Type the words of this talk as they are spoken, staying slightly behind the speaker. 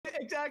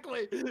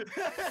exactly.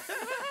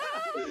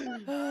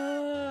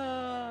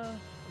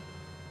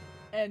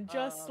 And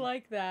just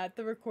like that,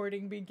 the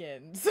recording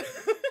begins.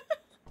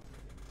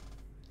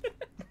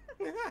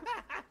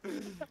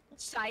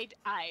 Side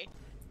eye.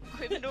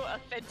 Criminal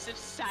offensive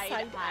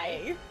side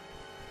eye.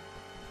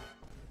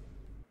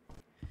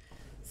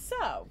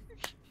 So,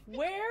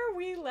 where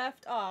we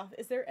left off,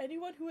 is there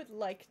anyone who would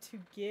like to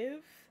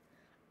give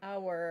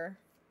our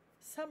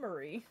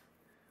summary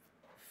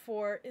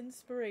for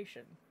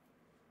inspiration?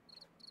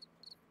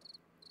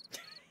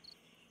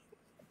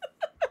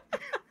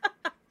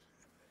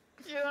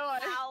 You know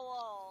what?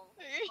 Owl.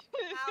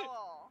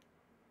 Owl.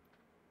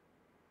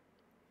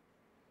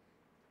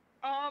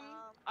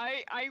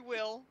 I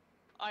will.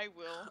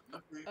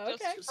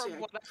 Okay. Just from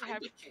what I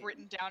have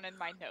written down in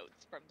my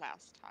notes from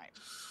last time.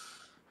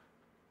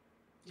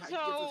 Yeah, so,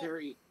 I give a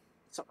very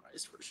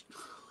summarized version.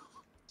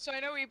 So I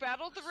know we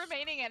battled the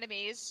remaining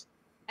enemies,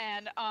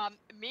 and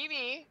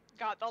Mimi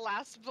got the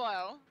last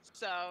blow,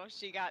 so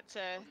she got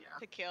to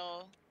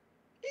kill.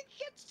 It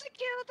gets to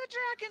kill the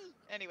dragon.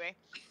 Anyway,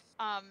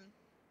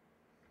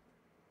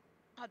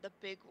 the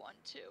big one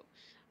too.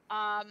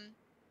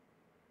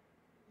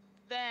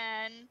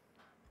 Then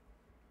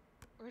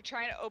we're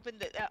trying to open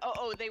the.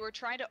 They were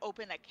trying to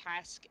open a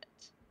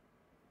casket.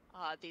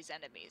 These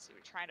enemies, they were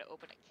trying to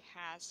open a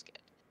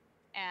casket,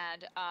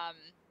 and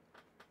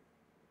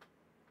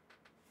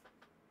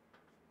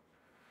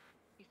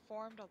we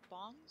formed a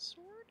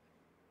longsword.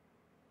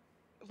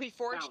 We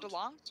forged a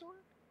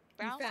longsword.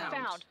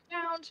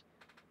 Found.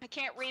 I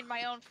can't read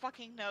my own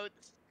fucking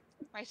notes.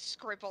 My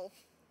scribble.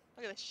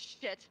 Look at this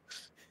shit.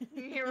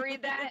 You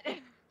read that?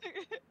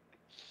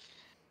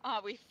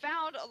 We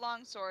found a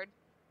longsword.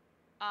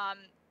 I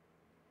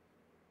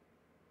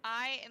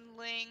and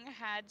Ling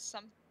had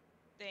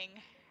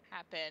something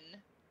happen.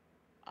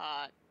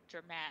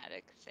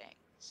 Dramatic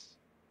things.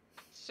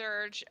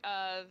 Surge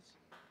of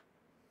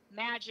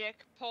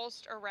magic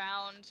pulsed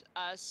around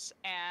us,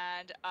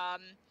 and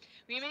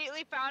we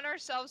immediately found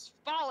ourselves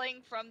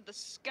falling from the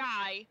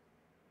sky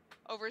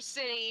over a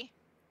city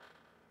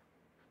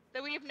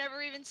that we have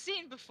never even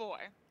seen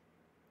before.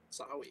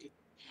 Saw we.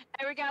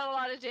 And we got a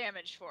lot of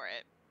damage for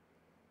it.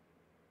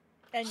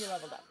 And you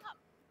leveled up.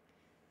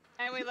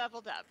 And we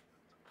leveled up.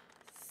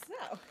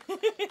 So,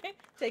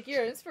 take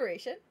your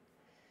inspiration.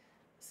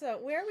 So,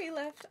 where we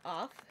left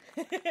off,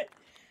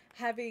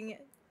 having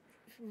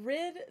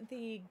rid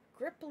the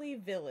Gripply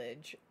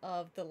village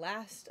of the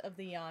last of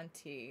the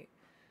Yanti,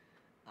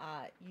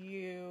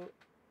 you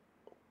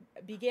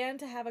began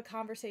to have a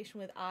conversation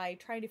with I,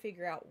 trying to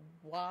figure out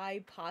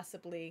why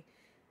possibly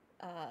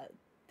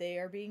they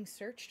are being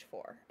searched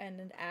for.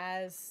 And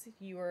as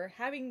you were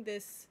having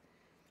this,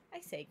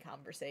 I say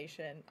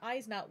conversation,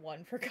 I's not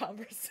one for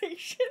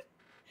conversation.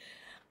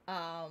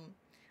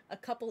 A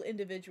couple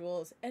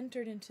individuals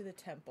entered into the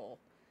temple,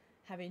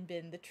 having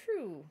been the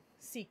true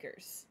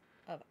seekers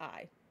of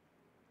I,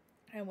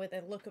 and with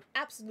a look of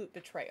absolute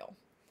betrayal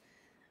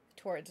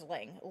towards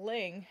Ling.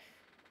 Ling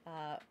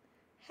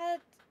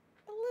had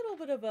a little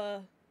bit of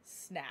a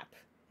snap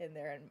in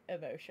their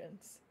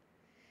emotions,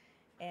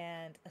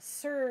 and a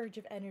surge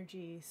of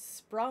energy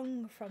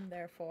sprung from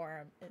their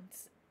form,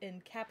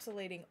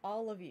 encapsulating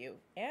all of you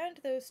and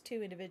those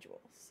two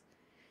individuals,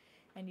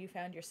 and you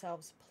found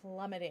yourselves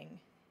plummeting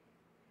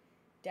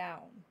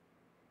down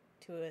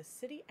to a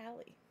city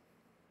alley.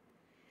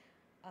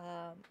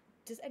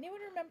 Does anyone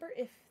remember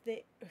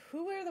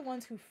who were the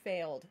ones who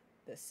failed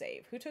the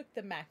save? Who took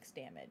the max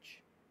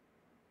damage?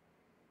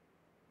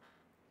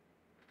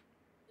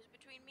 It was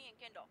between me and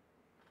Kindle.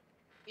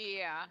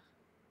 Yeah.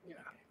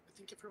 Yeah, I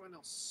think everyone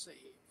else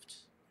saved.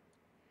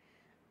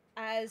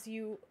 As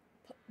you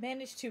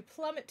managed to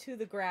plummet to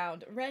the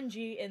ground,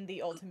 Renji, in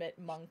the ultimate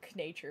monk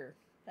nature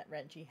that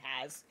Renji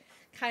has,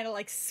 kind of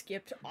like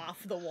skipped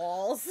off the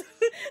walls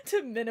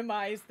to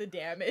minimize the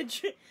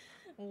damage.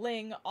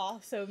 Ling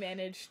also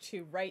managed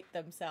to right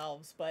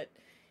themselves, but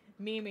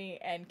Mimi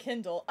and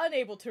Kindle,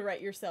 unable to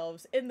right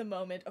yourselves in the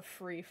moment of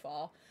free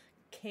fall,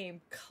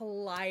 came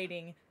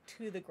colliding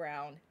to the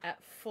ground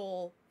at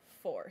full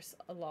force,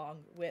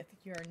 along with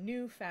your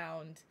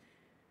newfound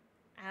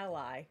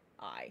ally,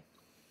 I.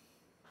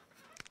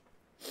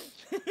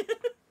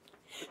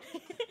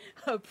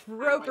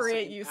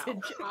 Appropriate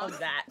usage of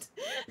that.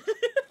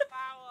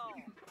 Foul.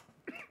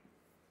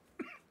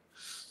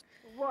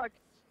 Look,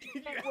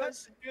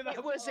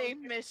 it was a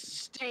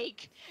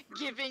mistake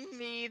giving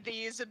me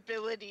these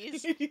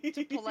abilities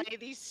to play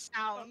these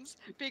sounds,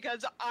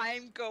 because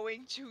I'm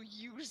going to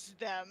use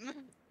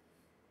them.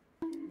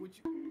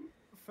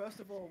 First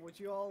of all, would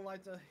you all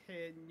like to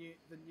hear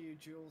the new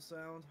jewel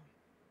sound?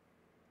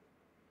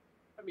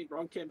 I mean,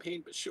 wrong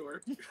campaign, but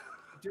sure.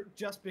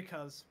 Just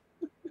because.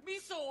 Me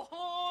so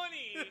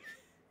horny!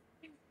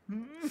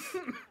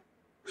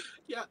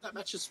 Yeah, that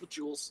matches with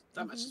Jules.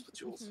 That matches with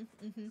Jules.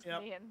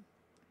 Yep.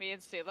 Me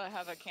and Stila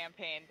have a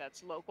campaign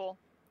that's local,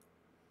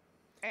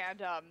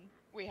 and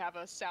we have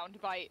a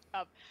sound bite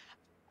of,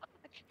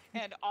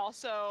 and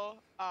also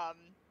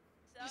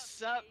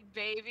sup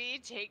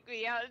baby, take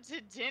me out to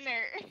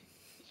dinner.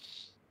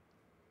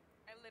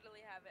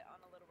 have it on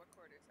a little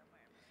recorder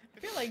somewhere. I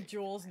feel like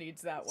Jules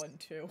needs that one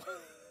too.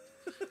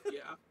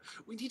 Yeah.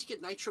 We need to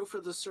get Nitro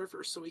for the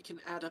server so we can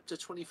add up to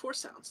 24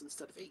 sounds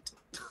instead of 8.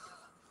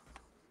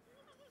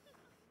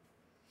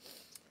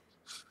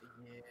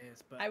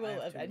 Yes, but I will have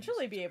to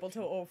eventually use be able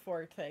to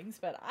afford things,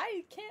 but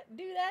I can't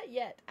do that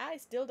yet. I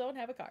still don't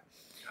have a car.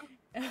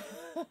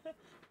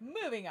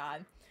 Moving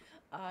on.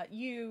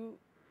 You,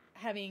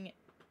 having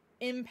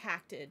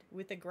impacted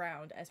with the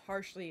ground as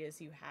harshly as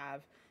you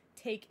have,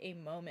 take a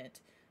moment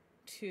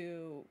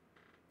to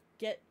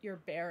get your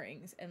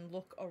bearings and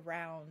look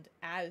around,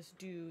 as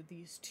do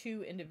these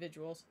two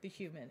individuals, the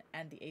human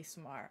and the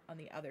ASMR, on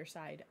the other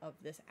side of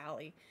this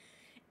alley.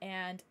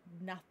 And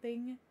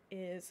nothing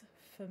is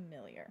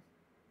familiar.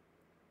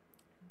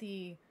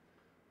 The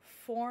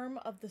form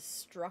of the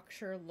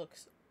structure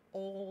looks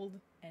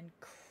old and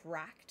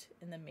cracked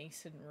in the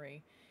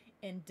masonry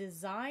and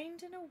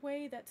designed in a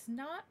way that's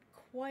not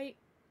quite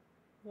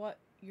what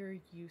you're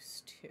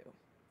used to.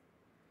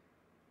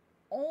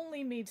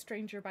 Only made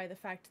stranger by the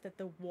fact that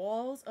the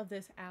walls of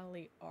this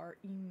alley are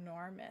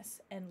enormous,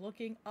 and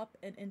looking up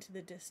and into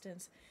the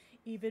distance,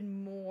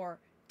 even more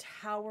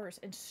towers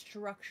and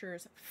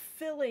structures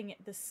filling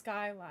the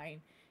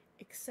skyline,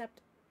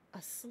 except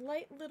a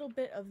slight little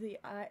bit of the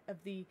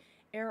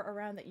air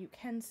around that you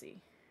can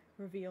see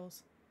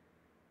reveals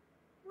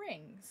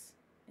rings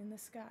in the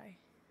sky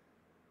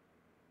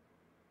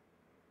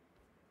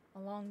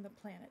along the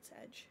planet's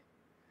edge.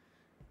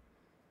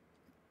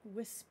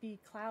 Wispy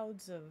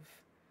clouds of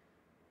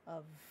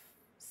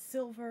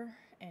silver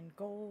and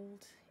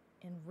gold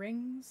in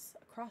rings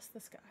across the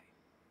sky.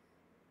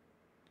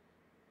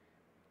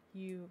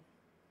 You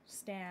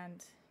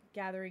stand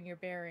gathering your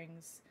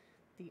bearings.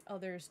 The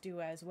others do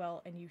as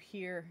well, and you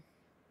hear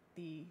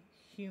the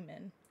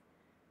human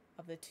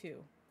of the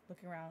two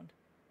looking around.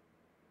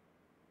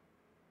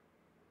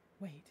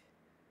 Wait.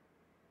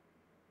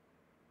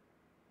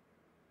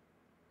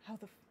 How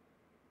the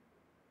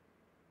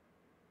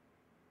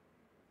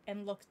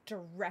and looks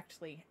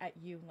directly at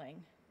you,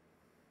 Ling.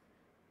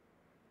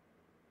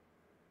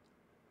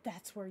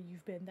 That's where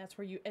you've been. That's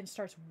where you... And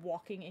starts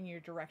walking in your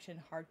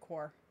direction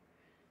hardcore.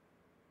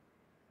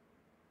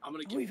 I'm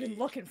gonna get We've been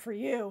looking for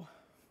you.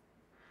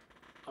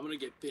 I'm gonna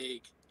get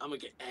big. I'm gonna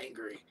get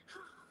angry.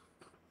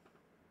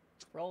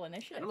 Roll And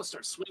initiative. I'm gonna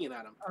start swinging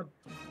at him.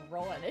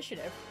 Roll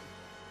initiative.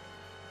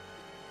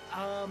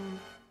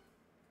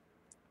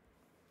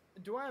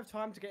 Do I have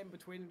time to get in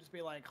between and just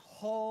be like,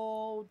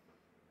 hold?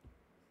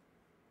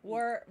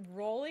 We're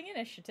rolling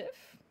initiative.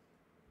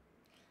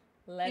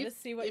 Let us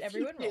see what if you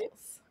everyone did-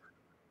 rolls.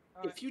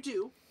 If you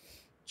do,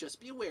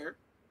 just be aware,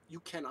 you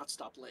cannot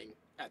stop Ling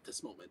at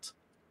this moment.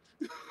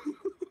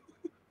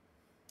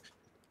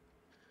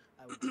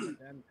 I would do my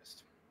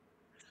damnedest.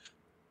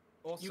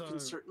 Also, You can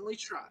certainly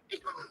try.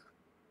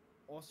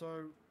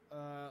 also,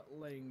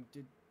 Ling,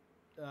 did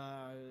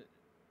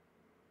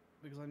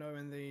because I know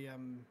in the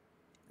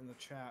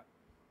chat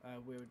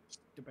we were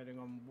debating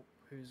on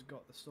who's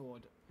got the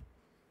sword.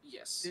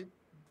 Yes.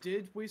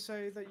 Did we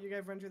say that you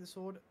gave Renji the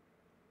sword,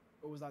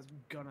 or was that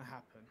gonna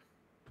happen?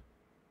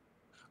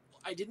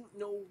 I didn't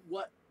know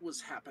what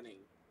was happening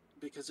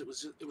because it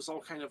was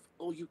all kind of,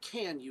 oh, you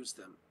can use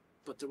them,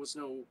 but there was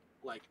no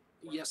like,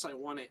 yes, I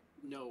want it.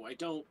 No, I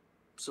don't.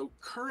 So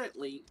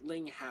currently,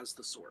 Ling has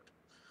the sword.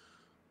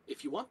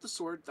 If you want the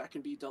sword, that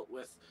can be dealt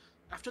with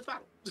after the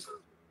battle.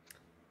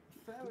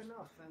 Fair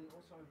enough. And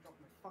also, I've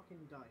dropped my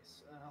fucking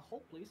dice.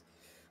 Hold, please.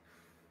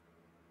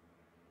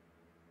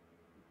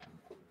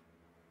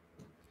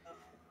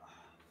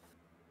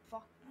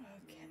 Fuck.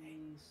 Okay.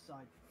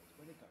 Side.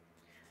 Where'd it go?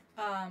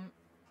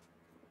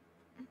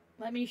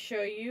 Let me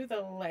show you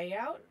the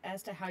layout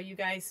as to how you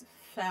guys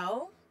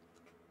fell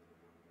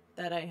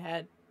that I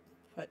had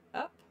put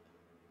up.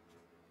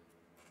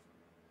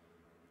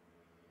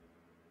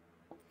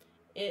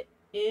 It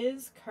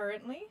is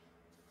currently,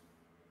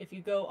 if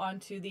you go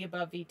onto the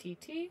above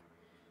VTT,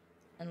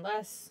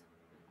 unless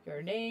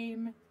your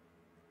name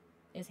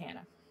is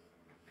Hannah.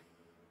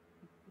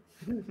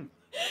 sorry,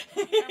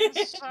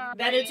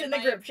 That it's in the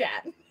my- group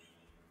chat.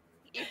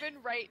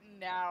 Even right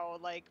now,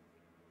 like,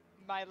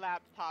 my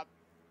laptop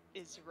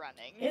is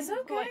running. It's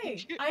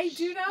okay. Like- I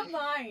do not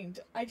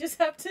mind. I just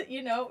have to,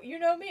 you know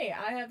me.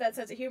 I have that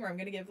sense of humor. I'm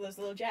gonna give those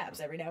little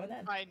jabs every now and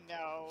then. I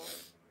know.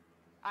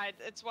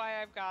 It's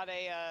why I've got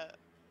a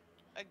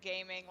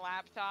gaming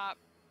laptop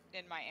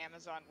in my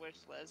Amazon wish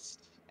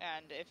list,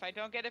 and if I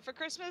don't get it for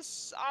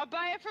Christmas, I'll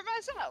buy it for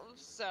myself.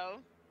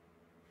 So.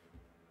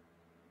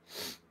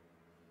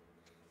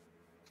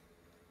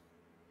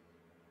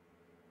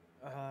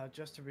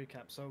 Just to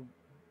recap, so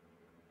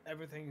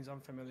everything is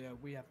unfamiliar.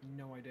 We have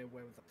no idea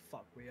where the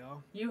fuck we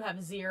are. You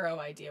have zero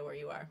idea where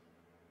you are.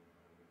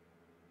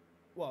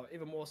 Well,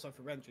 even more so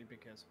for Renji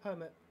because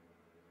hermit.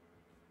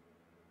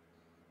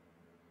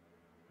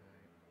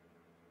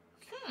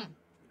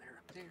 They're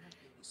up there.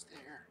 He's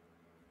there.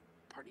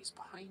 Party's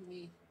behind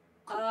me.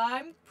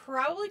 I'm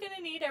probably going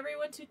to need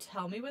everyone to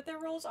tell me what their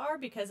rolls are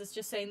because it's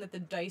just saying that the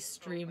dice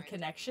stream right.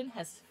 connection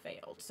has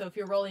failed. So if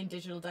you're rolling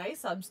digital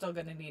dice, I'm still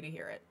going to need to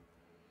hear it.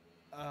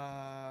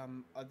 That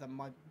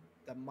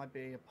might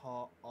be a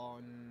part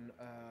on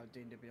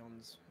D&D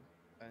Beyond's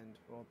end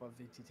or above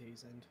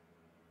VTT's end.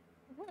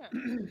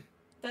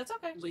 That's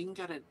okay. Ling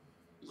got an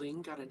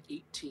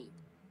 18.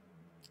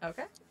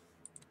 Okay.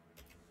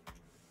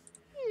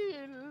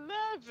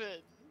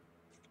 11.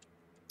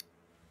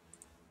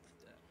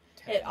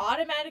 It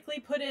automatically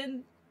put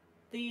in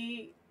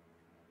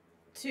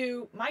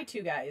my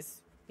two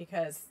guys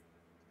because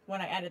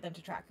when I added them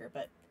to tracker,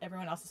 but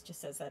everyone else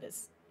just says that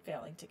is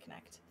failing to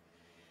connect.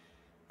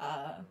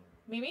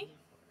 Mimi?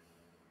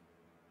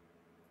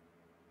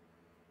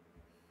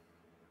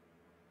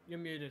 You're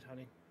muted,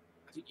 honey.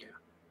 Yeah.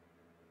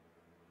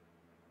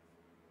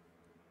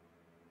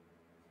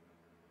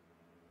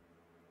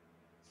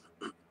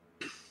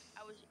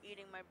 I was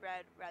eating my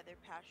bread rather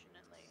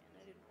passionately,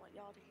 and I didn't want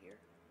y'all to hear.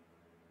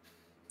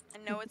 I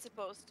know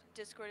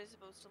Discord is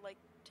supposed to, like,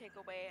 take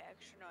away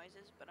extra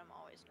noises, but I'm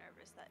always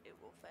nervous that it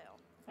will fail.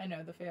 I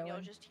know the failing. You'll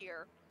just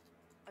hear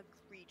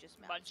egregious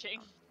mouth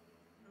Munching. sound.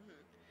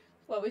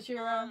 What was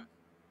your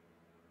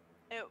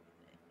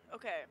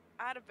Okay,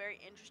 I had a very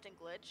interesting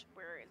glitch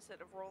where instead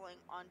of rolling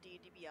on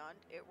D&D Beyond,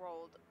 it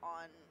rolled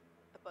on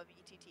above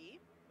ETT,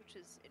 which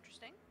is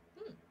interesting.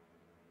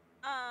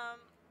 But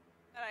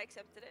I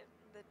accepted it.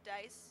 The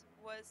dice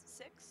was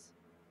 6,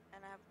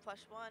 and I have +1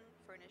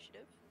 for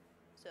initiative,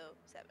 so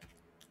 7.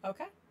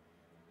 Okay.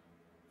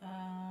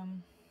 I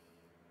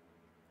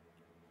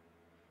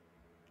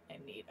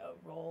need a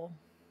roll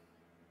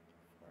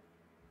for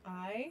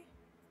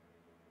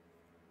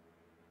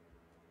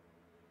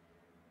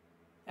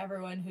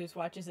Everyone who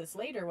watches this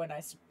later, when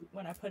I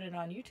put it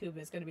on YouTube,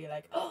 is going to be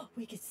like, "Oh,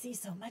 we could see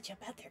so much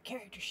about their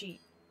character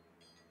sheet."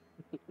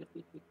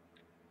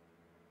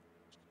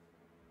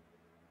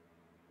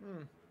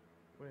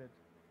 Weird.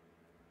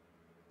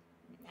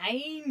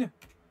 9.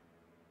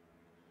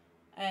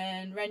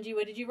 And Renji,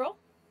 what did you roll?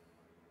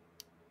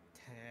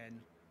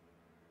 10.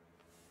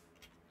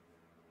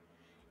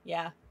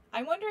 Yeah,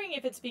 I'm wondering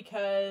if it's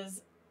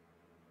because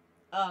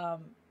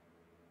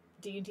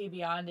D&D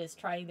Beyond is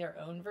trying their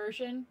own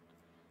version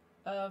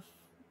of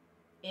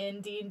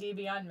in D&D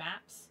Beyond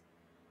maps,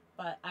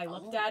 but I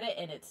looked at it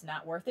and it's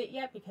not worth it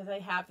yet because I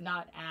have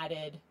not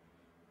added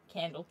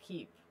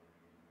Candlekeep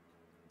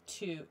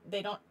to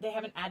they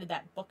haven't added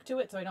that book to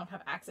it, so I don't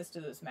have access to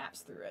those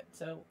maps through it.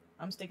 So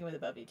I'm sticking with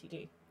above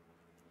ETT.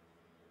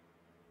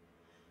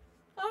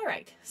 All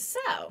right,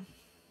 so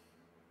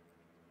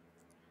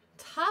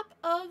top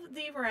of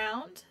the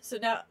round. So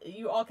now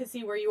you all can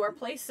see where you are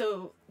placed.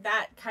 So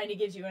that kind of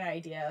gives you an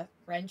idea,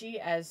 Renji,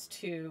 as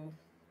to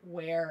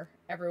where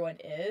everyone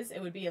is.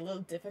 It would be a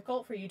little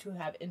difficult for you to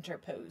have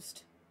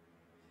interposed.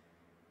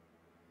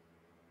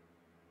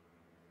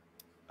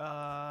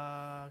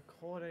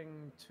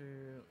 According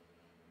to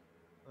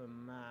the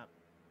map,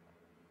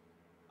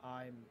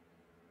 I'm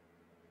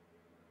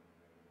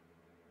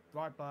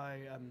right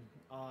by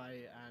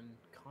I and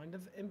kind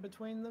of in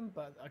between them,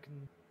 but I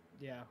can,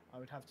 yeah, I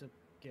would have to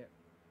get.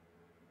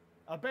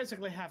 I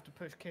basically have to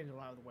push Kindle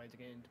out of the way to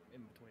get in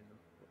between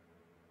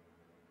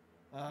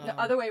them. The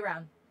other way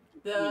around.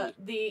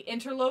 The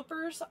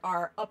interlopers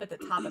are up at the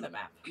top of the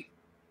map.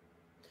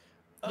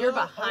 You're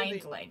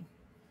behind Ling.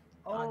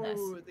 On this.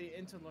 The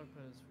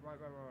interlopers. Right.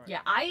 Yeah,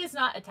 I is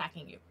not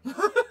attacking you.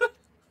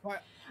 Right.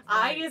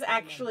 I is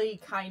actually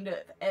kind of...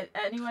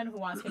 Anyone who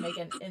wants can make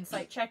an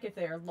insight check if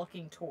they're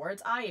looking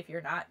towards I. If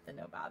you're not, then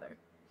no bother.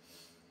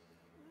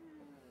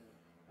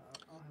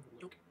 I'll have a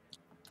look.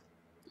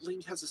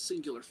 Ling has a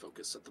singular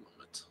focus at the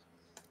moment.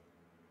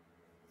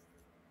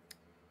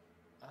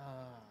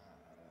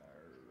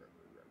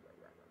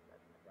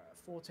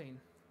 14.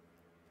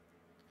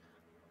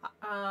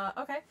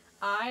 Okay.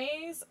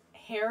 I's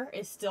hair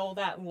is still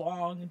that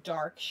long,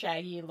 dark,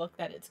 shaggy look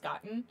that it's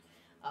gotten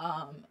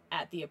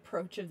at the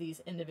approach of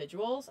these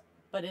individuals,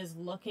 but is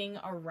looking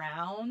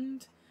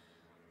around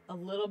a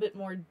little bit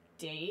more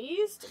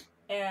dazed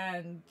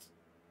and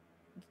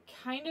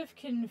kind of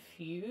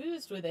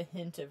confused with a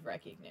hint of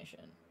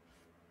recognition.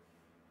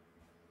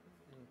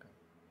 Okay.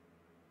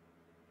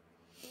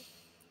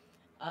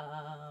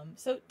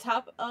 So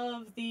top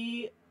of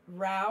the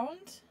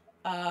round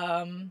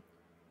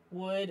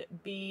would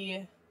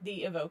be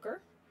the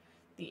Evoker,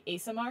 the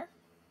ASMR,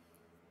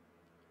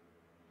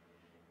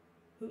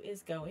 who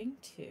is going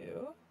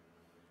to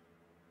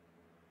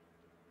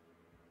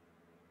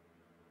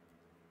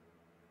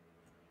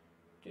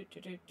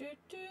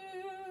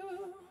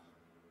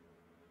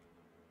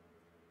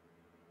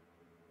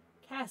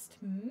cast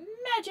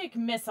Magic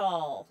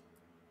Missile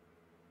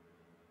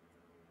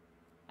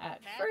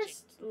at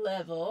first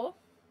level.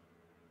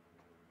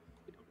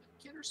 We don't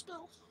get her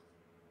spell.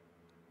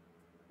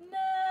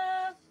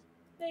 Nah,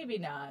 maybe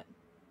not.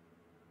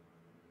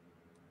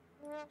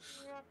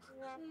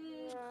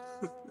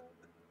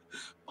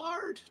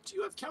 Bard, do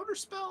you have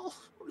counterspell?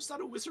 Or is that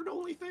a wizard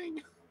only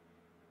thing?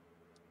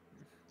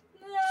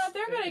 Nah,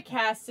 they're gonna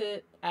cast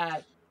it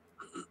at...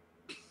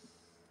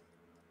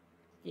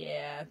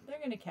 Yeah, they're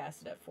gonna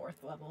cast it at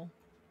 4th level.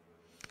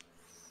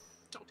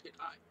 Don't hit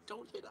I.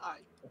 Don't hit I.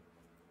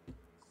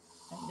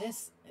 And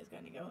this is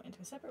going to go into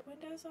a separate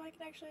window so I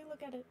can actually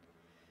look at it.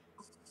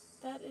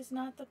 That is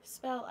not the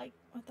spell.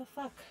 What the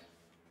fuck?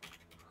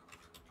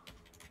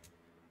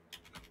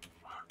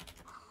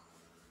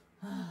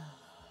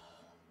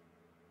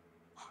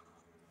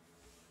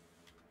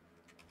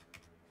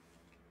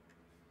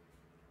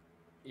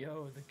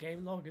 Yo, the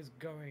game log is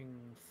going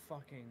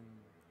fucking.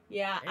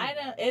 Yeah, I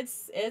know.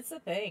 It's a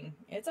thing.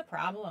 It's a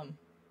problem.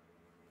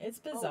 It's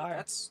bizarre.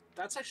 Oh,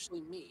 that's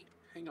actually me.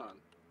 Hang on.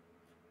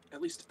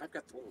 At least I've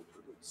got the little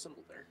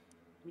symbol there.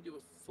 Let me do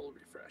a full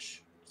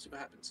refresh. See what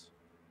happens.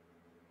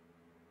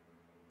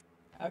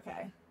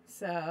 Okay,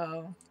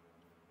 so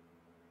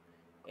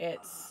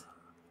it's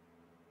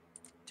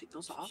take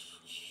those off.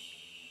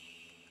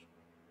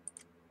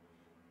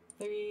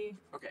 3.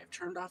 Okay, I've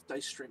turned off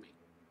dice streaming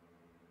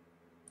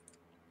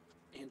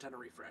and done a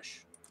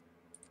refresh.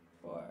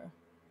 4.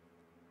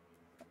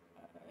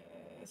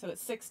 So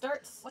it's 6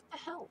 darts. What the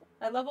hell?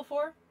 At level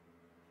 4.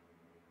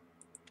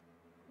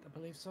 I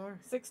believe so.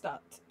 6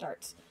 darts. All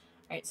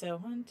right, so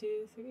 1,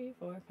 2, 3,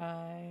 4, 5.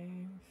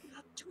 I'm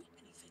not doing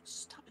anything.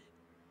 Stop it.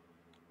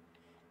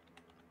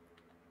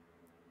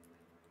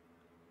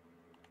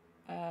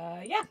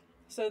 Yeah.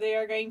 So they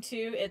are going to.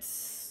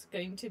 It's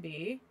going to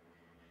be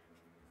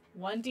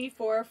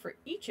 1d4 for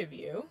each of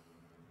you,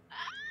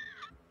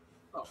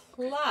 Oh, okay.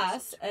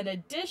 plus an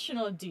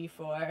additional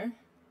d4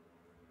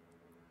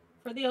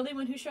 for the only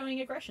one who's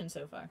showing aggression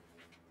so far.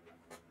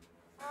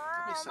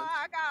 makes Oh sense.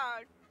 my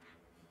god.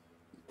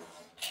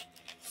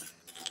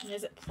 And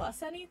is it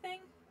plus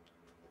anything?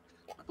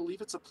 I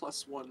believe it's a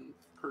 +1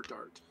 per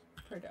dart.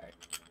 Per dart.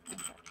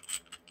 Okay.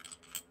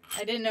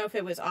 I didn't know if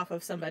it was off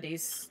of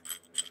somebody's,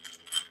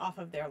 off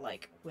of their,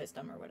 like,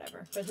 wisdom or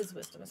whatever. But his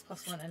wisdom is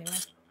 +1 anyway.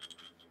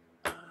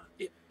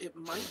 It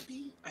might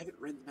be. I haven't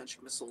read the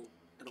Magic Missile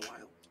in a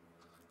while.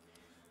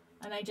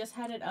 And I just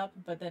had it up,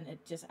 but then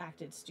it just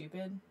acted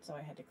stupid, so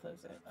I had to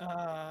close it.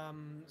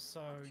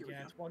 So Here we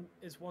yeah, go.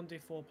 it's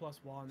 1d4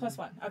 plus 1.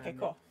 +1. Okay, and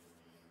cool.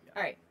 yeah.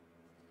 Alright.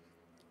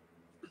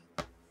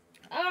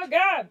 Oh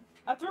god!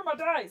 I threw my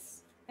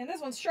dice! And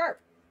this one's sharp.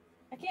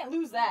 I can't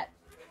lose that.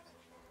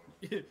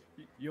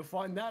 You'll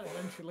find that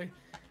eventually.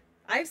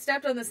 I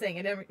stepped on this thing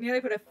and it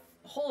nearly put a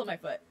hole in my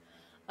foot.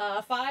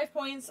 5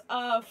 points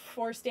of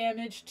force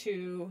damage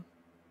to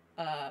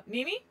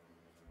Mimi.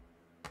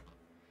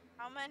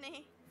 How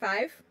many?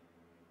 5.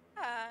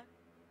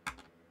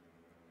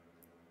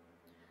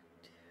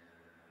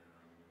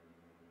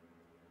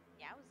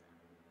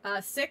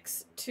 Yowza.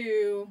 6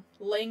 to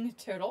Ling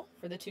total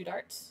for the 2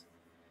 darts.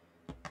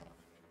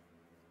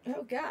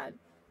 Oh god.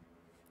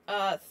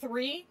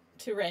 3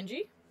 to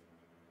Renji.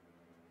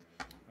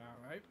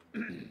 Alright.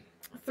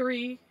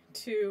 3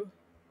 to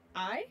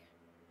I.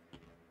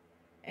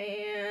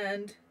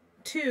 And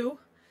 2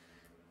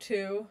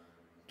 to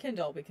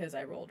Kindle because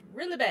I rolled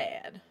really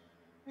bad.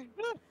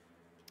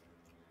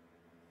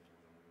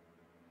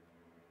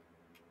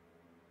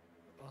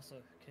 Also,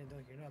 Kendall,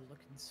 you're not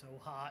looking so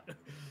hot.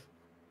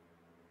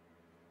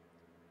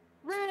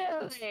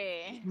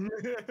 Really?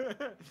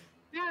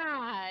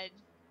 God.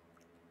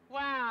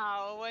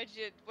 Wow, would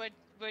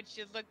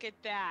you look at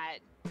that?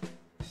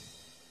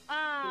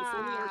 Well, if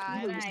only our Ah,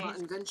 healer was nice. not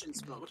in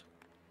vengeance mode.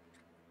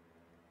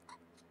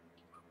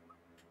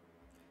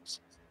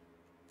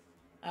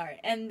 Alright,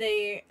 and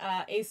the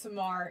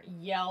ASMR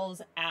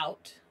yells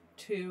out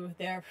to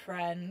their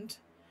friend,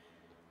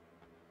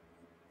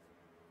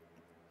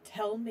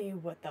 "Tell me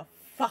what the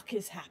fuck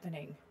is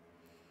happening."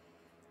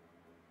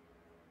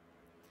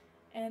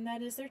 And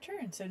that is their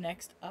turn. So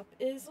next up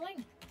is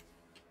Ling.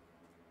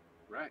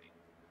 Right.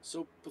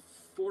 So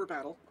before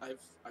battle,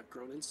 I've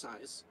grown in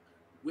size.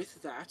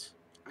 With that,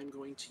 I'm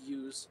going to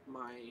use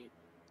my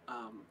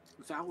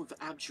vow of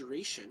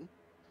abjuration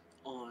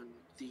on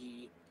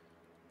the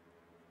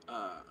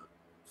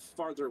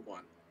farther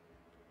one.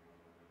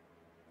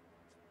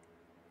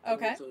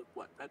 Okay. The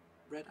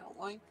red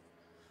outline.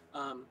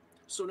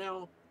 So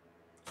now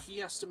he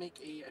has to make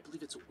I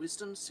believe it's a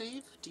wisdom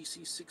save,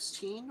 DC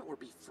 16, or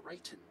be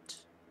frightened.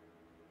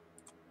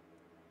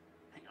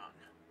 Hang on,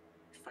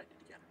 find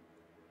it again.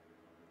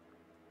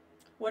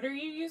 What are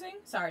you using?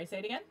 Sorry, say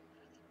it again.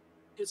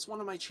 It's one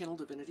of my channel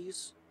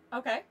divinities.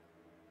 Okay.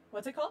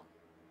 What's it called?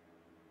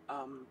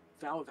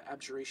 Vow of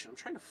abjuration. I'm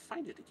trying to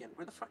find it again.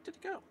 Where the fuck did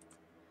it go?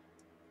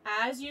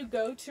 As you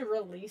go to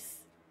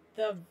release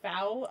the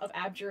vow of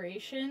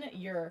abjuration,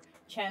 your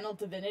channel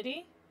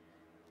divinity,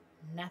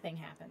 nothing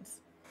happens.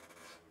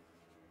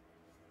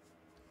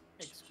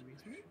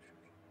 Excuse me?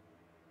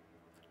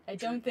 I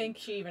don't think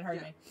she even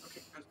heard me.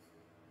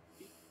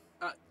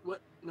 Okay.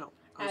 What? No.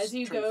 I was As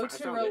you trying go I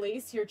to found it.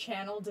 release your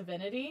channel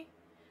divinity,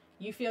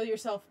 you feel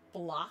yourself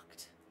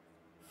blocked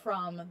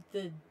from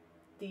the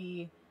From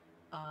the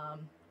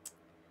divine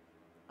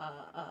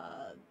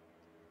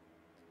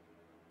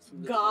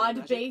magic.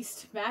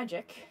 god-based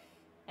magic,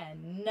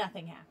 and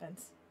nothing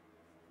happens.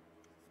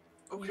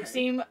 Okay.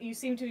 You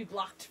seem to be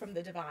blocked from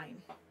the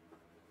divine.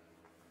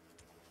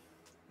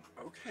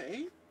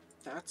 Okay.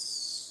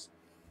 That's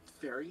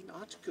very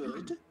not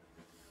good.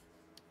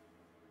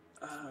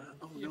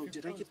 Oh no,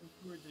 did I get...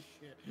 this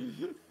shit?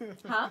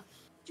 Huh?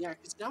 Yeah,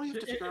 because now we have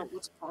to figure out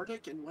what's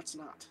bardic and what's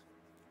not.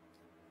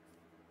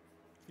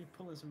 If you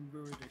pull in some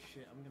ruinous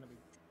shit, I'm gonna be...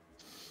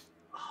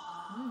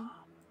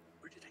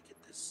 Where did I get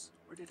this?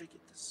 Where did I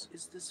get this?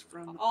 Is this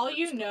from... All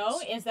you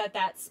know is that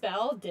that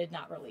spell did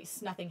not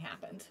release. Nothing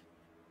happened.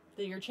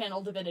 Your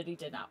channel divinity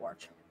did not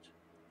work.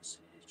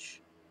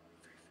 Message.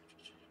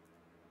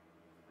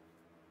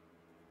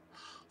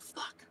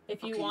 Fuck.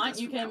 If you Okay, want,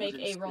 that's you from can make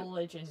Paladin's a skill.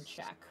 religion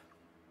check.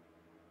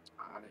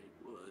 I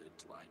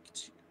would like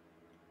to.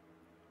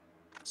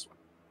 This one.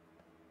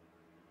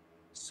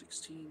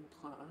 16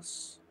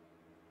 plus.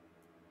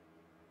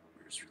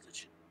 Where's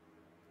religion?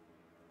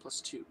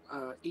 Plus 2.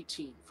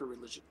 18 for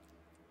religion.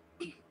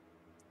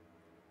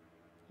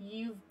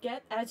 You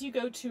get, as you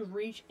go to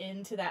reach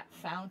into that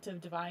fount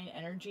of divine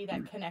energy,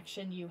 that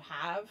connection you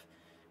have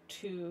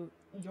to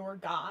your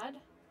god,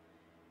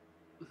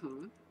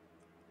 Mm-hmm.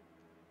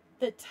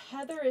 the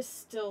tether is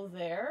still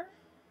there,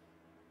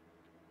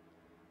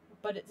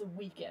 but it's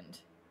weakened.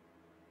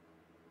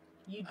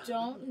 You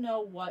don't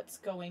know what's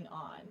going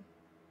on.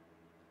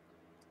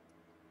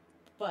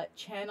 But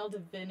channel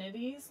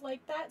divinities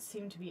like that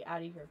seem to be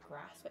out of your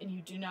grasp, and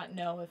you do not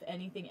know if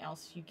anything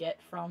else you get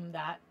from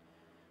that,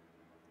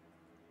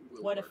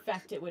 what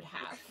effect it would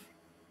have.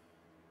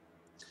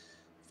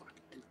 Fuck.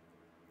 And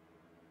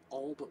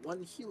all but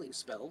one healing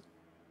spell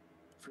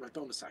for my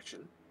bonus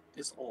action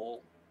is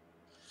all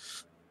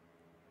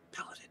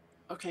paladin.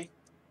 Okay.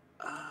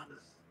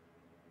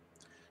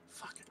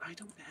 Fuck it, I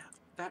don't have...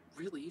 That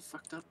really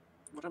fucked up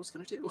what I was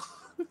gonna do.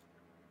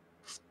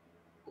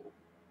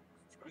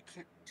 I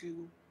can't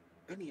do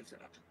any of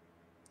that.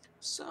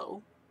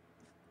 So,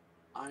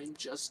 I'm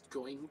just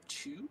going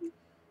to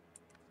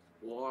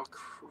walk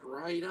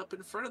right up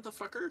in front of the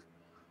fucker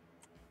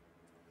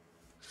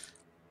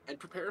and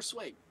prepare a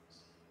swing.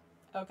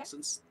 Okay.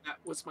 Since that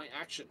was my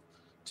action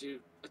to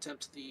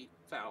attempt the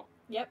foul.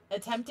 Yep.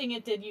 Attempting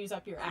it did use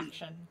up your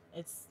action.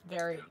 It's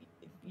very...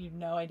 You have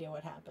no idea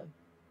what happened.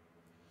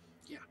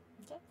 Yeah.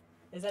 Okay.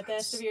 Is that the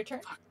rest of your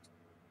turn? Fuck.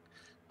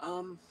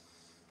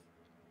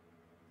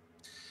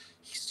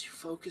 He's too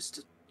focused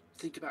to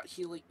think about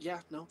healing. Yeah,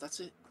 no, that's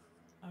it.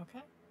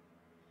 Okay.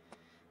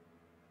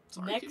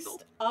 Sorry, Next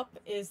Kindle. up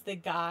is the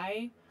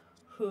guy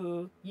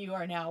who you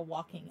are now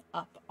walking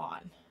up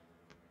on.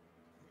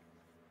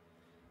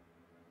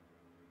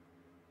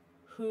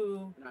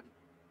 Who... And I'm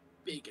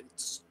big and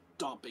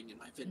stomping in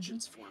my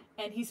vengeance form.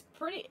 And he's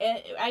pretty...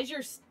 As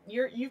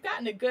you've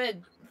gotten a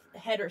good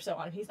head or so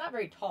on him. He's not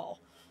very tall.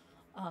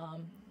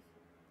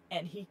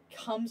 And he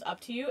comes up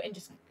to you and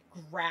just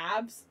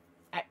grabs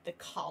at the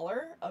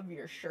collar of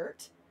your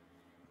shirt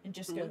and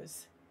just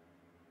goes,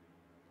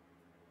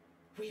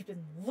 "We've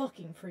been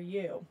looking for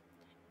you,"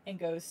 and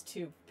goes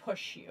to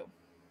push you.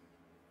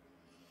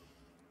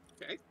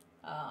 Okay.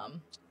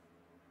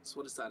 So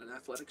what is that? An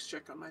athletics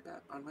check on my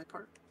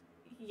part?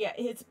 Yeah,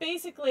 it's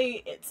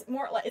basically, it's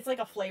more like, it's like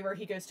a flavor.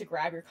 He goes to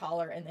grab your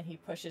collar and then he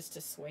pushes to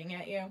swing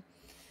at you.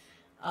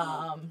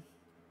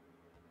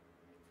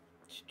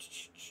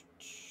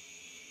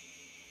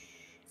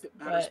 If it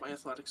matters, But- my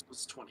athletics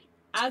was 20.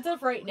 As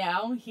of right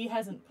now, he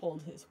hasn't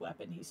pulled his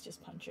weapon. He's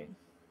just punching,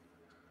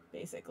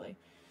 basically.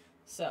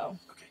 So,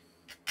 Okay.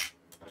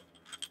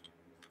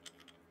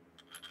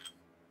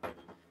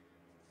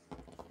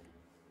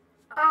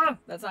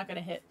 that's not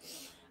gonna hit.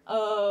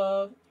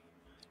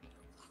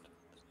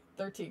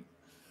 13.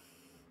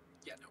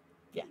 Yeah, no.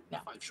 Yeah, no.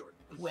 5 short.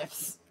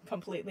 Whiffs.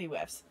 Completely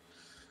whiffs.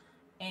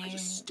 And I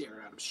just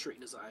stare at him straight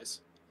in his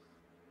eyes.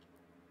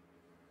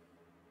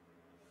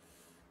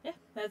 yeah,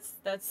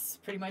 that's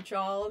pretty much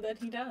all that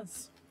he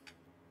does.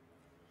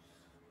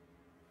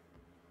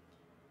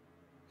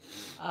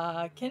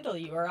 Kindle,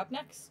 you are up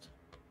next.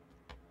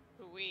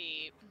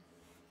 Sweet.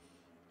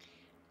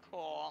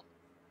 Cool.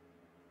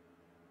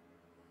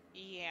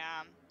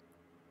 Yeah.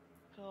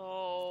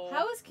 So.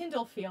 How is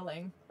Kindle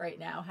feeling right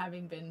now,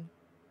 having been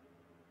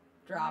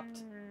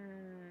dropped?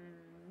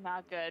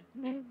 Not good.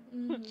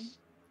 Mhm.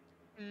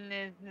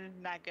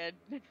 Not good.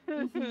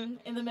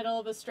 In the middle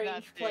of a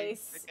strange Not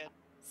place, good.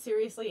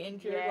 seriously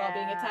injured while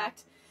being Yeah.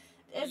 attacked.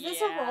 Is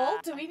this a Yeah. roll?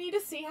 Do we need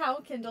to see how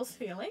Kindle's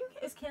feeling?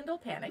 Is Kindle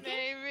panicking?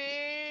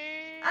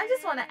 Maybe. I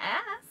just want to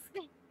ask.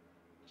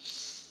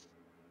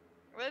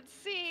 Let's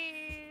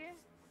see.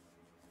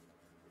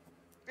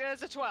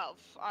 There's a 12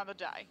 on the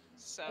die.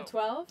 So. A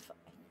 12?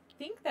 I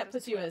think that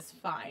There's puts you 12. as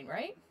fine,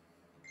 right?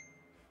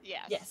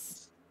 Yes.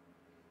 Yes.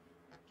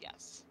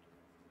 Yes.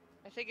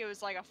 I think it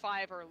was like a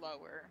 5 or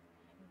lower.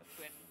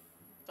 When,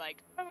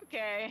 like,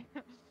 okay.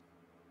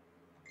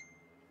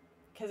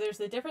 Because there's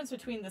the difference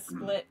between the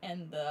split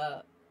and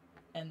the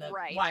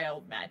Right.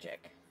 wild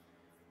magic.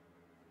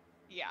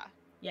 Yeah.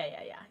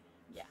 Yeah.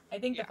 I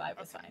think the 5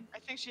 was okay. fine. I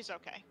think she's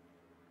okay.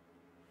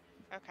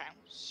 Okay.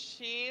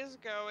 She's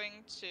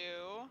going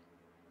to.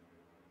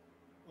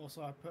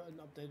 Also, I put an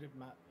updated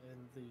map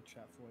in the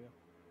chat for you.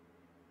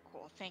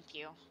 Cool, thank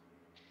you.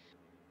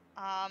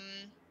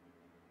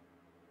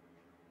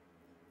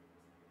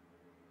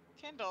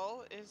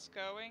 Kindle is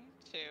going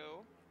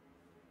to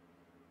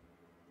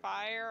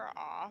fire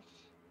off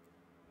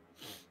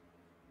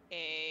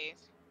a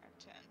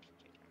 10,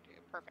 15,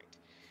 22, perfect.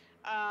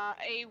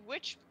 A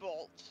witch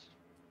bolt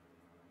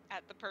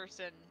at the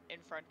person in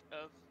front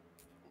of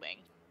Ling.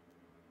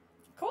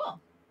 Cool.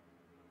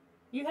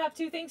 You have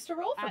 2 things to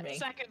roll for At me.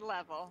 second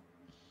level.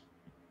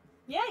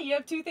 Yeah, you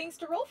have 2 things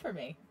to roll for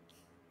me.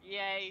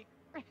 Yay.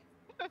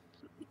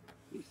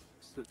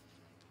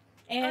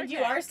 And you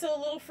Okay. are still a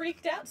little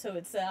freaked out, so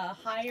it's a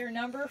higher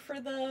number for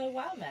the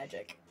WoW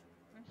magic.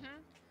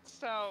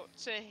 So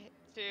to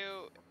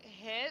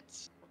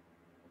hit,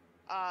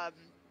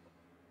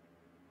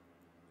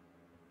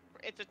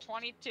 it's a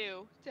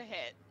 22 to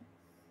hit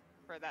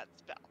for that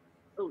spell.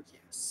 Oh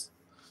yes.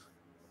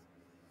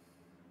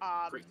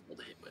 Great roll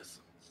to hit with.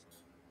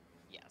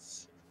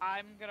 Yes.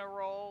 I'm gonna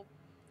roll,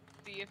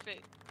 see if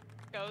it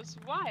goes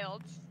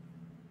wild.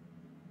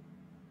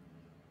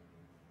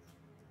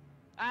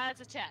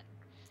 It's a 10.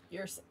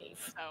 You're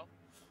safe. So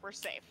we're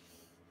safe.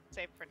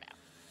 Safe for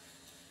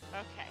now.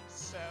 Okay,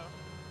 so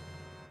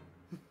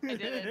I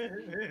did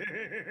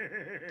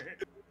it.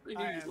 I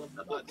knew you'd love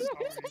that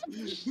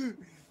button.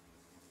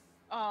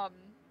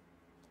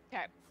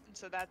 Okay,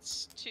 so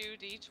that's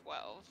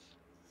 2d12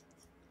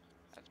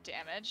 of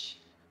damage.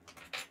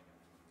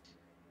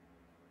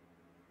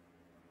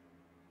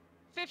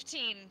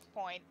 15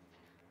 points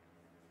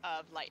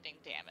of lightning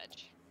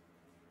damage.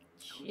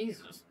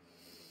 Jesus.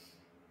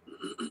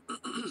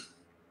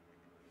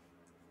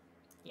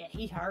 Yeah,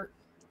 he hurt.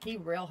 He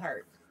real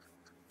hurt.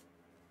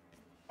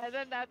 And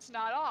then that's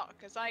not all,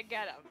 because I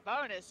get a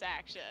bonus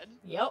action,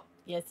 Yep.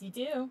 Yes, you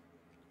do.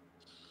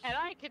 and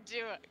I can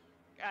do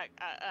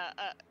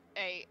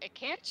a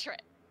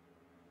cantrip,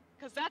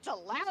 because that's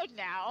allowed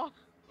now.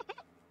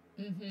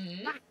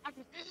 Mm-hmm.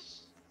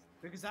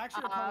 Because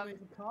actual economy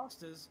for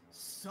casters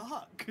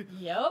suck.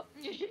 Yep.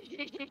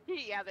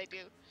 Yeah, they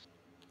do.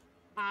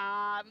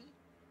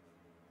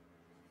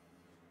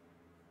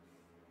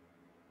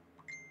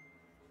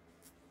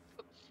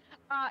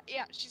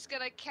 Yeah, she's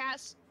gonna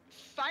cast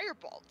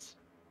Firebolt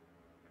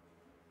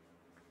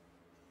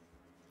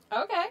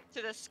Okay.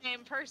 to the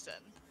same person.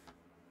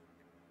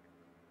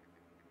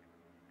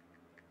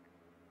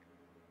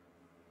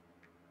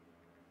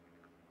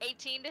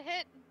 $18 to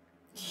hit.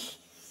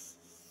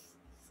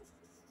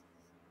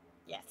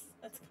 Yes,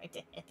 that's going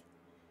to hit.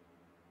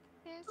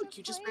 There's Look, a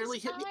you just place barely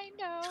hit me. I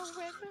know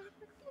where the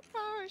looking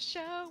for a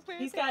show where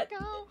He's they got-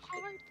 go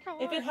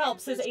hardcore. If it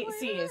helps, his and AC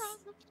square is on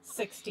the-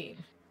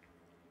 16.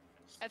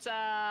 It's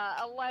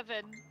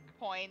 11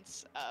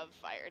 points of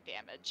fire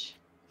damage.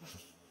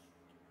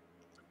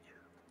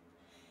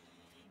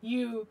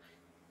 You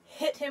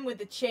hit him with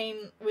the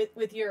chain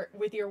with your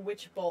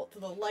witch bolt,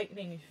 the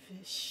lightning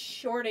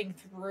shorting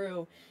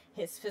through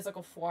his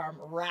physical form,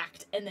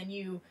 racked, and then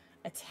you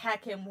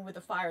attack him with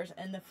the fires,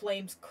 and the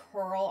flames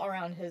curl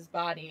around his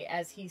body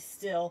as he's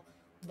still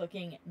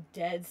looking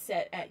dead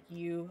set at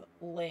you,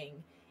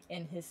 Ling,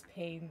 in his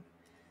pain,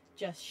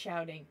 just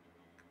shouting,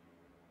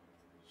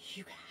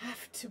 "You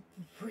have to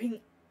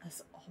bring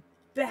us all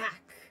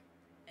back,"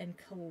 and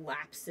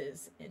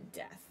collapses in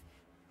death.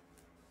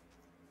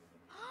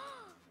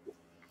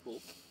 Cool.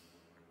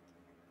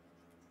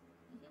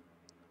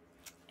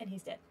 And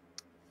he's dead.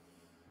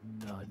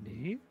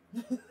 Nani?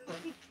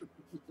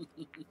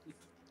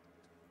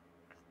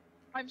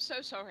 I'm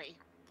so sorry.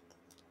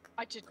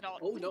 I did not.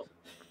 Oh no,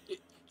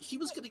 he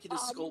was gonna get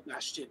his skull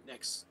bashed in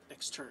next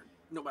turn,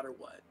 no matter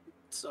what.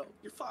 So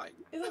you're fine.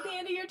 Is that the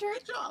end of your turn?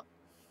 Good job.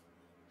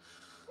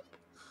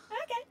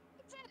 Okay.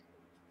 That's it.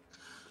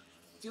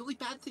 The only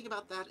bad thing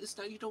about that is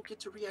now you don't get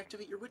to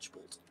reactivate your witch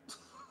bolt.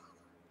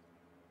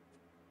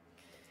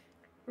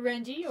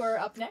 Renji, you're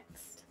up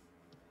next.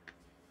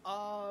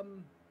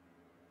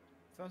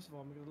 First of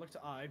all, I'm gonna look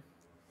to I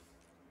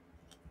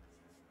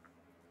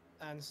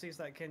and sees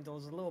that Kindle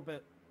is a little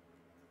bit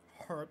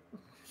hurt.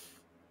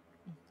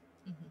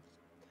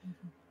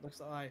 Looks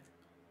to I.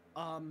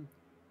 Can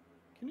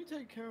you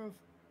take care of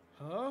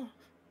her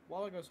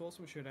while I go source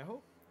some shit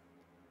out?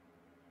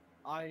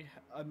 I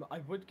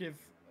would give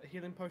a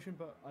healing potion,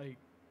 but I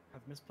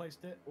have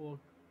misplaced it or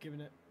given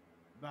it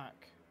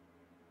back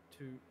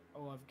to,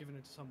 or I've given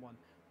it to someone.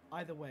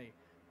 Either way,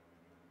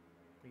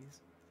 please.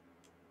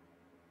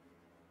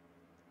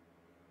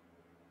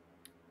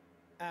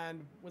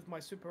 And with my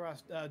super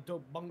ass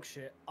dope bunk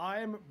shit,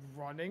 I'm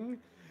running.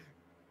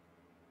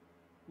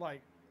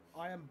 Like,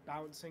 I am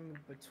bouncing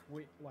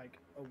between, like,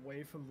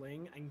 away from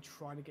Ling and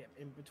trying to get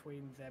in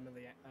between them and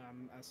the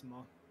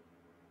SMR.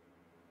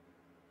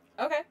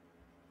 Okay.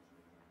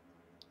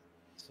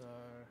 So,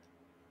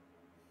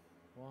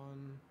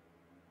 1,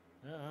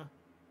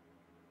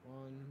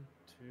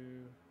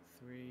 2,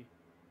 3.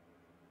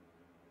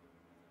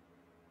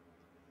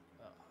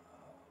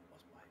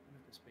 What's my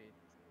movement speed?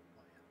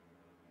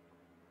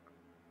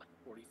 Oh,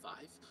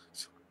 45.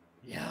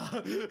 yeah.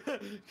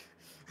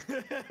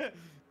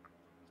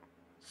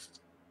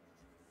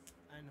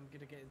 And I'm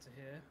gonna get into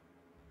here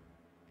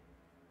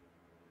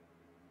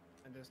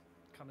and just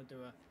kind of do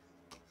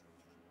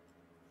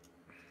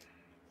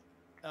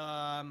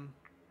a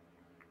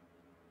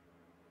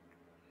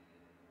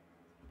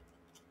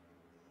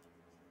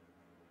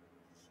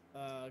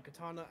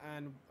Katana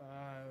and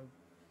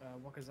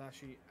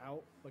Wakazashi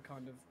out the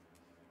kind of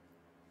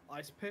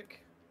ice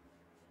pick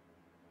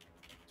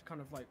to kind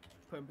of like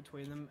put in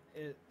between them.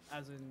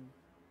 As in,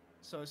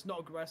 so it's not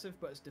aggressive,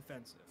 but it's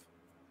defensive.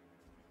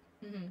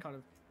 Mm-hmm. Kind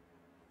of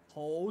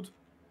hold.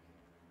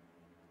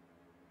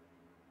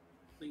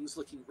 Things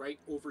looking right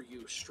over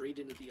you, straight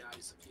into the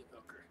eyes of the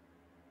evoker.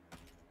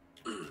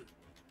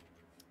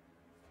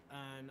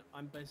 And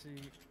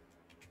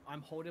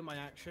I'm holding my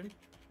action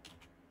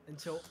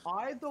until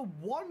either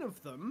one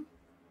of them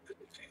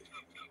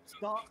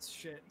starts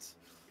shit.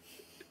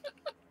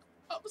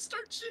 I'm gonna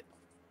start shit.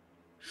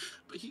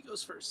 But he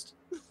goes first.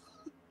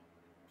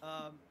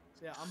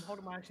 Yeah, I'm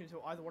holding my action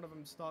until either one of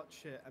them starts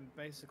shit, and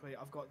basically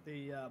I've got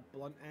the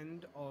blunt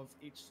end of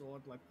each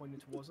sword like pointing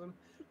towards them.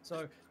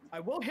 So I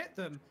will hit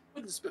them.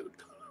 Wooden spoon.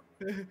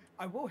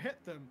 I will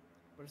hit them,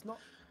 but it's not.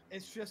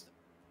 It's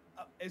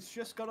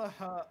just gonna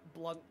hurt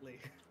bluntly.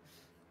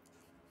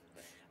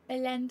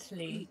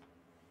 Bluntly.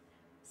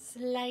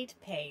 Slight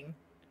pain.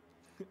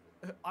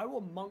 I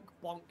will monk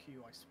bonk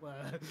you, I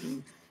swear.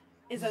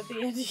 Is that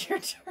the end of your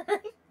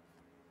turn?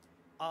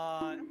 That's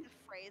a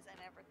phrase I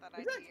never thought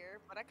I'd hear,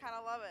 but I kind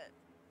of love it.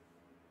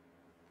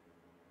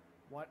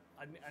 What?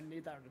 I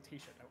need that on a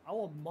t-shirt now. I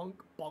will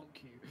monk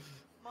bonk you.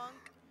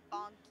 Monk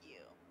bonk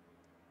you.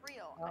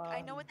 Real. Like,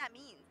 I know what that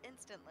means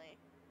instantly.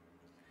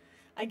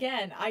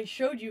 Again, I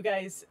showed you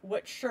guys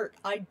what shirt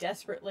I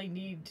desperately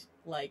need,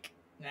 like,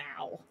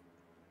 now.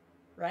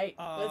 Right?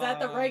 Was that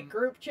the right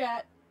group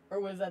chat? Or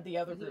was that the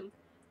other group?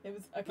 It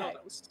was, okay. No,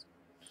 that was...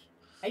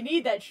 I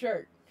need that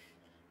shirt.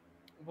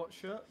 What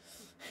shirt?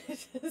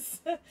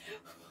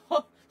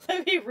 Well,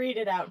 let me read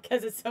it out,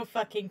 because it's so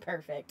fucking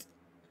perfect.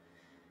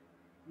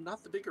 I'm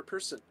not the bigger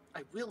person.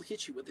 I will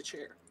hit you with a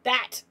chair.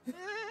 That!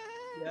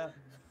 Yeah.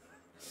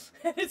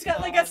 It's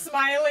got like a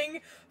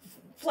smiling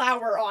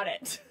flower on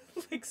it.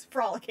 Like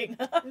frolicking.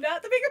 I'm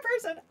not the bigger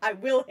person. I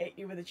will hit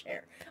you with a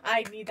chair.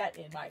 I need that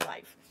in my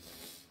life.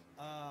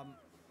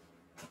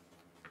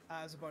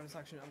 As a bonus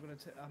action,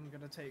 I'm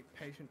gonna take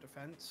patient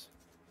defense.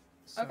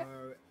 So, Okay.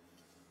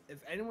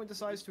 if anyone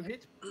decides to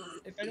hit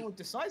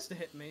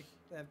me,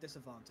 they have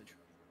disadvantage.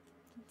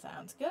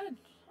 Sounds good.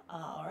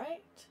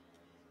 Alright.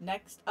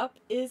 Next up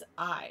is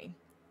I.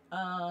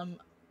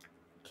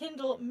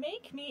 Kindle,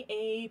 make me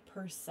a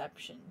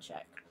perception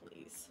check,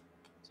 please.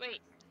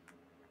 Sweet.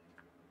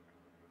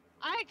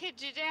 I could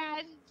do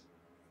that.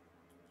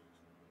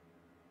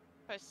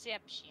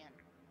 Perception.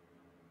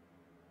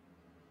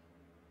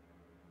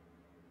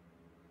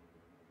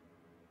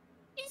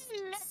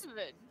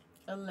 11.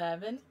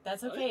 11.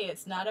 That's okay.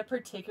 It's not a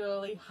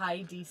particularly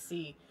high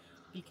DC,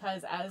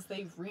 because as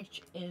they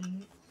reach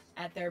in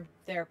at their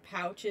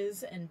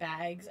pouches and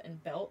bags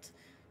and belt,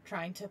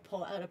 trying to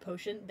pull out a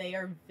potion, they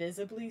are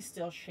visibly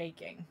still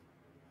shaking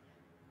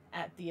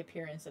at the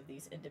appearance of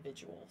these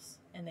individuals.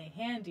 And they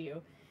hand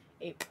you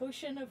a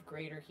potion of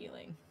greater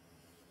healing.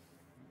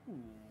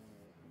 Ooh.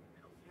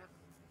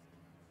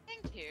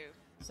 Thank you.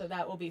 So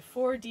that will be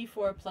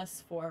 4d4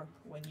 plus 4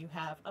 when you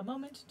have a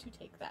moment to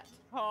take that.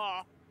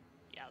 Oh,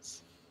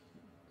 yes.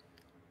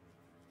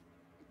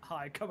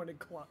 Hi, coming in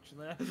clutch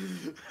there.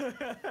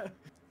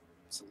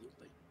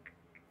 Absolutely.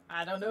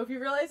 I don't know if you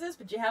realize this,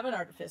 but you have an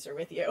artificer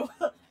with you.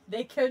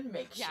 They could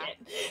make Yeah.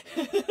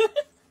 shit.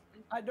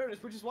 I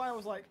noticed, which is why I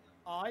was like,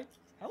 I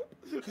help.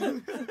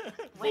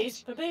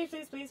 Please, please,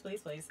 please, please,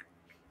 please, please.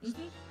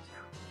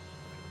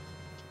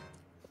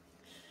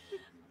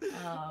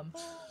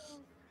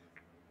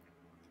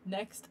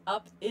 Next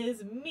up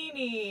is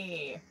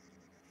Mimi.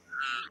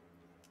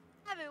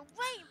 I've been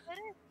waiting for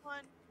this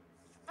one.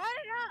 Start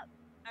it up.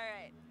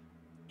 Alright.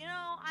 You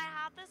know, I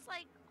had this,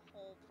 like,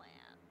 whole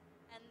plan.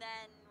 And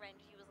then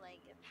Renji was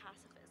like,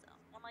 pacifism.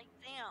 I'm like,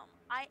 damn,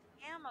 I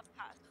am a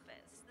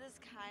pacifist. This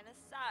kind of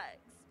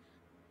sucks.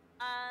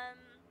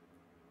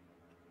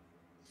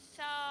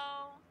 So,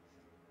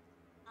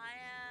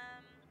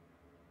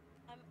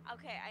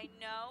 okay, I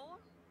know,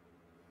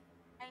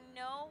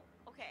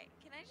 okay,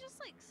 can I just,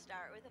 like,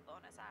 start with a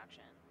bonus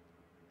action?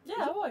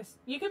 Yeah, always.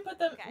 You can put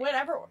them, Okay.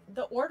 whatever,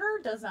 the order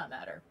does not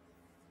matter.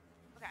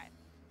 Okay.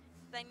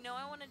 So I know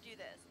I want to do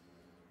this,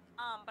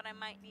 but I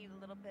might need a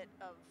little bit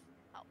of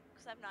help,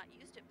 because I've not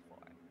used it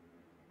before.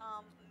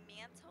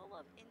 Mantle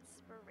of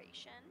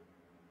Inspiration.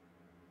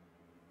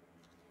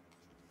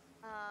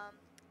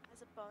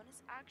 As a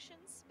bonus action,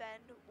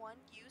 spend 1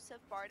 use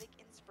of Bardic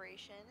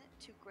Inspiration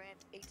to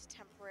grant 8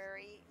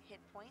 temporary hit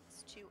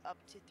points to up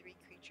to 3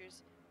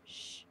 creatures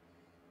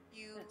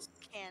you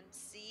can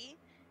see,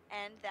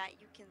 and that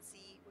you can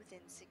see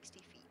within 60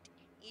 feet.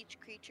 Each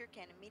creature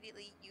can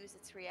immediately use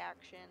its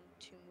reaction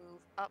to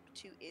move up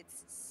to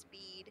its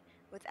speed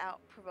without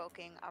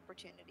provoking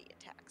opportunity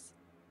attacks.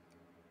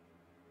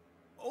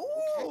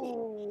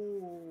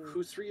 Oh!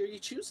 Who 3 are you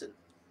choosing?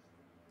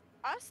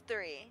 Us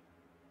 3.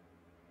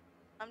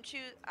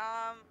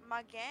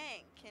 My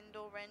gang,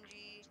 Kindle,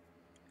 Renji.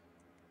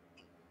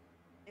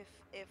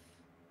 If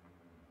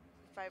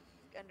I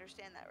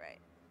understand that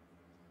right.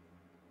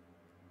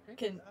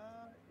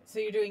 So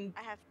you're doing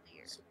I have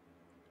fear.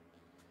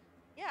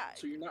 Yeah.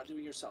 So you're not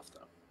doing yourself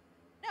though.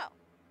 No.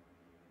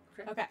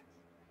 Okay.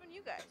 Doing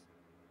you guys.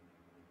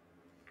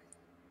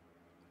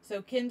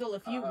 So Kindle,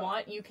 if you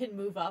want, you can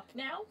move up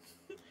now.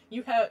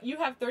 You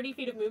have 30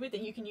 feet of movement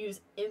that you can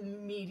use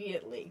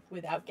immediately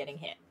without getting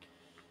hit.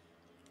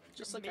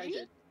 Just like I Me?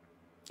 did.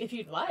 If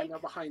you'd I'm like. now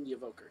behind the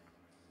evoker.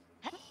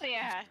 Hell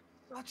yeah.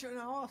 Such an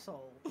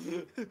asshole.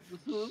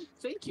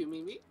 Thank you,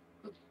 Mimi.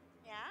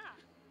 Yeah.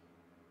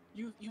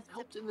 You've That's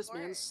helped in this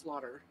man's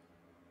support. slaughter.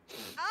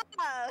 Oh,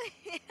 I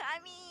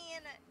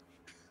mean,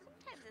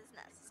 sometimes it's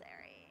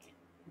necessary.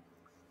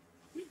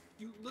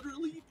 You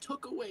literally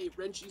took away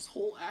Renji's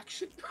whole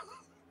action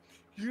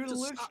You to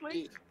stop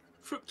literally, me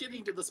from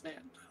getting to this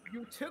man.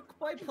 you took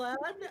my plan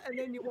and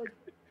then you went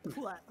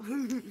flat.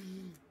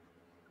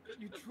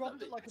 You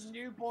dropped it like a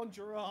newborn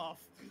giraffe.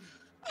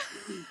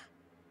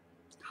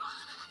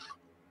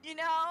 You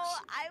know,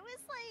 I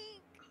was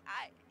like,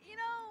 I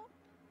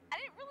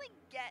didn't really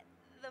get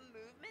the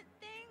movement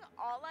thing.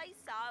 All I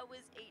saw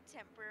was 8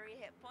 temporary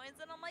hit points,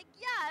 and I'm like,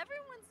 yeah,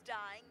 everyone's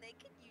dying. They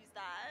could use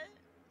that.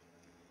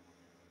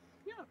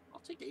 Yeah, I'll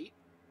take 8.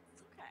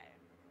 Okay.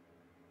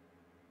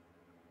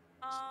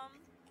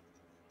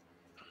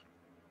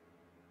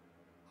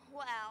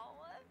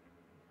 Well,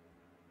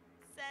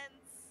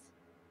 since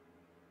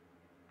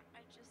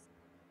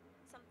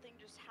something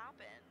just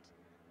happened,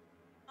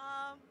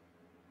 I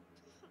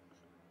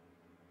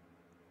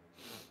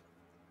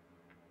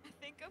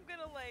think I'm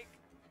gonna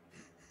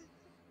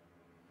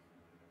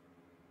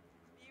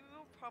you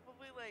will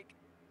probably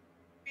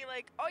be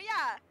like, oh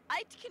yeah,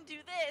 I can do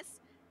this.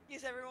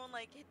 Because everyone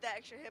hit the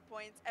extra hit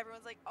points.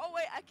 Everyone's like, oh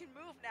wait, I can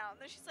move now.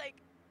 And then she's like,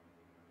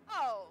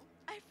 oh,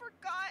 I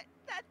forgot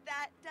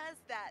that does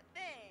that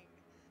thing.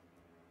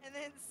 And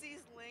then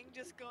sees Ling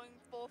just going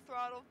full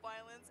throttle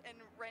violence and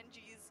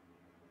Renji's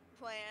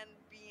plan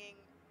being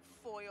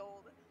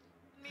foiled.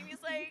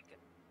 Mimi's like,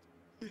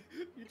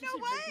 you know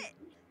what?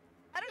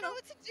 I don't know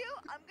what to do.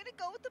 I'm gonna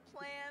go with the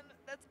plan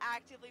that's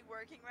actively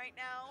working right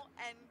now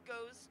and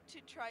goes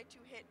to try to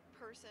hit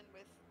person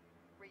with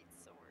great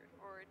sword.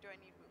 Or do I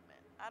need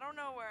movement? I don't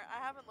know where.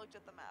 I haven't looked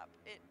at the map.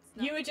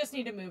 You would just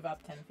need to move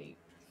up 10 feet.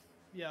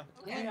 Yeah.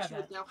 Okay. And have you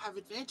would that. now have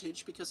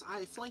advantage because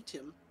I flanked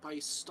him by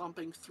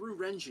stomping through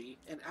Renji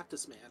and at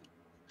this man.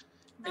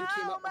 And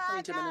came Oh up my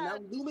behind him and are now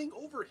God. looming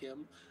over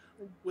him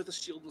with a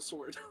shield and a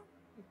sword.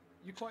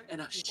 You quite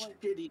And a you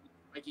quite, shitty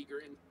Mikey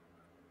grin.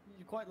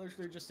 you quite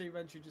literally just see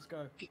Renchi just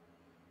go.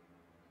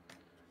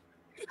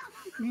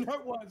 No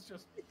words,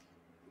 just.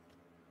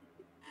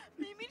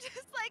 Mimi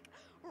just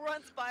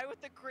runs by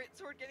with the grit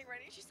sword getting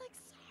ready. She's like,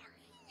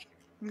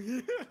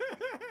 sorry.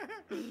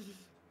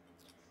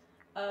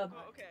 Oh,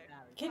 okay.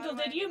 Kindle, How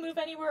do did I- you move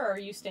anywhere or are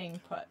you staying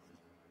put?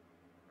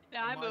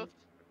 Yeah, I Mine-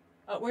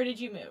 moved. Where did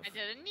you move? I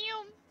did a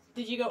neum.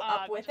 Did you go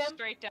up with just him?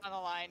 straight down the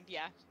line.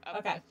 Yeah, up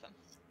Okay. with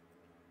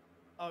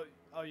them.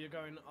 Oh, you're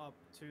going up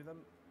to them.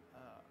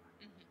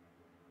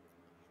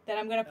 Then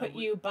I'm gonna put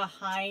we- you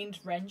behind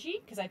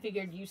Renji because I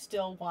figured you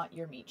still want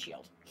your meat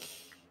shield.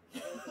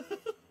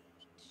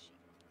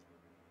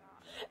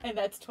 And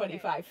that's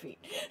 25 feet.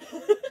 My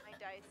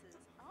dice is.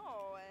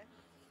 Oh.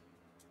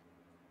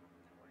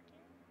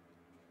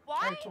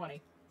 Why? Or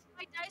 20.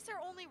 My dice are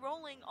only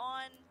rolling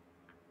on.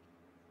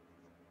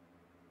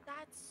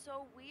 That's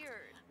so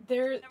weird.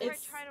 Whenever I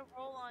try to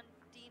roll on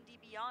D&D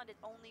Beyond, it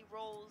only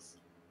rolls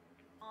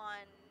on.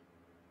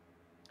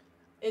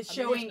 It's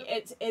I mean,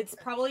 showing. It's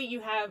probably you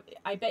have.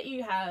 I bet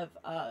you have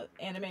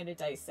animated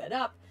dice set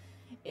up.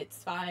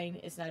 It's fine.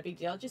 It's not a big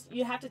deal. Just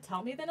you have to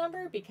tell me the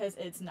number because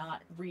it's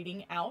not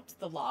reading out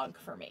the log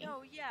for me.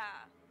 No, yeah.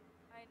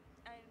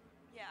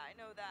 I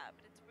know that,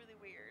 but it's really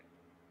weird.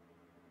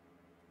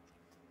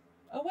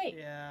 Oh wait,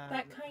 Yeah.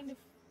 that kind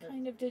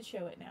of did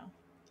show it now.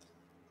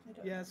 I don't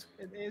know. Yes,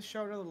 it is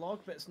showing the log,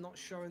 but it's not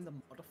showing the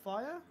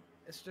modifier.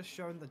 It's just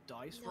showing the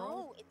dice roll.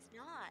 No, it's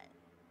not.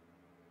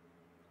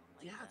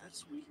 Yeah,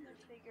 that's weird. I'm gonna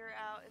figure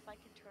out if I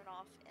can turn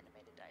off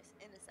animated dice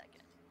in a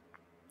second.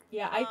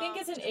 Yeah, I think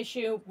it's an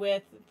issue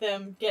with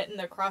them getting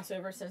the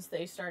crossover since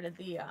they started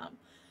the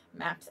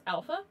Maps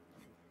Alpha.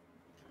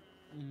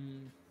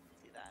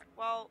 See that.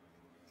 Well,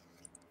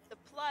 the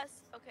plus,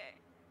 okay.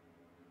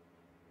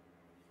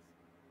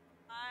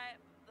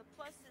 The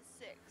plus is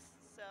 6,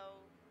 so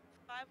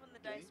 5 on the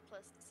dice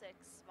plus 6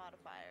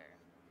 modifier,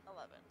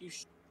 11.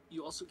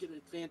 You also get an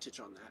advantage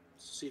on that.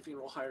 So see if you can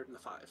roll higher than the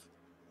 5.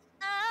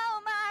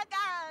 Oh my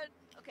god!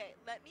 Okay,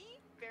 let me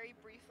very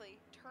briefly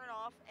turn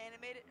off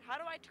animated. How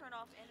do I turn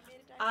off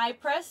animated dice? I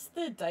pressed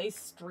the dice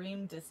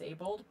stream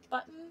disabled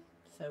button,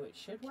 so it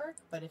should work.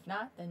 But if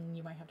not, then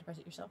you might have to press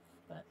it yourself.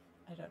 But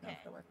I don't know if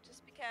it'll work.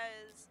 Just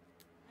because it's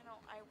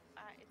annoying.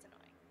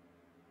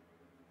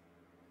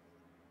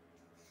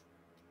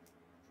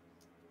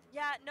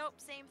 Yeah, nope,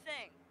 same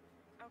thing.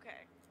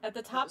 Okay. At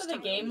the top of the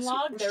game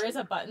log, there is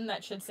a button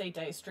that should say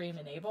dice stream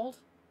enabled.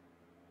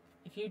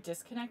 If you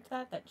disconnect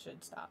that, that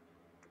should stop.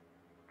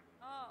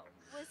 Oh,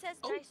 well, it says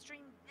dice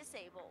stream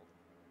disabled.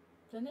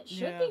 Then it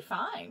should be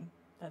fine.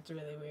 That's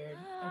really weird.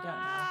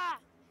 I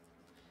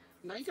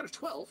don't know. Now you got a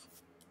 12.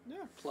 Yeah.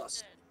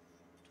 Plus.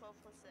 Good. 12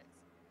 plus 6.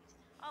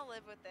 I'll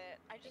live with it.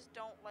 I just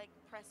don't like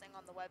pressing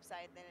on the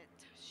website, then it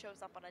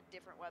shows up on a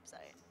different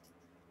website.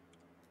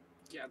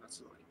 Yeah, that's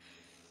annoying.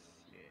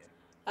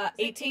 Yeah.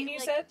 18 you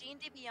said?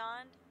 D&D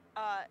Beyond,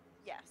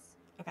 yes.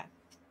 Okay.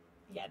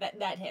 Yeah,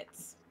 that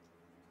hits.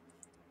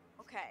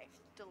 Okay,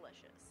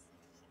 delicious.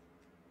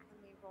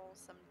 Let me roll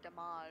some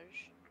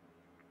damage.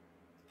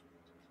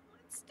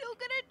 It's still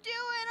gonna do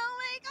it, oh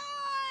my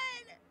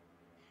god!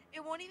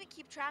 It won't even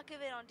keep track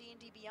of it on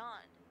D&D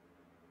Beyond.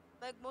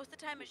 Like, most of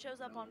the time it shows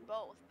up on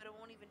both, but it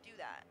won't even do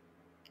that.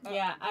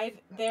 Yeah,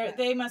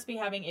 they must be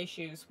having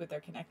issues with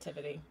their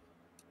connectivity.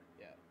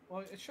 Yeah. Well,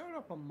 it showed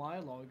up on my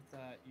log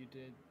that you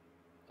did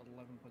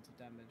 11 points of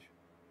damage.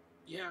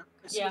 Yeah,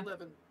 I see Yeah.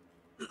 11.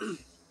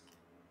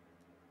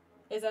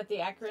 Is that the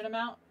accurate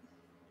amount?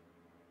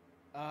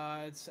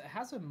 It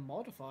has a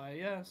modifier,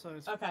 yeah, so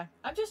it's... Okay,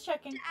 I'm just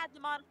checking. To add the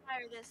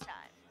modifier this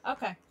time.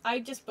 Okay,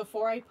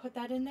 before I put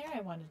that in there,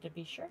 I wanted to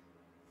be sure.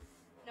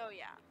 No,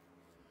 yeah.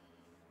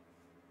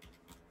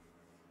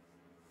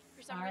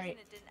 For some reason,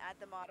 it didn't add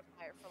the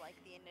modifier for,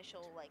 like, the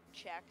initial, like,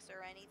 checks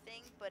or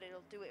anything, but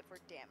it'll do it for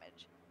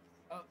damage.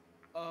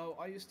 Oh,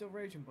 are you still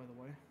raging, by the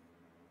way?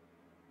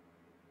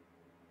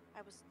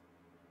 I was...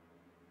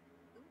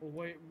 Or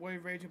were you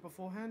raging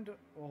beforehand,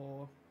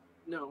 or...?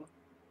 No,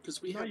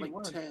 because we had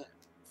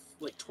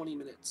like 20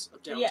 minutes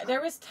of downtime. Yeah,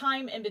 there was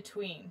time in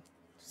between,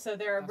 so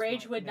their That's rage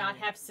right, would yeah, not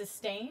yeah. have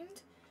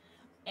sustained,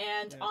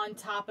 and Yeah. on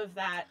top of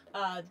that,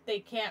 they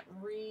can't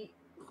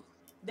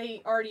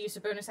they already used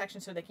a bonus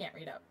action, so they can't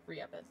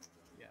re-up it.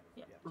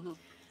 Yeah. Mhm.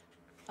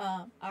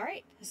 All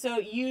right, so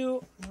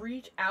you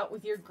reach out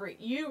with your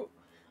you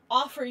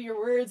offer your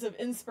words of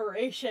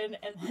inspiration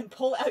and then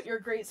pull out your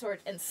greatsword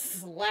and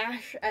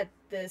slash at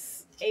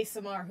this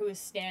ASMR who is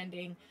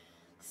standing,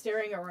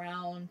 staring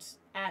around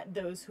at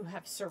those who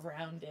have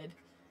surrounded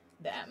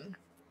them.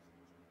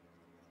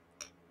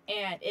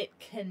 And it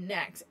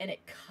connects and it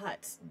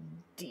cuts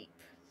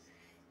deep.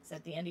 Is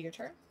that the end of your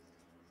turn?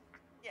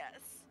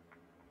 Yes.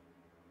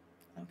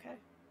 Okay.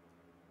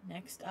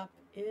 Next up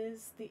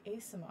is the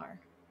ASMR,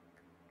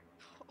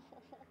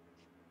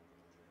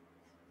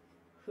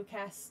 who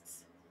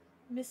casts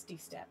Misty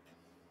Step.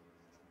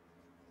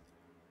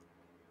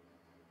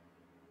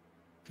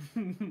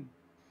 And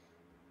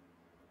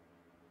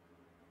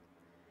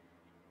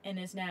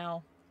is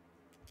now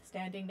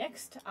standing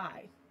next to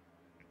I.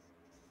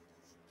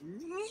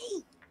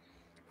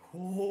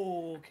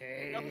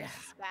 Okay. Oh, this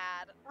is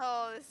bad.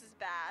 Oh, this is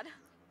bad.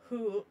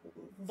 Who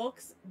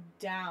looks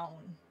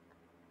down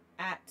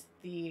at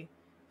who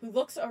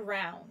looks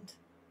around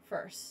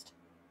first,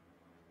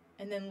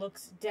 and then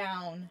looks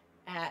down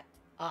at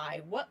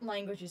I. What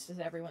languages does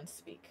everyone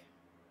speak?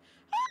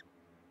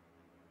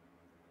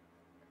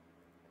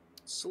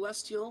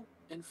 Celestial,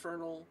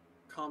 Infernal,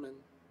 Common,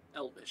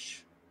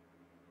 Elvish.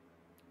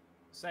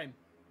 Same.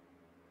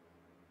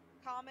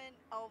 Common,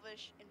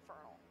 Elvish,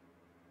 Infernal.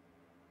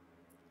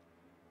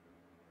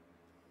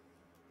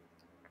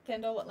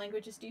 Kendall, what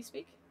languages do you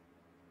speak?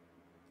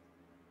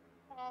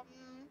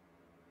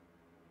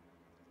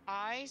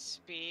 I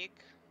speak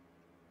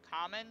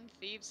Common,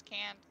 Thieves'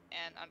 Cant,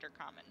 and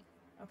Undercommon.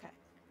 Okay.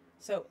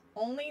 So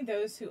only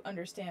those who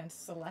understand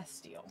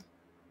Celestial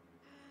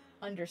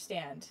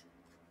understand,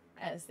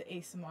 as the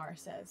ASMR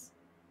says.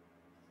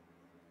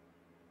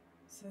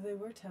 So they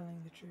were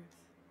telling the truth.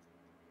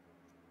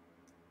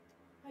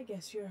 I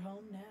guess you're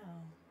home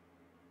now.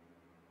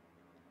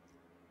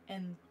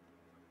 And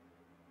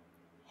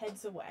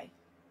heads away.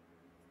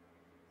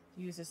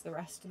 Uses the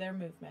rest of their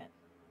movement.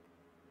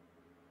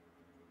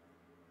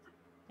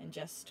 And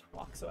just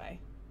walks away.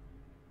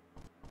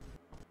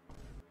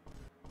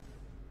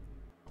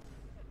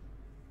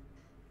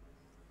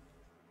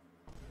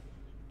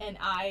 And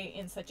I,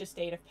 in such a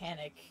state of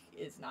panic,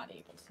 is not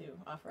able to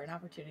offer an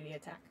opportunity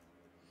attack.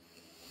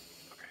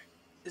 Okay.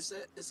 Is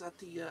that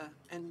the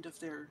end of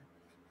their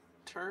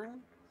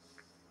turn?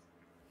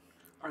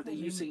 Are they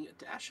using a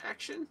dash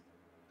action?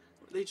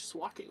 Or are they just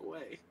walking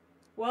away?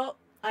 Well,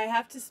 I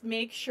have to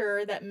make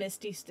sure that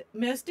Misty Step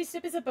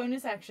is a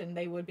bonus action.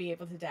 They would be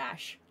able to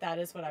dash. That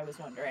is what I was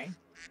wondering.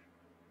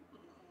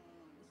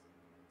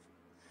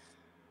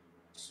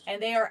 And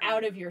they are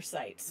out of your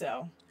sight,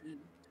 so 10,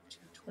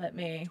 20, let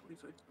me...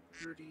 25,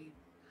 30.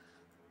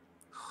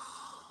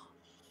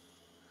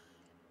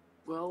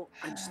 Well,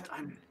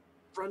 I'm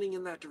running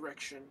in that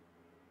direction.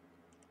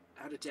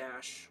 At a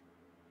dash.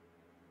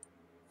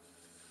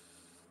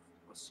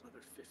 What's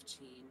another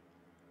 15?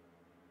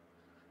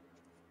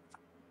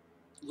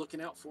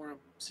 Looking out for him.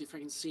 See if I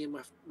can see him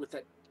with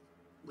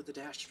the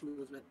dash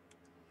movement.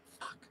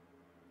 Fuck.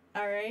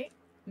 All right.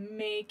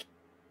 Make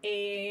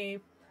a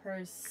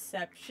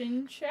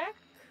perception check.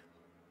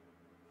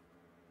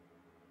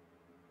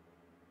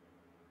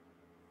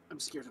 I'm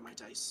scared of my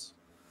dice.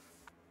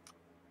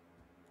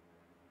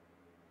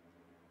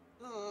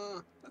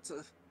 That's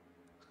a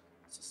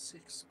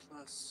 6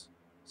 plus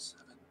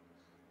 7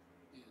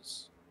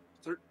 is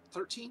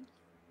 13.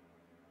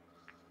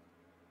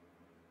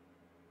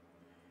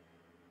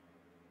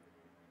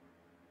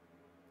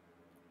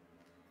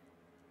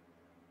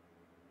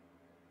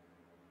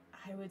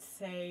 I I would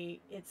say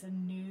it's a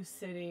new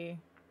city.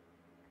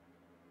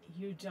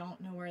 You don't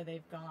know where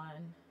they've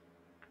gone.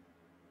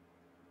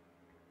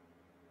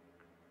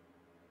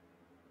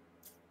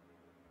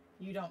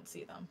 You don't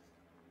see them.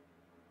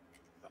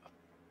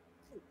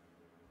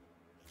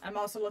 I'm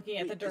also looking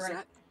at the Wait, is direct.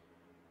 that...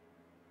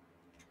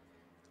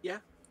 Yeah.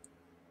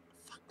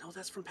 Fuck no,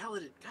 that's from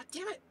Paladin. God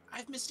damn it! I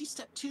have Misty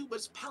Step too, but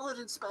it's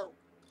Paladin spell.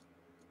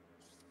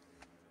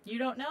 You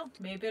don't know.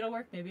 Maybe it'll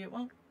work. Maybe it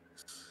won't.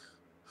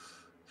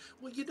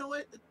 Well, you know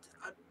what?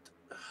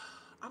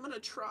 I'm gonna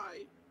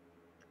try.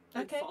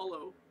 And Okay.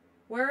 follow.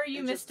 Where are you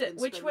and just- misty? and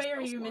Which spend way the are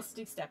spell you slot.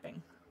 misty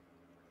stepping?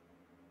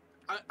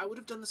 I would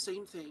have done the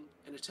same thing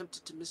and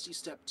attempted to Misty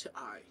Step to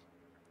I,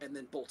 and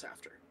then bolt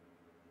after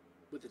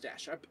with the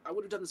dash. I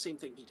would have done the same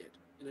thing he did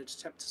in an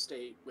attempt to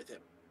stay with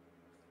him.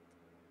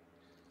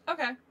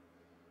 Okay.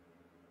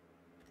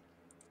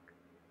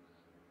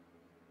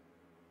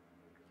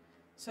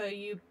 So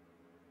you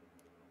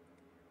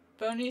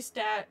bonus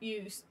step,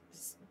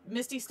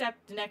 misty step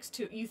next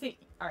to, you think,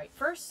 all right,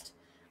 first,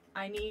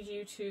 I need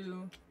you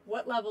to,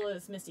 what level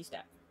is misty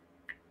step?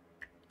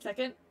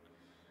 Second,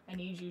 I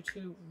need you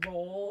to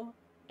roll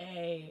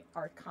a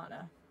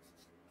arcana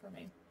for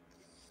me.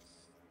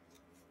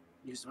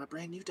 Using my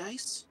brand new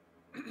dice.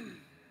 No!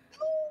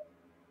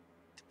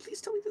 Please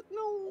tell me that.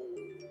 No!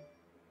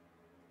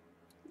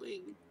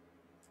 Ling.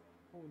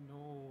 Oh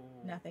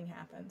no. Nothing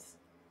happens.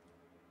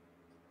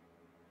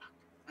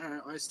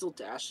 I still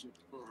dash. And...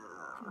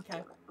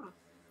 Okay.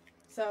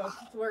 So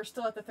we're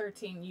still at the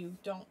 13. You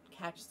don't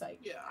catch sight.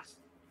 Yeah.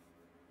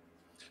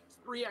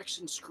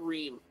 Reaction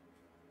scream.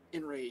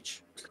 In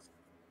rage.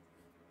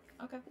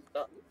 Okay.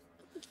 I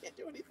can't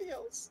do anything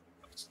else.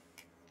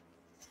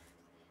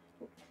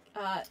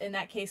 In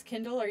that case,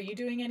 Kindle, are you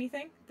doing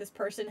anything? This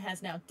person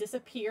has now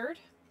disappeared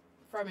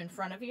from in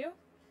front of you,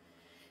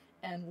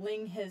 and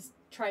Ling has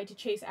tried to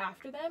chase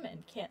after them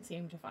and can't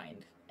seem to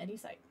find any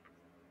sight.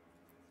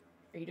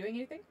 Are you doing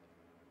anything?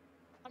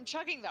 I'm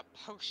chugging that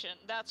potion.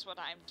 That's what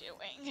I'm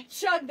doing.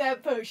 Chug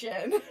that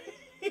potion!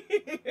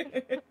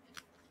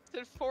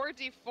 It's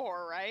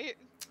 4d4, right?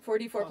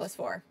 44 plus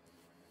 4.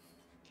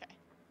 Okay.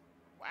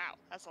 Wow,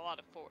 that's a lot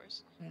of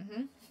 4s.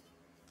 Mm-hmm.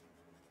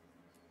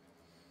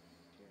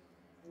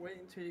 Wait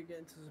until you get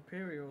into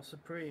Superior or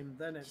Supreme,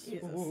 then it's...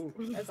 Jesus. Ooh.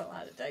 That's a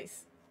lot of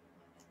dice.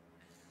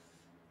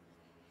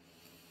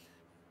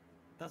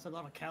 That's a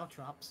lot of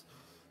caltrops.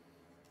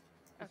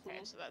 Okay,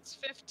 so that's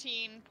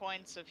 15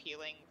 points of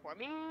healing for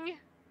me.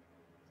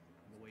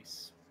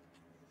 Nice.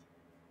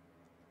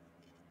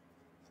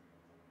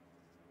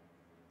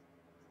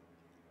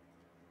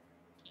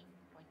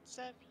 Points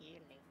of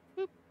healing.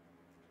 Boop.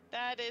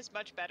 That is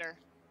much better.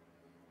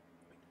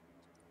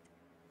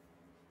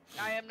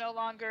 I am no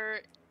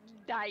longer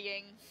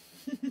dying.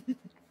 Sweet.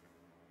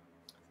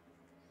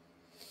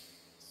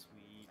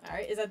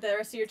 Alright, is that the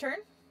rest of your turn?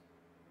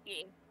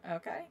 Yeah.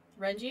 Okay.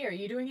 Renji, are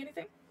you doing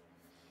anything?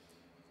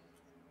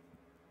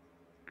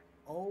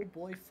 Oh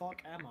boy,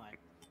 fuck am I?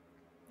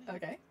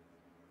 Okay.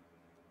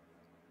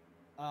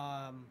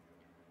 I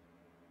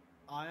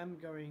am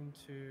going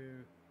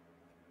to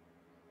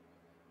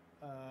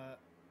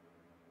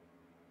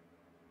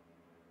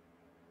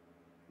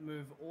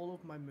move all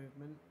of my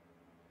movement.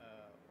 1,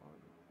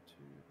 2,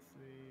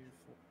 3,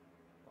 4,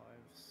 5,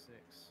 6.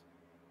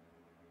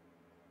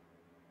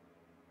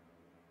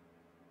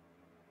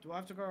 Do I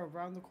have to go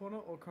around the corner,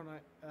 or can I,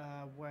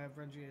 where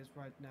Renji is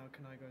right now,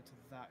 can I go to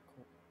that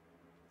corner?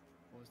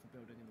 Or is the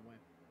building in the way?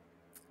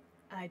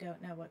 I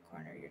don't know what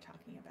corner you're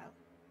talking about.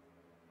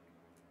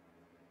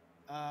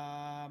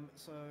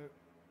 So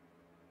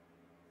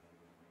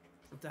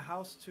the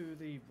house to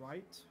the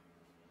right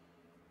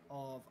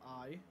of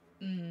I,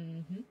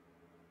 Mm-hmm.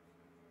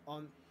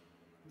 on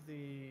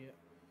the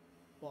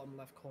bottom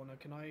left corner,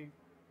 can I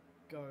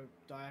go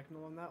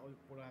diagonal on that, or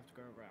would I have to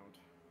go around?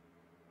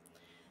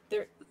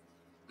 There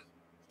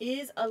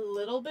is a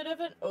little bit of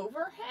an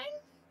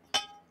overhang,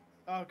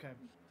 Okay.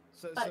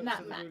 but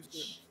not the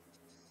roof's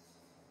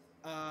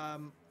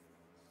much.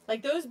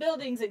 Like, those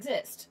buildings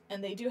exist,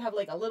 and they do have,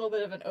 like, a little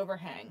bit of an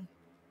overhang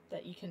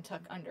that you can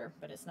tuck under,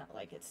 but it's not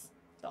like it's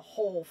the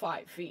whole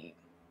 5 feet.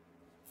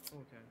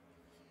 Okay.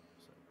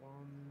 So 1,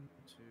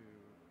 2,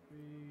 3,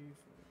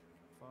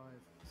 4, 5,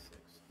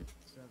 6,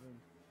 7,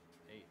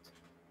 8,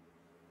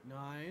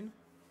 9.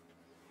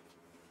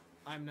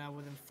 I'm now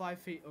within 5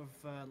 feet of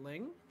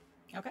Ling,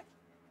 Okay.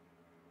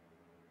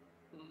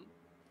 Mhm.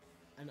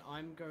 and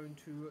I'm going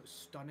to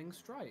Stunning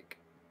Strike.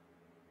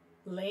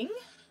 Ling?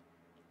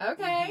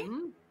 Okay.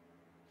 Mhm.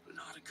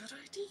 Not a good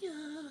idea.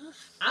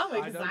 I'm I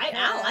don't excited.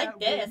 I like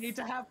care, this. We need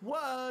to have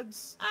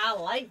words. I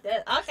like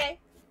this. Okay.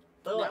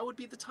 Do Now it. would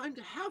be the time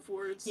to have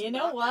words. You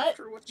know not what?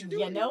 after what you're You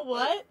doing, know but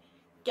what?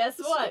 Guess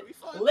this is what? gonna be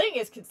fun. Ling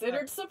is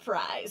considered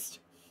surprised.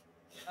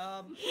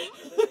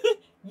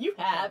 You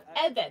have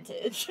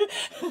advantage.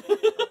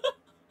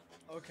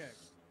 Okay.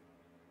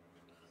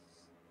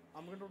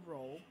 I'm gonna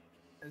roll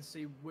and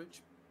see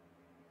which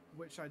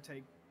I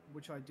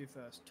do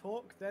first.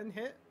 Talk, then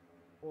hit,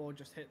 or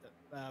just hit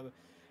the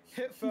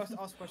hit first,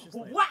 ask questions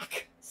later.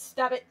 Whack!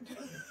 Stab it.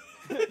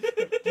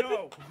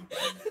 No.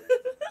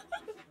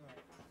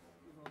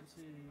 Let's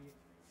see.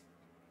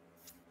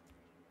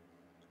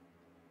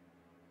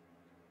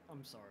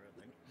 I'm sorry, I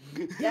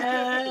think.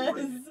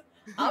 Yes!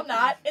 I'm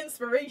not.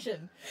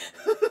 Inspiration.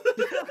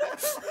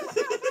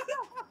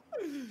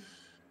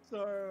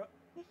 So,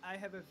 I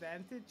have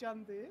advantage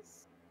on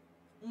this.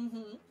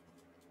 Mm-hmm.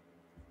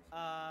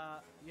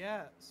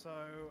 Yeah, so,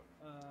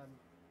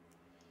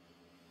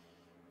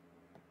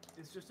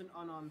 it's just an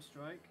unarmed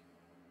strike.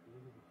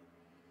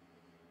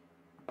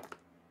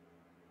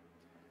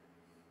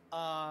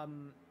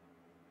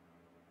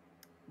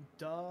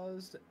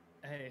 Does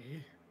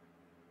a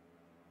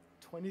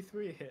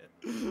 23 hit?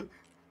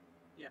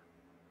 Yeah.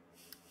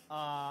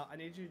 I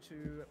need you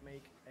to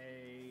make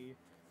a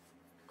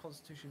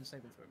Constitution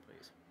saving throw,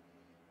 please.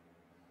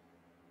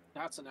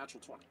 That's a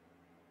natural 20.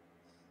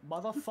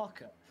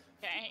 Motherfucker.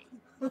 Okay.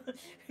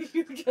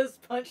 You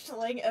just punched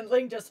Ling, and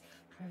Ling just.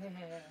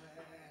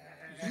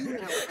 You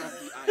now have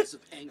the eyes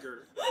of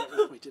anger that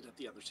were pointed at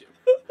the other two.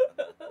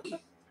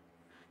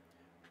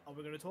 Are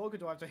we gonna talk, or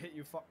do I have to hit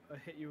you?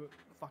 Hit you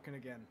fucking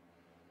again?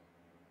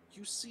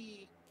 You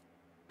see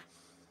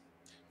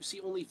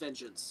only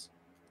vengeance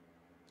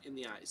in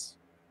the eyes.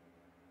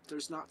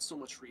 There's not so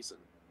much reason.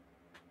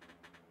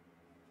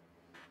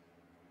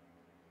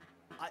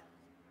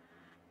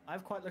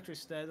 I've quite literally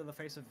stared at the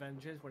face of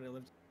vengeance when it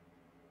lived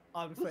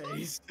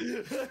unfazed.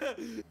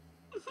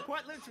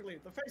 Quite literally,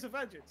 the face of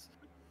vengeance.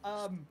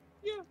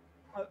 Yeah.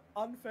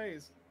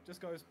 Unfazed. Just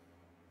goes.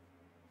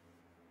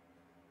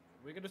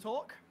 We're gonna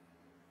talk.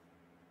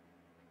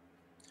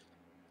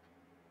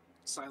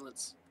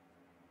 Silence.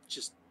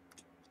 Just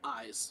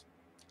eyes.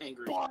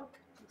 Angry. Fuck.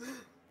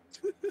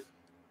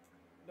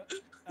 No,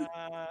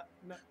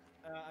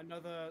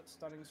 another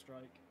stunning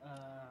strike.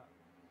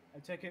 I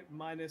take it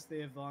minus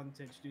the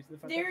advantage due to the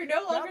fact They're that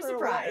no longer now they're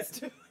aware.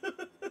 surprised.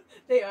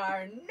 They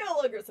are no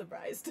longer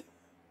surprised.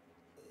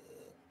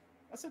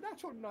 That's a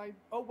natural 9.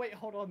 Oh wait,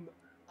 hold on.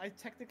 I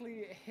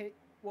technically hit.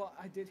 Well,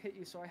 I did hit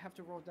you, so I have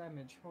to roll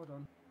damage. Hold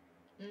on.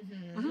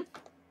 Mm-hmm.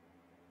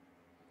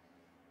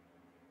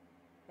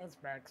 That's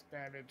max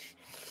damage.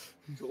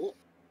 Cool.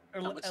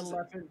 How much is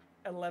it?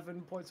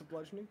 11 points of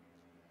bludgeoning.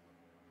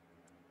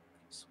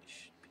 So we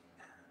should be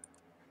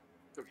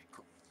at... Okay,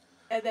 cool.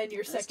 And then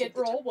your Let's second take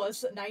the roll 10.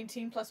 was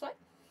 19 plus what?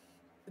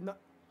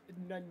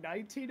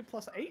 19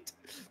 plus 8?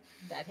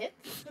 That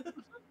hits.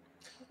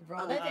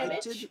 Roll that I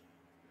damage.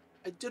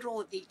 did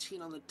roll an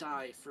 18 on the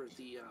die for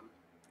the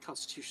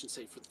Constitution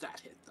save for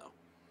that hit, though.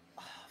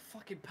 Oh,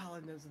 fucking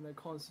paladins and their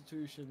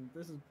constitution.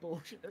 This is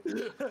bullshit.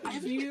 I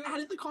haven't even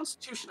added the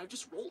Constitution. I've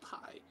just rolled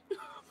high.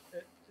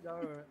 No,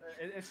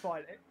 it's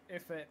fine.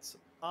 It fits.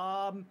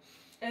 And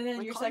then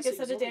My your con second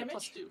save set is of only a +2.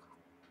 damage.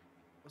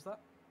 What's that?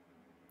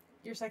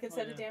 Your second Oh,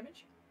 set of yeah.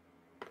 damage.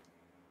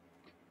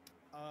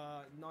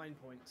 9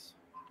 points.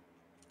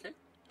 Okay.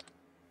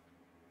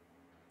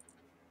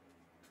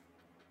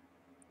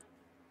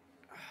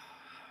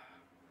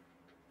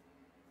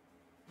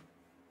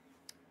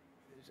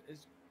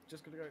 It's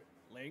just gonna go,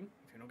 Ling,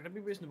 if you're not gonna be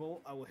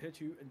reasonable, I will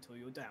hit you until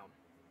you're down.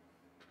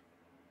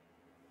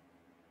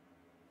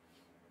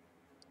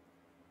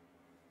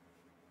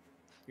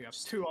 You have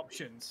 2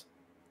 options.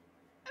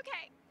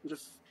 Okay. Bit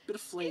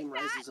of flame Is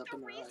rises that up a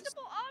in their eyes.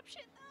 reasonable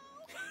option, though?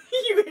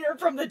 You hear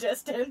from the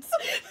distance.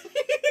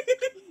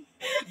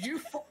 You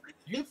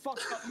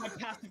fucked up my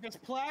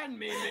pacifist plan,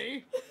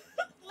 Mimi.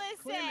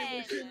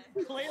 Listen!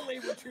 Clearly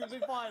we're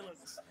choosing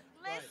violence.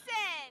 Right.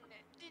 Listen!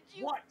 Did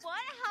you What?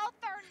 want help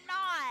or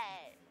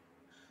not?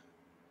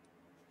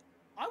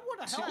 I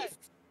want to help, Look,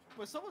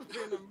 but someone's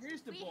being we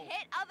unreasonable.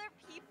 hit other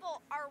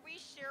people. Are we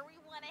sure we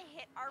want to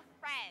hit our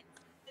friends?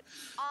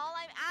 That's all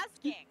I'm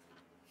asking.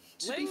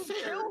 To be Ling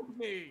fair, killed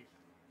me.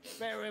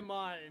 Bear in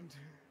mind.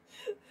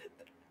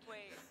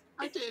 Wait.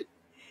 I did.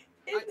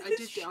 In I the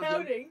did down him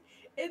shouting,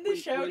 in the when-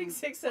 shouting, when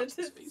 6 what's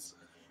his sentences. face?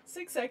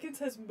 6 seconds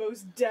has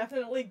most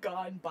definitely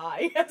gone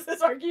by as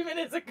this argument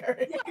is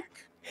occurring.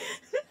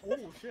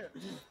 Oh shit.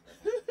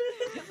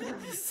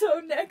 So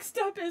next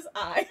up is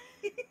I.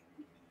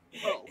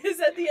 Oh. Is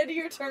that the end of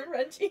your turn,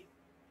 Renji?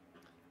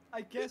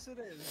 I guess it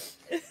is.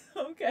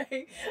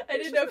 Okay. I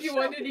didn't know if you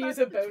wanted to use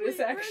a bonus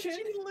action.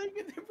 Reggie Ling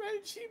and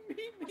Reggie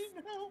Mimi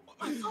now.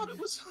 I thought it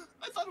was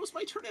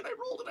my turn and I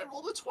rolled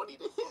a 20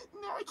 to hit.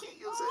 Now I can't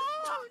use it.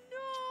 Oh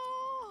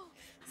no!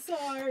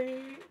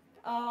 Sorry.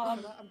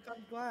 I'm kind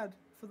of glad.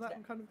 For that,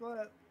 I'm kind of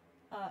glad.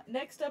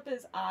 Next up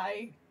is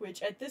I,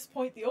 which at this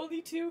point the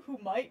only two who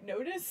might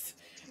notice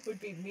would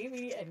be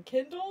Mimi and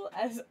Kindle,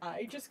 as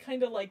I just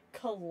kind of like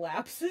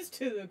collapses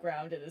to the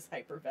ground and is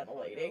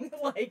hyperventilating.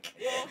 Like.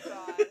 Oh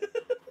god.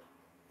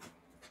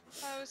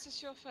 Oh, is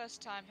this your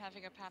first time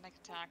having a panic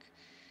attack?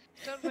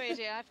 Don't worry,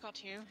 dear, I've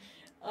got you.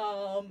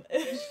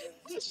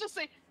 Let's just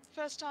say,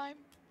 first time,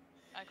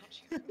 I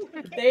got you.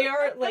 They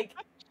are like,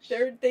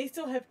 they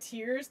still have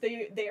tears.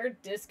 They are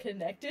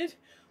disconnected,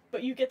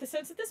 but you get the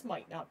sense that this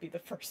might not be the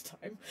first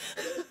time.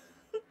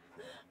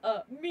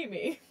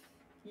 Mimi,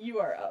 you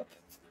are up.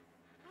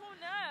 Oh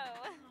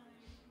no!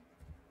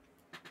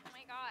 Oh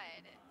my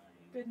god.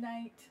 Good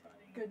night.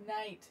 Good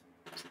night.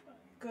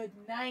 good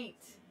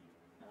night.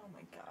 Oh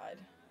my god.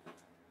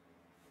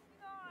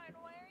 God,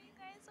 why are you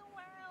guys so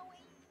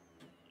wowie?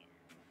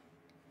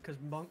 Because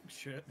monk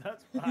shit,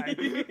 that's fine.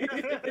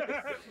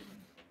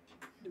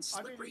 And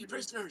slippery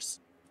prisoners.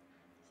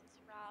 This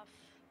is rough.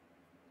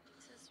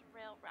 This is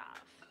real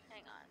rough.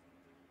 Hang on.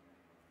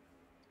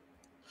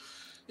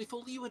 If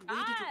only you had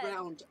waited God.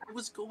 around, I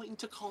was going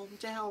to calm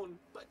down,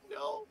 but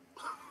no.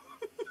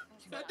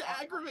 You had to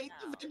aggravate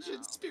the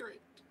vengeance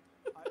spirit.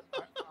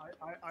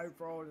 I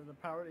rolled, and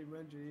apparently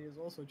Renji is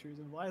also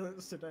choosing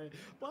violence today.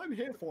 But I'm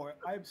here for it.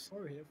 I'm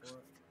so here for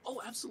it.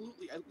 Oh,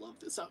 absolutely. I love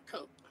this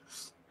outcome.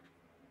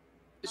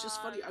 It's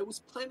just funny. I was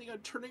planning on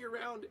turning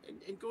around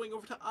and going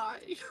over to I.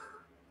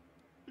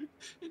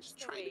 And just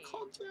So trying to wait.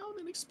 calm down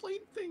and explain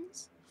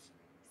things.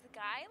 Is the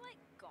guy like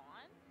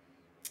gone?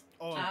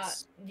 Oh,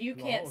 You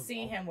can't Whoa,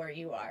 see whoa. him where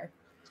you are.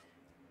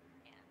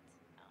 And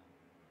oh.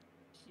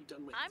 He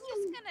done went.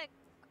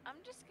 I'm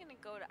just gonna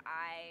go to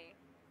I.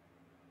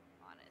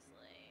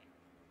 Honestly.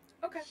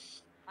 Okay.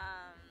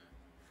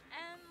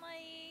 And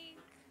like.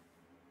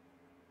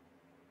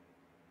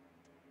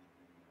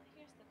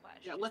 Here's the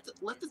question. Yeah,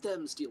 let the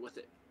Dems deal with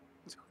it.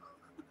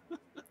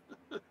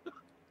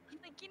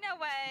 Like, you know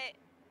what?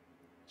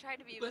 Try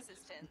to be of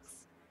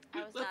assistance. I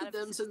was Let not the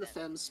of Dems and the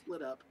assistance. Fems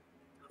split up.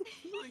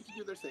 They can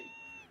do their thing.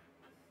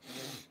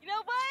 You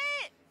know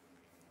what?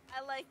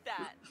 I like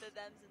that. The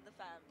thems and the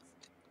fems.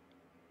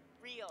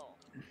 Real.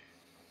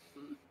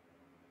 Mhm.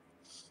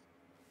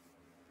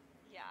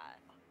 Yeah.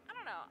 I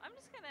don't know. I'm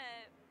just gonna.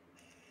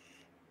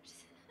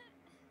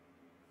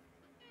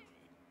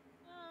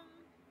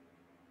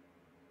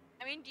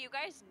 I mean, do you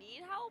guys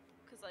need help?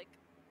 Because, like,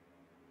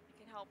 I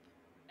can help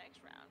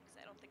next round. Because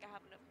I don't think I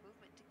have enough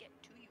movement to get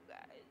to you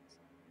guys.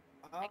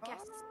 I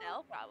cast a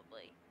spell,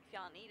 probably. If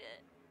y'all need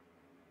it.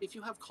 If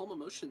you have calm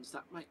emotions,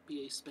 that might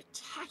be a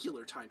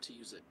spectacular time to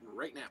use it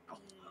right now.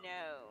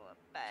 No,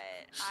 but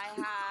I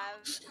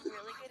have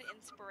really good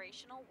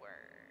inspirational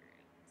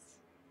words.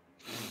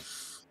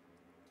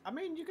 I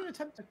mean, you can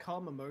attempt to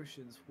calm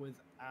emotions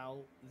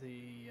without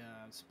the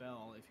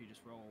spell if you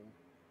just roll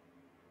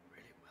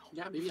really well.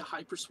 Yeah, maybe a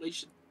high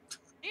persuasion.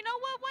 You know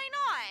what? Why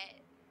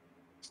not?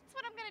 That's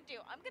what I'm gonna do.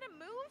 I'm gonna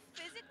move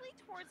physically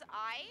towards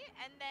I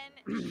and then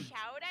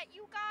shout at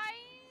you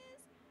guys.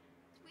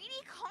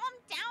 Sweetie, calm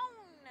down.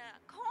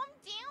 Calm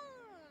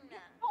down.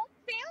 Calm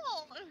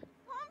down.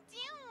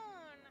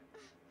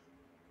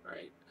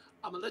 Alright.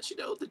 I'm gonna let you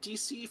know the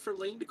DC for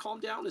Lane to calm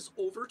down is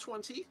over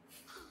 20.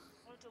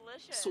 Oh,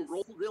 delicious. So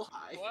roll real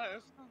high.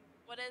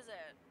 What is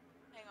it?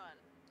 Hang on.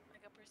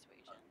 Like a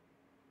persuasion?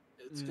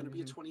 It's gonna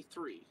be a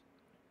 23.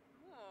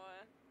 Oh,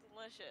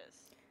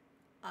 delicious.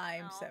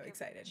 I'm I'll so give it a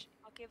excited.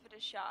 I'll give it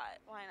a shot.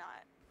 Why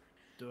not?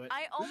 Do it.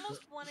 I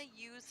almost want to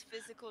use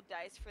physical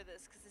dice for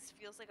this because this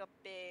feels like a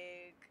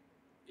big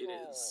It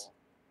roll. is.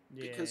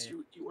 Yeah. Because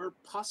you are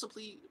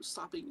possibly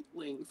stopping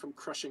Ling from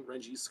crushing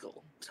Renji's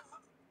skull.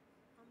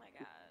 Oh my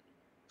god.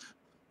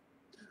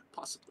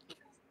 Possibly.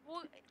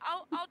 Well,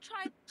 I'll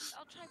try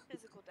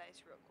physical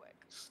dice real quick.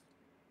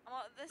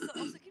 This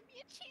will also give me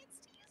a chance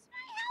to use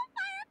my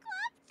Hellfire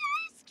Club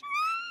dice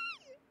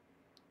tray,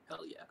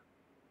 Hell yeah.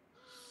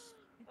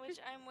 which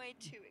I'm way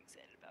too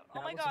excited about.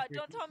 Oh That my was a god! big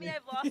Don't tell me thing.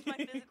 I've lost my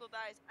physical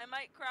dice. I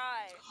might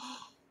cry.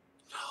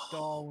 No.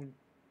 Don't.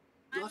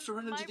 You'll have to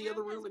run into My the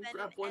other room has and been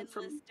grab in one endless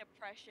from.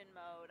 depression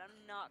mode. I'm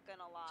not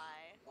gonna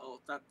lie. Oh,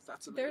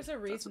 that's a There's a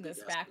move. reason That's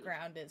this a big-ass move.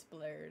 background is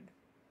blurred.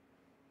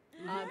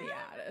 I'll be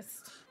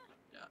honest.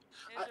 Yeah.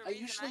 There's a I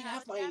reason usually I have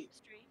have a my-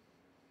 tapestry.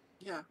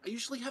 Yeah, I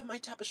usually have my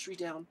tapestry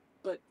down,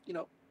 but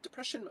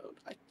depression mode.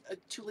 I'm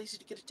too lazy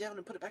to get it down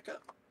and put it back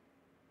up.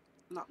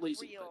 Not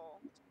lazy, Real.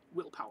 but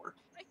willpower.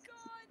 Oh my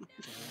god,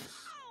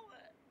 no!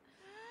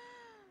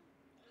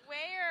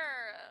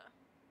 Where?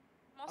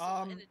 I'm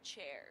also in a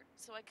chair,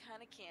 so I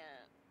kind of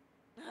can't.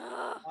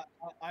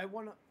 I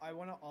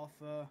wanna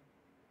offer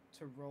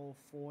to roll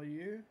for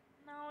you.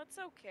 No, it's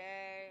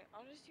okay.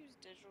 I'll just use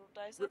digital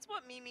dice. That's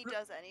what Mimi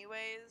does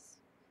anyways.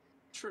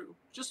 True.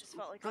 Just Just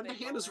felt like a run to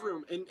big Hannah's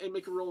moment. room and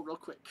make a roll real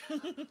quick.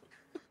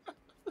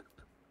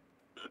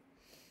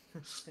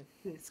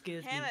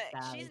 Excuse Hannah,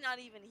 me. Sally. she's not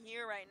even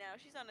here right now.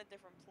 She's on a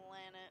different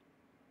planet.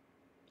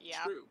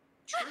 Yeah. True.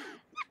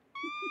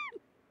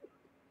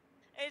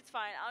 It's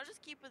fine. I'll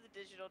just keep with the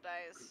digital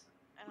dice,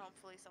 and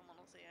hopefully someone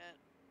will see it.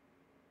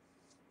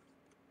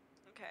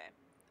 Okay.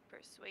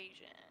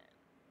 Persuasion.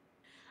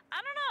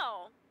 I don't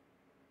know.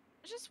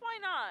 Just why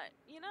not,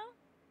 you know?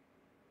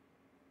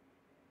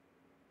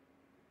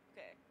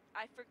 Okay.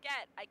 I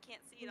forget. I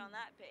can't see it on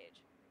that page.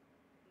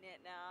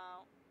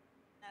 No.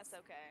 That's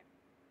okay.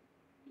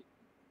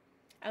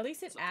 At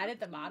least it Sometimes added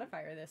the you-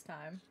 modifier this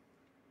time.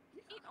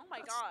 Oh my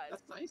That's- god.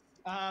 That's nice.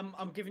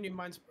 I'm giving you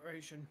my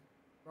inspiration.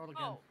 Roll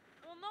again. Oh,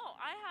 well no,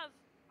 I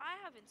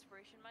have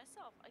inspiration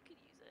myself. I could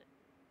use it.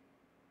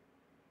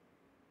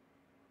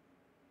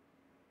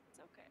 It's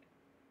okay.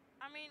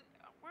 I mean,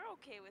 we're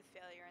okay with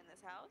failure in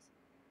this house.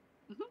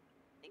 Mhm.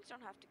 Things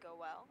don't have to go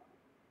well.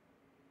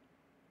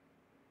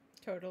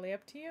 Totally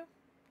up to you.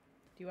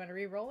 Do you want to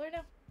re-roll or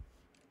no?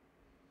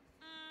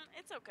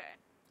 It's okay.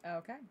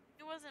 Okay.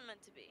 It wasn't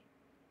meant to be.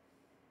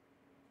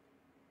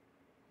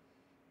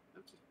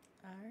 Okay.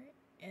 Alright.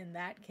 In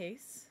that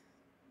case,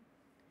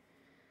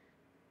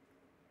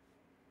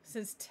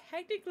 since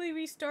technically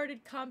we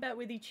started combat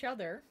with each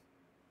other,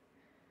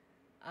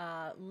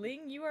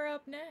 Ling, you are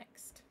up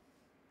next.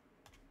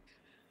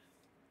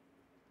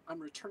 I'm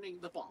returning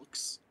the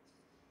bonks.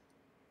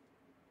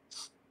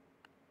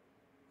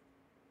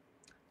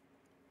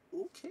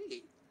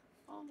 Okay.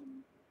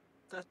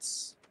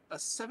 That's a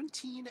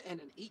 17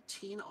 and an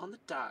 18 on the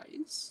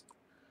dice,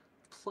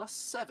 plus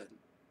 7.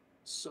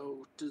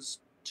 So does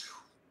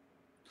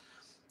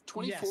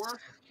 24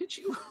 hit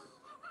you?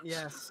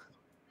 Yes.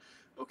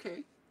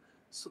 Okay.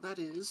 So that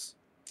is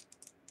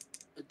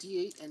a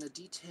D8 and a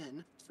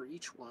D10 for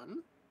each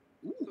one.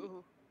 Ooh.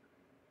 Ooh.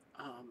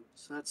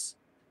 So that's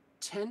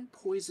 10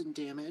 poison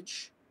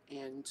damage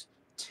and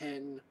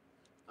 10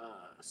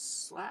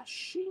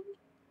 slashing.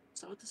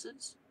 Is that what this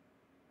is?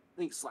 I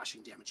think it's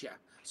slashing damage, yeah.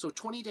 So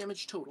 20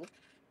 damage total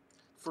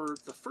for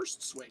the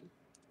first swing.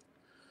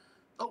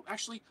 Oh,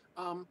 actually,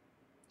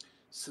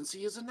 since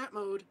he is in that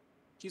mode,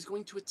 he's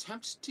going to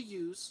attempt to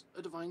use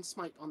a Divine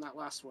Smite on that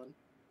last one.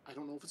 I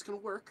don't know if it's going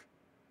to work,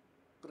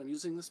 but I'm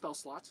using the spell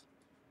slot.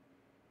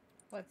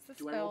 What's the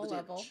Do I roll spell the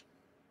level? damage?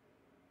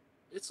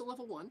 It's a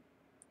level 1.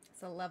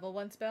 It's a level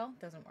 1 spell.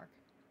 Doesn't work.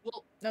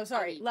 Well, No,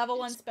 sorry. I mean, level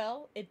 1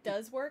 spell. It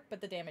does work,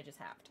 but the damage is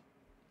halved.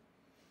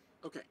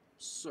 Okay,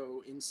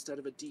 so instead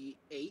of a D8,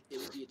 it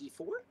would be a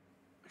D4?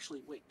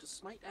 Actually, wait, does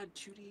Smite add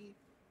 2D?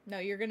 No,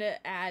 you're gonna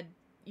add.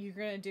 You're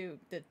gonna do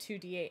the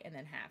 2d8 and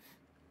then half,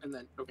 And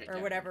then, okay, or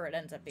yeah. whatever it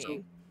ends up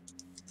being.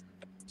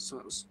 So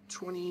that was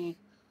 20,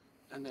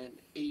 and then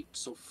 8,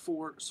 so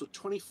 4, so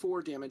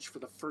 24 damage for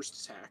the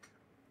first attack.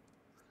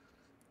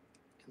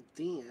 And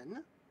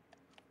then,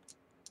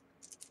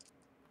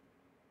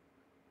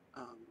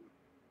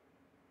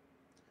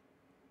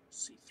 let's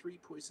see, 3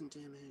 poison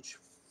damage,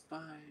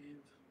 5.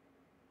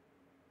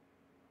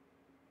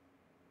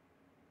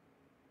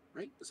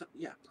 Right? Is that,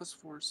 yeah, plus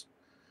 4s.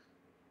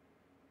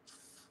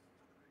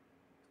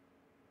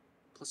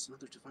 Plus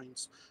another divine.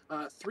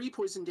 3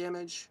 poison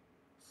damage,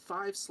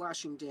 5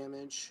 slashing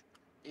damage,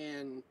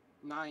 and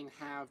 9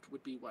 halved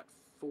would be what?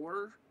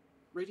 4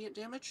 radiant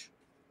damage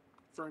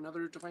for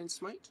another divine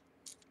smite.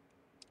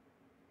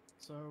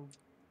 So,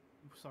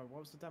 sorry, what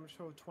was the damage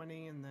total?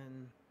 20 and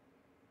then.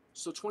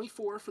 So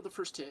 24 for the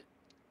first hit,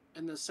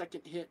 and the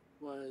second hit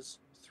was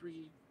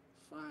 3,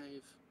 5,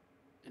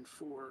 and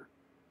 4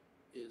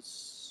 is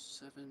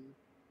 7,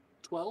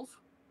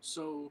 12.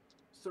 So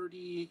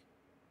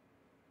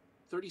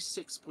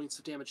 36 points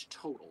of damage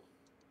total.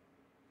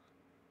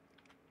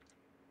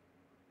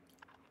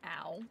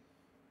 Ow.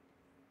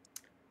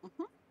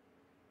 Mm-hmm.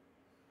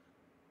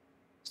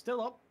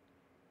 Still up.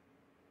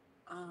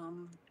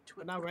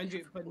 But now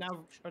Renji, but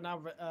now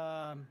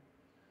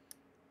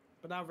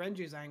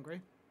Renji's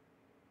angry.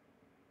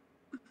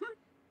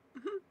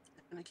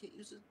 And I can't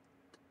use it.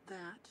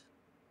 That.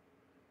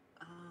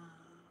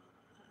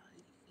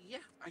 Yeah,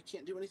 I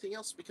can't do anything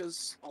else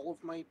because all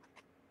of my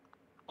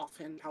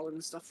offhand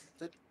paladin stuff.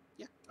 That.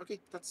 Yeah. Okay.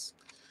 That's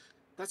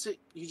it.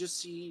 You just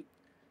see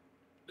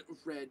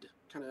red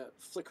kind of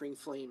flickering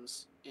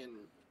flames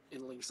in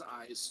Link's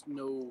eyes.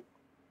 No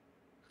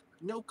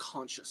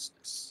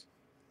consciousness,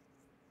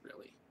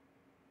 really.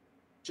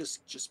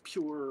 Just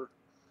pure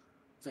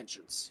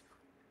vengeance.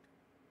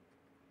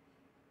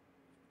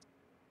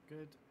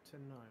 Good to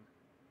know.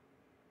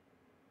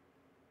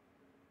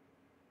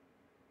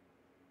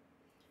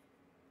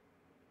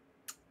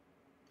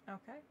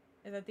 Okay.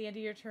 Is that the end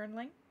of your turn,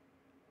 Ling?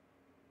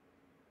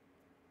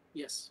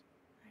 Yes.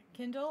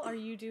 Kindle, are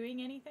you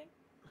doing anything?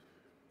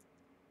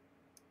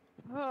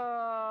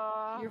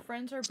 Uh, Your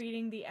friends are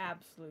beating the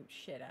absolute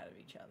shit out of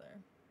each other.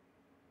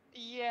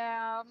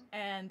 Yeah.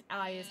 And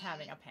I is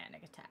having a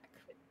panic attack.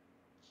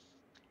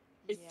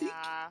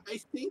 I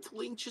think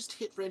Link just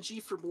hit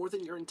Renji for more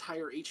than your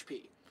entire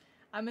HP.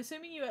 I'm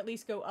assuming you at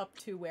least go up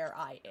to where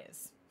I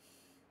is.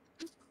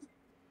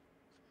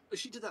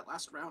 She did that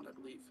last round, I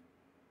believe.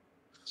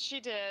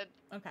 She did.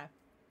 Okay.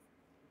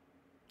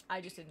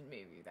 I just didn't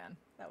move you then.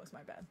 That was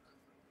my bad.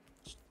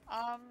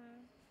 Oh,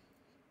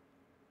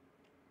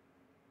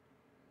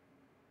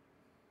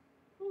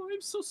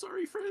 I'm so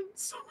sorry,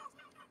 friends.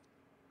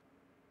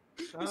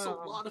 There's a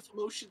lot of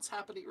emotions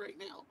happening right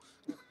now.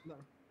 No.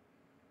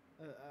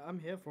 I'm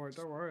here for it.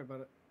 Don't worry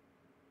about it.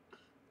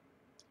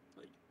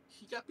 Like,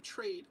 he got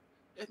betrayed,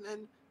 and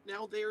then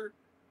now they're,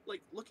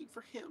 like, looking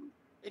for him,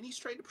 and he's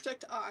trying to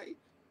protect I,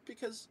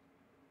 because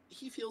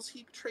he feels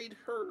he betrayed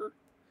her,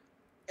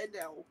 and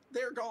now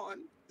they're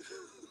gone.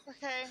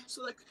 Okay.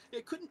 So, like,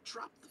 it couldn't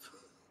drop the...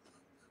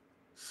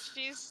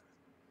 She's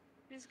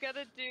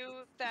gonna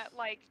do that,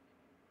 like,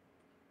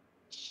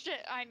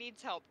 shit, I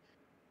needs help.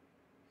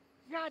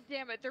 God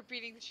damn it, they're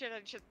beating the shit out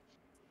of each other.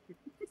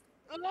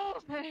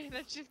 Oh, man,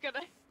 then she's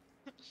gonna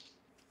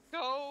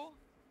go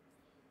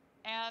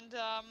and,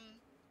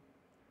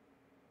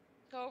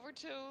 go over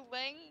to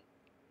Ling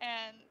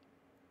and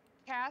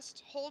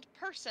cast Hold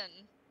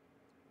Person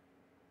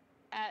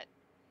at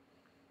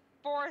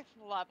 4th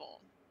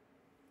level.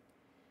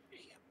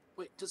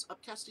 Wait, does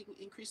upcasting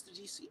increase the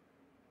DC?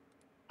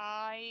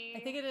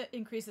 I think it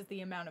increases the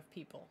amount of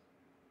people.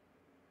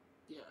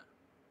 Yeah.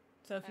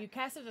 So if you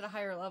cast it at a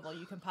higher level,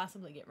 you can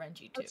possibly get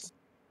Renji too. That's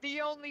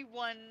the only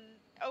one.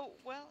 Oh,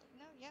 well,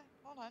 no, yeah,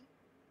 hold on.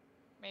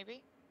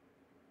 Maybe.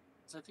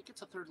 So I think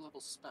it's a 3rd level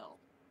spell.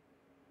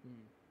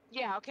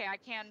 Yeah, okay, I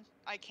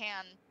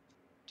can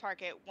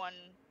target one,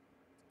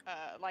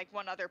 like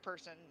one other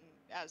person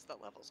as the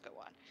levels go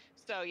on.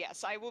 So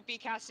yes, I will be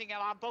casting it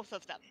on both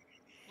of them,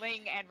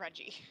 Ling and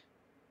Renji.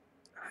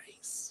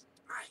 Nice.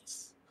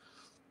 Nice.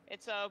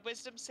 It's a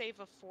wisdom save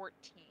of 14.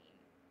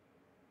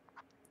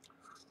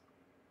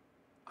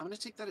 I'm gonna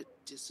take that at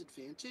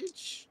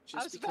disadvantage,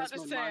 I just was about because to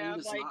my say, mind I'm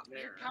is like, not there.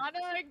 you're kind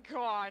of like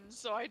gone,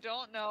 so I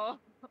don't know.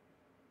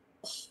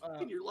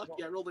 And you're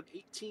lucky. I rolled an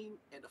 18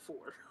 and a 4.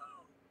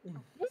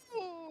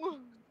 Woo!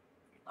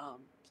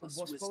 Plus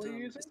What spell are you wisdom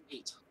using? is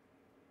 8.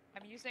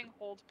 I'm using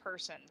hold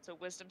person. It's a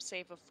wisdom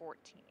save of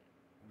 14.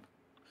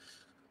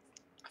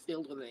 I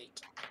failed with an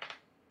 8.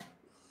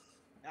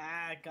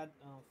 God.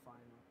 Oh, fine.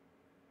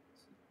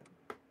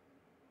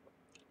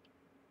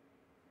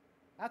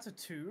 That's a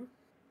 2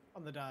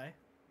 on the die.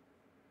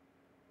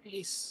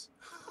 Nice.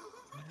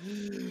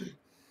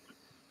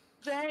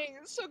 Dang,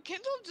 so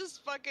Kindle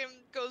just fucking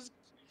goes,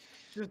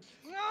 Just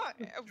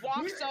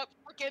walks up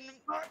fucking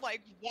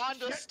like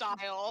Wanda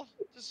style,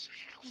 just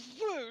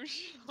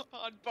whoosh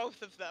on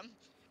both of them.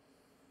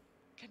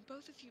 Can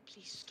both of you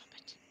please stop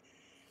it?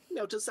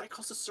 Now, does that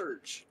cause a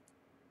surge?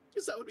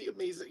 Because that would be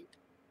amazing.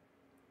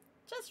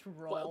 Just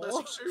Wild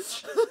roll. message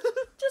surge.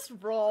 Just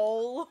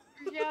roll.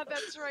 Yeah,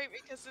 that's right,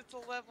 because it's a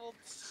leveled.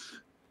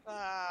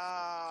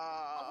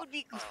 That would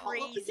be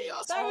crazy.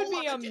 Chaos, That would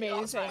all be of the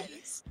chaos amazing.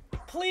 beings.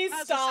 Please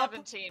That's a stop.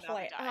 17 on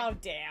the die. Oh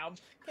damn!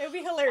 It would be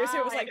hilarious. If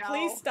it was I like,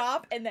 please know.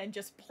 stop, and then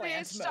just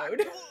plant Please stop. mode.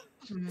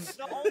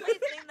 The only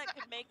thing that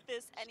could make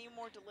this any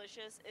more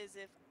delicious is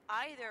if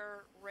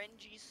either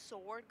Renji's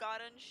sword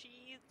got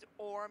unsheathed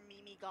or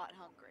Mimi got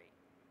hungry.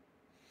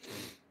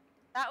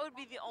 That would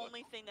be the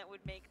only thing that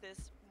would make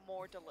this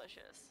more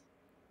delicious.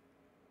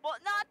 Well,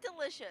 not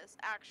delicious,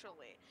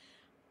 actually.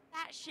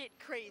 That shit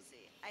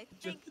crazy. I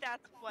think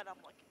that's what I'm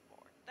looking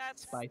for.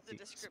 That's the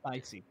description.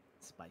 Spicy.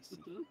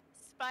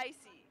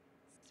 Spicy.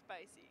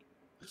 Spicy.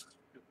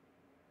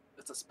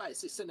 It's a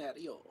spicy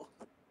scenario.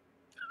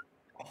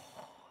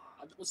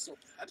 That was so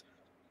bad.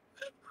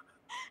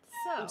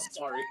 I'm So,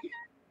 sorry. I'm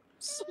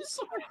so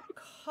sorry.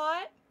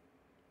 caught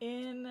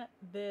in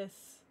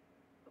this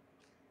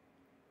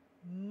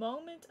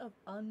moment of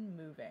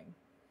unmoving,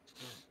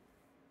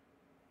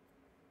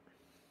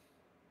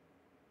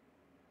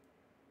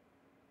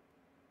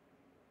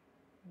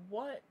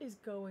 what is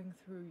going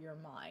through your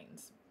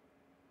minds?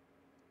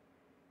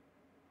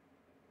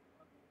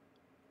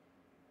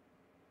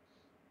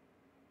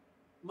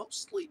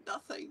 Mostly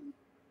nothing.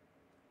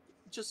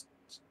 Just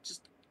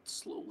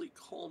slowly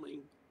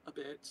calming a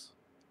bit.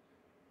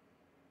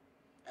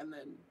 And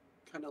then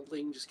kind of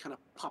Ling just kind of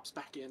pops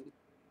back in.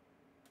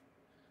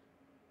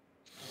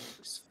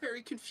 Just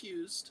very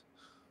confused.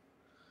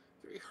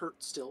 Very hurt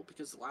still,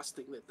 because the last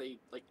thing that they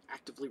like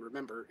actively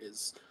remember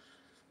is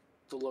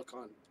the look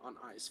on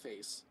Ai's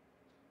face.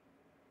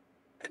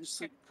 And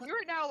just like, what?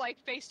 You're now like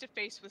face to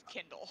face with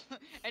Kindle,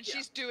 and Yeah.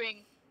 she's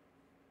doing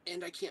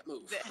And I can't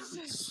move.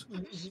 this.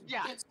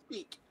 Yeah. I can't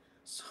speak.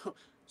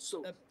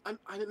 So I'm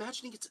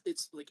imagining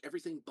it's like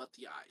everything but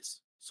the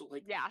eyes. So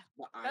like Yeah.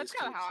 the That's eyes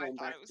kinda kind of how I calm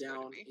thought back it was going to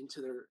down be.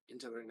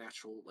 into their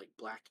natural like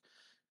black,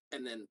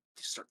 and then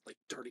they start like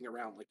darting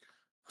around like,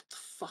 what the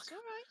fuck? It's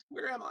alright,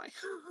 Where am I?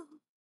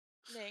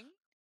 Ling.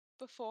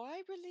 Before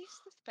I release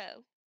the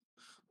spell,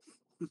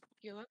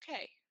 you're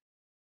okay.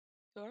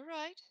 You're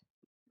alright.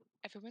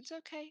 Everyone's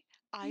okay.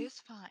 I is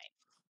fine.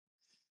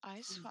 I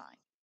is fine.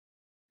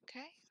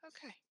 Okay?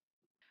 Okay.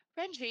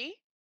 Renji?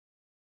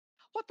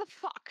 What the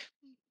fuck?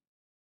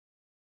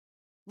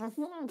 You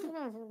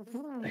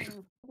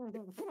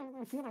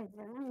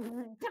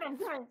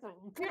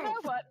know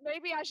what?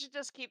 Maybe I should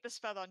just keep the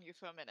spell on you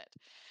for a minute.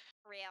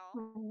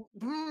 Real.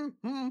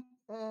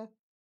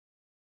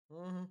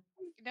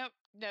 Nope,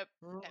 nope,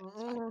 no,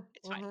 it's fine.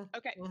 It's fine.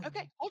 Okay,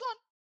 okay, hold on.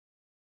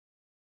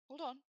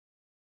 Hold on.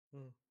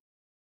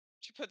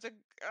 She puts a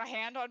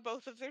hand on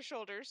both of their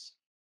shoulders.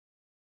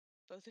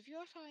 Both of you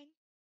are fine.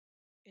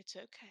 It's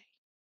okay.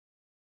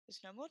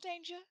 There's no more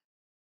danger.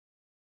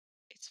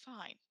 It's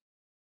fine.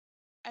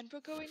 And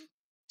we're going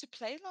to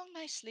play along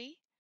nicely,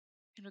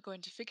 and we're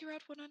going to figure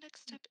out what our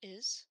next step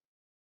is.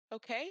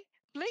 Okay?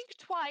 Blink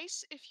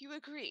twice if you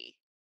agree.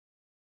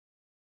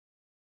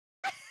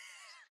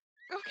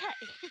 Okay.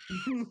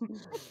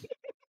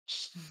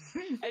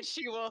 And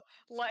she will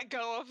let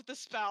go of the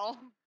spell.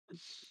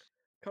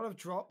 Kind of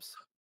drops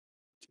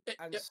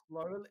and Yep.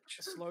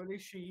 slowly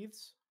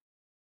sheathes.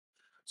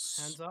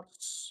 Hands up.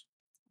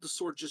 The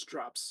sword just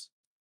drops.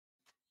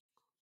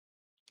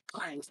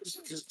 Clang.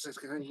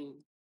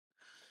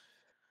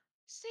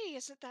 See,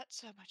 isn't that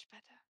so much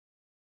better?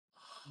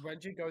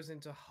 Renji goes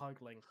into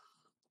huggling.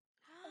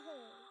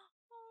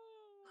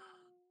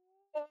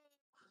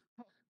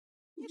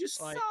 He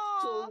just Like,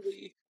 Soft.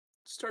 slowly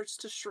starts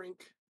to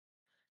shrink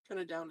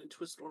kind of down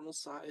into its normal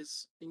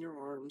size in your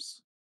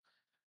arms.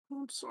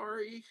 I'm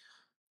sorry.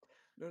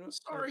 No, no. I'm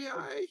sorry, oh,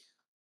 I.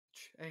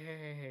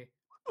 Hey.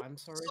 I'm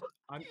sorry.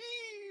 I'm.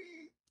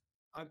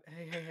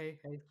 Hey.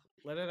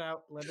 Let it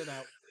out. Let it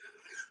out.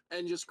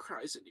 And just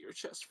cries into your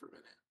chest for a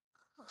minute.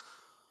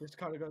 Just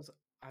kind of goes.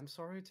 I'm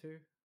sorry too.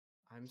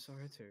 I'm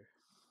sorry too.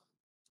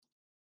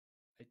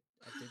 I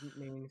didn't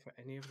mean for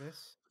any of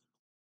this.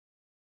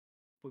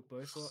 We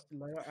both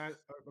let our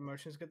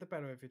emotions get the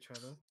better of each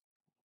other.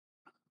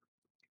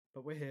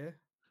 But we're here.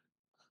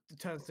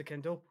 Turns to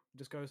Kendall.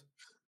 Just goes.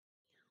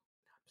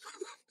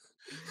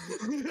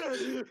 In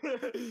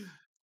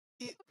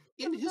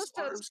his Just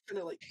does- arms,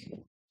 kind of like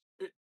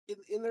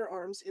in their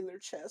arms, in their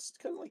chest,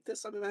 kind of like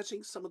this. I'm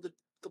imagining some of the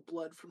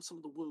blood from some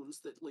of the wounds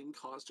that Ling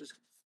caused just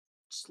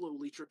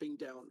slowly dripping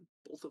down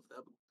both of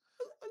them.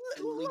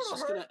 And Ling's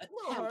just gonna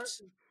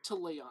attempt to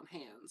lay on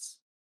hands.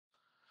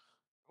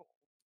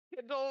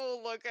 Kendall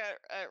will look at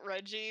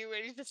Reggie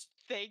when he says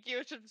thank you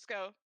and she'll just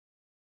go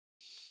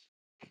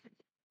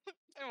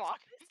and walk.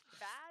 This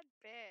bad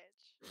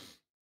bitch.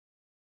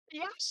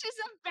 Yeah, she's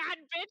a bad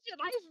bitch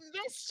and I've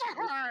missed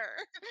her.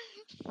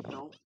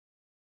 No,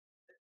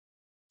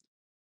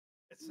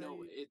 It's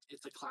no, a,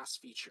 it's a class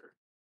feature,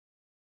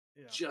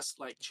 yeah. just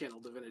like Channel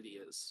Divinity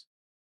is.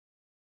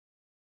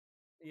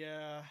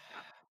 Yeah.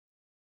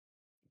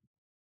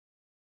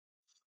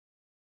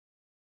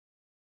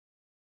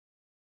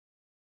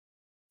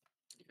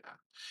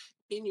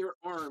 Yeah. In your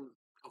arm.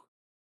 Oh,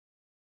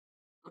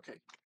 okay.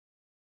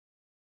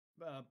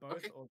 Both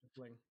Okay. or just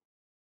Ling?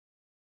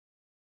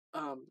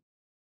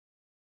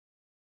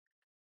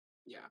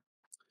 Yeah.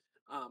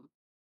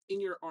 In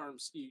your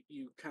arms,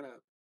 you kind of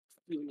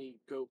feel me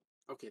go.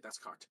 Okay, that's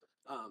cocked.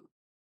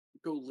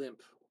 Go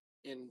limp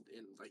in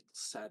like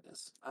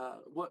sadness.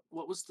 What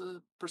was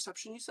the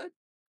perception you said?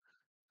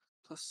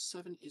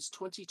 +7 is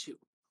 22.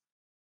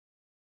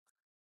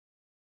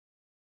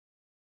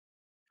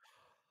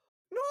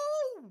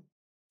 No!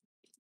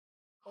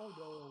 Oh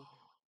no.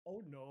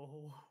 Oh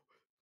no.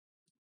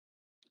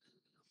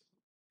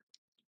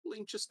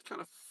 Link just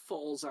kind of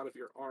falls out of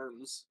your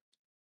arms,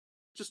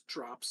 just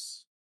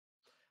drops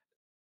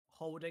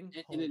Holding.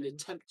 in an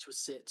attempt to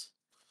sit.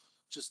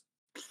 Just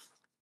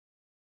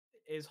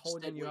Is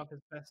holding dead you weight. up as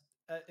best.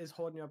 Is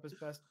holding you up as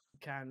best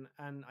can,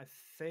 and I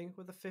think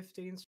with a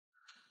 15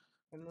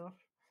 enough.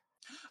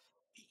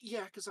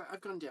 Yeah, because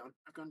I've gone down.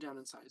 I've gone down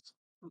in size.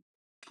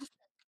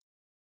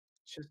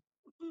 Just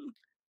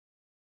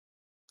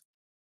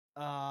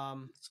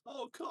It's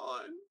all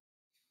gone.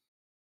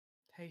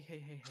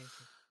 Hey.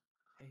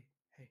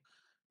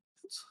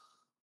 It's...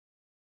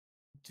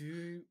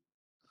 Do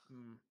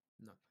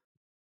no.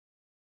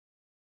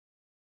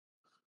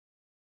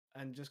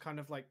 And just kind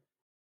of like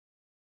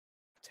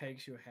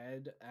takes your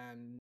head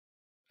and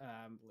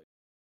like,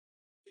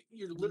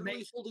 You're literally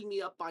Make- holding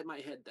me up by my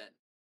head then.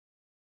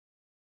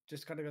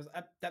 just kind of goes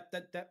up,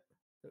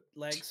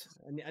 legs,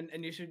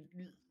 and you should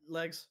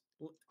legs.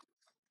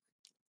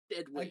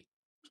 Dead weight.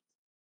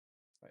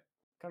 Right.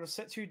 Kind of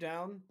sets you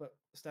down, but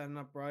standing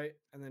upright,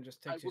 and then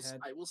just takes your head.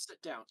 I will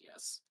sit down,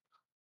 yes.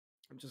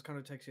 And just kind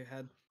of takes your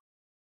head.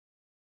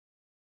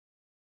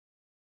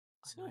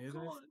 It's I know all you're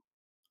going. gone.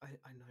 I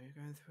know you're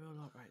going through a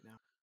lot right now.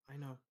 I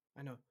know.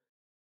 What am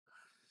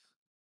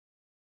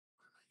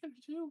I gonna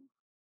do?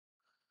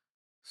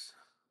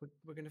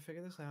 We're gonna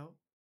figure this out.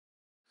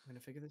 We're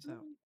gonna figure this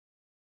out.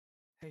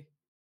 Hey.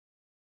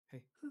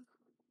 We're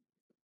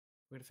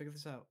gonna figure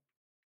this out.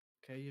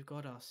 Okay, you've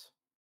got us.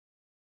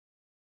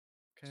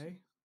 Okay.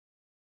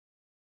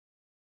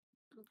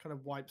 Kind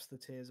of wipes the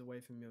tears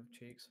away from your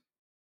cheeks.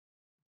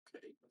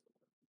 Okay.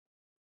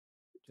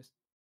 Just.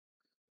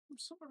 I'm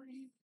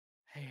sorry.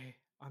 Hey,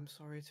 I'm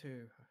sorry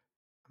too.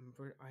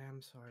 I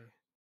am sorry.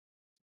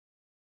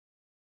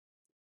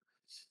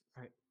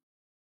 Right.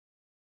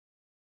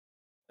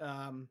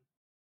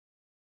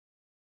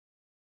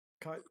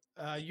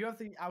 You have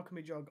the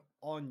alchemy jug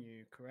on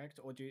you, correct?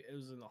 Or it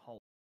was in the hole?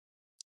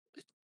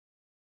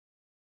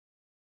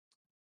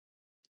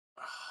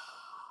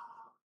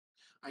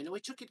 I know I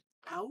took it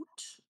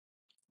out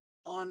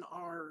on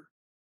our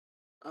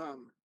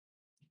on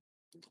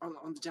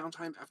the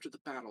downtime after the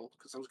battle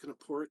because I was gonna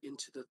pour it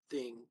into the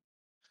thing,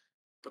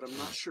 but I'm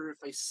not sure if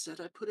I said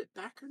I put it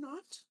back or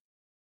not.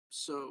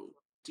 So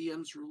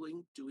DM's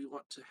ruling: do we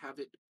want to have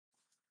it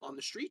on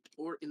the street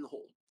or in the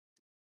hole?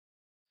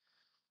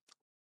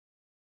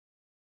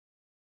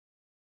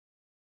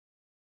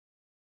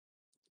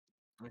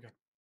 Okay.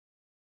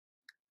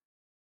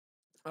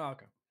 Oh,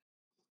 okay.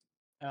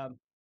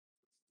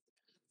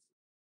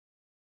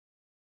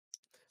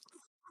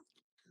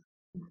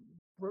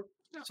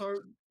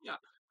 So Yeah.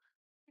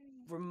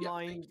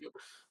 remind Yeah,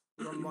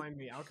 remind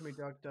me, alchemy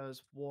jug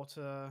does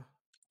water,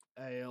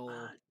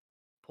 ale,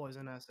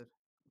 poison acid,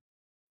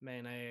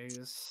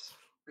 mayonnaise.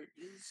 There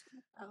is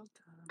I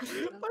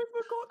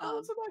forgot that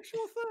was an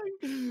actual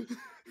thing.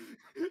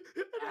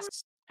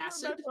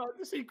 acid, Remember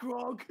to see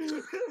grog.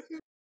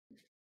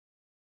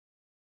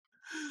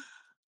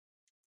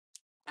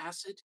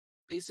 acid,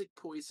 basic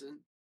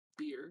poison,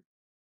 beer,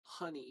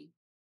 honey,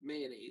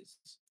 mayonnaise,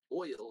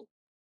 oil,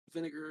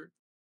 vinegar,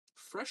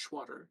 fresh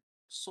water,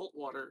 salt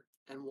water,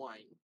 and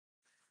wine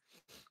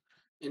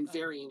in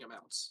varying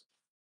amounts.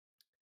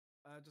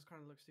 Just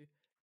kind of looks to you,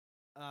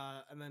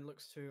 and then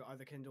looks to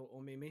either Kindle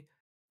or Mimi.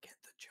 Get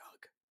the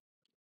jug.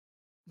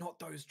 Not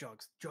those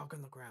jugs. Jug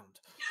on the ground.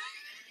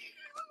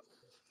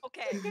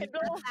 Okay.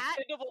 Kindle, That-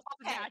 Kindle will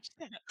okay. match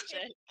that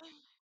shit.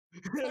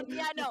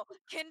 Yeah, no.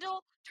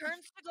 Kindle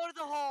turns to go to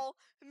the hole.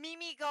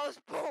 Mimi goes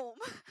boom.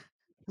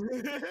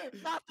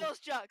 Not those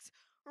jugs.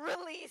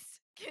 Release.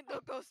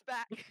 Kindle goes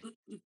back.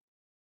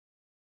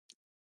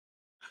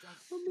 Jug,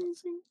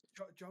 Amazing.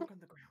 jug on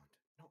the ground.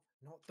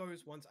 Not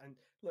those ones. And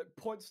look,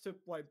 points to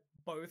like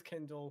both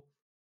Kindle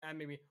and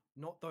Mimi.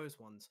 Not those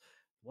ones.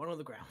 One on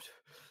the ground.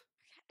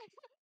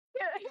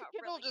 I got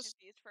Kindle really just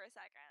confused for a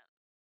second.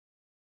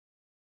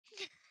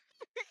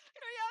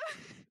 Yeah.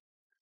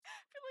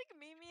 I feel like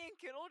Mimi and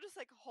Kindle just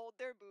like hold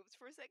their boobs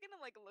for a second and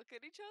like look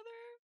at each other.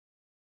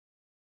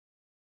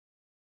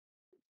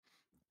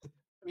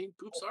 I mean,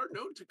 boobs are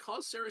known to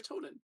cause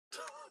serotonin.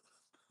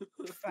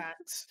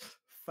 Facts.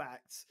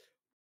 Facts.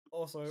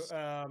 Also,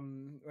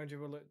 Renji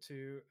will look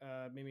to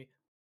Mimi,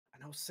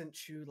 and I'll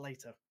cinch you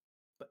later.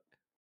 But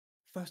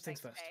first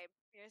things Thanks, first. babe.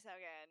 You're so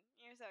good.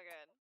 You're so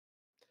good.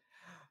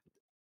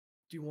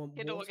 Do you want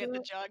Kindle will water? get the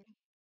jug,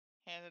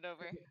 hand it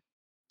over.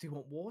 Do you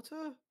want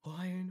water,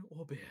 wine,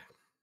 or beer?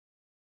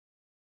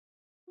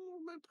 Oh,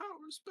 my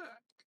power's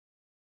back.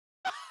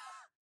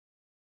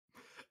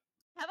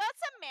 How about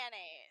some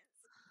mayonnaise?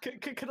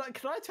 Can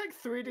I take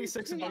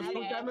 3d6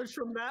 emotional Yeah. damage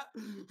from that?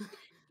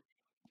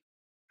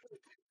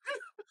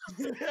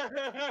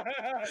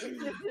 I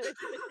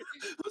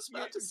was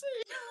about to say.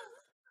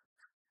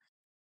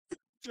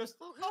 Just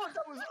Oh, oh, God.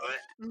 that was.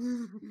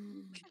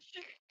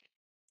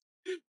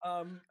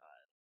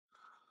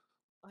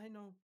 I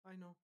know.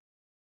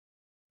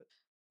 But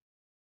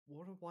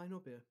water, wine, or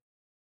beer,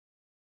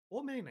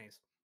 or mayonnaise?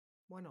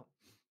 Why not?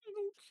 I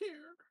don't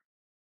care.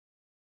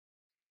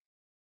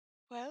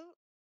 Well,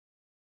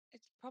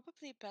 it's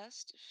probably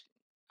best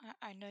if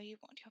I know you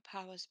want your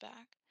powers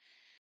back,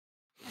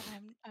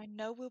 and I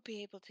know we'll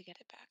be able to get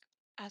it back.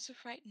 As of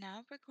right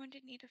now, we're going to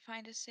need to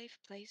find a safe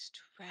place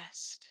to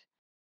rest.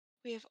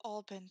 We have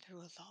all been through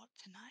a lot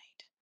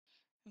tonight.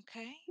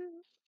 Okay?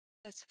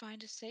 Let's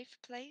find a safe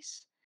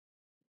place.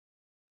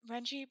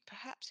 Renji,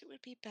 perhaps it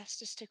would be best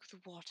to stick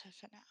with water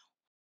for now.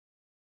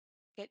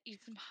 Get you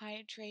some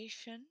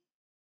hydration.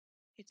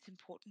 It's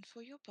important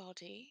for your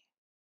body.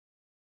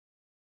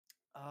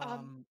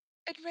 And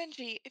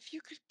Renji, if you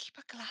could keep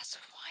a glass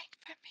of wine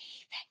for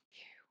me, thank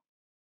you.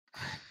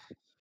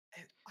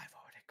 I've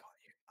already got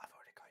you.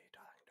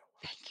 Darling. Don't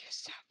worry. Thank you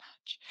so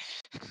much.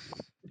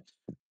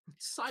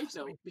 Side Trust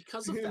me. note,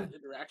 because of that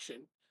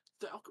interaction,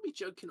 the alchemy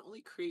jug can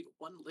only create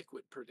one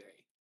liquid per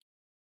day.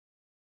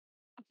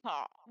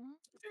 Aw.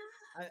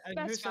 And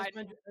That's fine.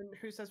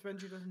 who says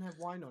Renji doesn't have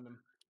wine on him?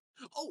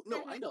 Oh,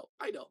 no, I know.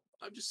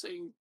 I'm just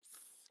saying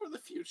for the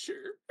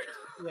future.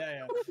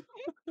 Yeah.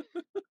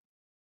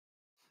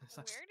 It's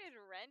like,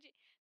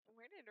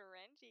 Where did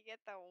Renji get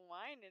the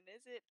wine, and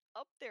is it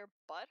up their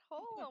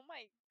butthole? Oh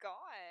my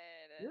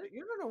god.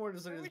 you don't know where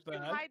this Where is would you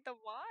bad. hide the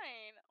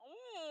wine?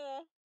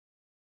 Oh.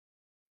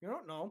 You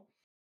don't know.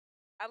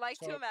 I like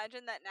to So-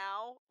 imagine that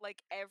now,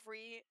 like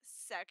every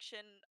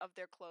section of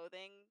their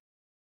clothing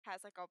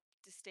has like a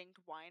distinct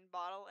wine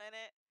bottle in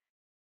it.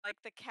 Like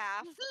the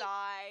calf,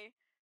 thigh,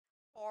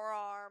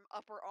 forearm,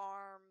 upper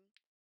arm,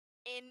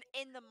 in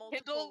the multiple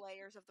Kindle-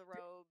 layers of the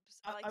robes.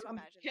 I like to I'm-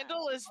 imagine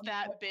Kindle that. is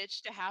that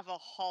bitch to have a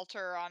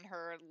halter on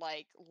her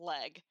leg,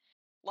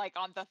 like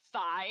on the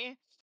thigh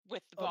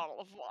with the bottle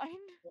of wine.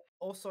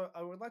 Also,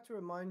 I would like to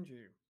remind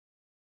you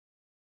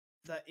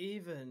that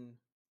even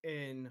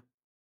in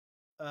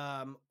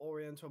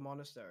Oriental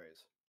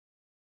monasteries,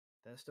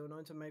 they're still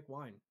known to make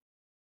wine.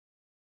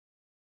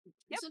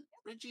 Yep. Isn't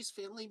Reggie's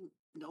family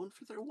known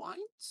for their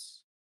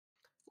wines?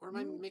 Or am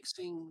I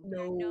mixing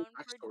They're known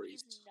for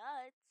backstories? these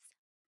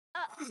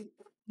nuts.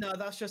 No,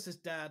 that's just his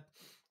dad.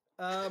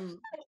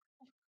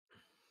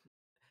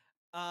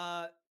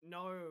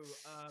 No,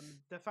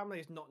 their family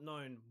is not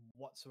known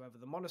whatsoever.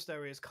 The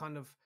monastery is kind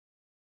of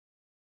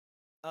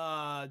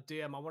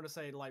DM, I want to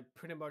say like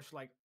pretty much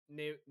like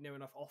near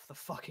enough off the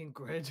fucking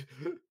grid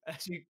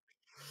as you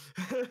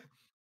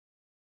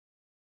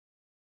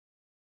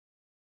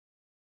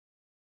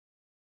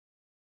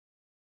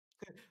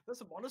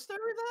There's a monastery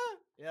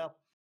there? Yeah.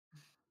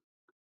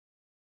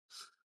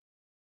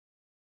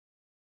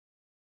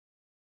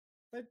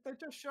 They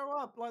just show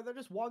up, like they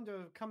just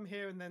wander, come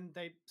here, and then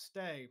they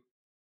stay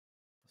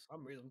for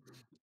some reason.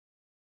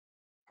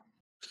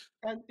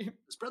 And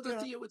His brother you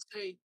know- Theo would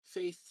say,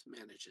 faith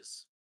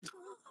manages. oh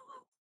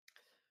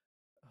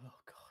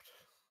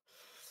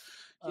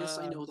god. Yes,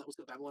 I know that was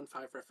a Babylon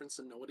 5 reference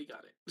and nobody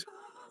got it.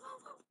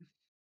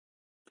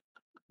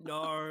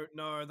 No,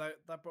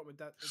 that brought me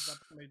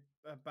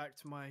back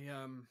to my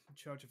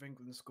Church of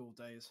England school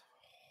days.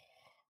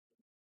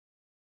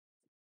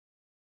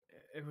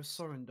 It was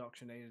so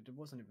indoctrinated. It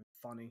wasn't even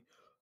funny.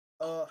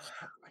 I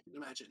can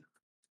imagine.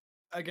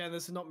 Again,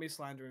 this is not me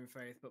slandering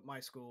faith, but my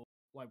school,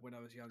 like when I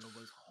was younger,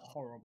 was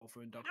horrible for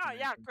Oh indoctrination.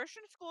 yeah,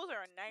 Christian schools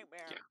are a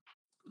nightmare. Yeah.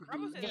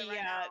 I'm gonna say that right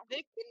Yeah, now. they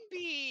can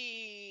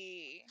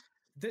be.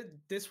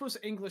 This was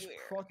English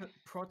Weird.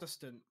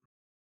 Protestant,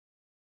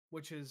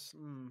 which is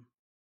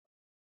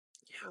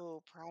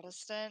Oh,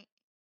 Protestant.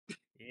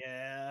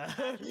 yeah.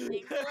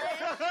 English?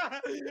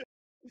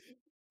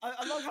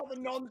 I love how the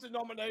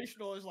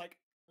non-denominational is like.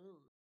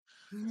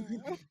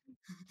 Mm.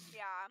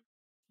 Yeah.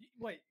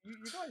 Wait, you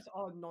guys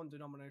are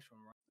non-denominational,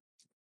 right?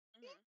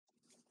 Mhm.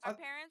 Our I-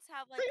 parents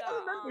have See, like I a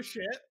remember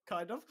shit,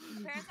 kind of.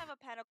 our parents have a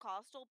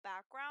Pentecostal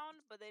background,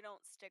 but they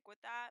don't stick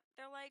with that.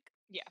 They're like,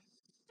 Yeah.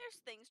 there's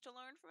things to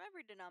learn from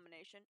every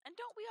denomination, and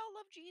don't we all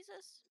love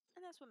Jesus?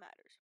 And that's what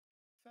matters.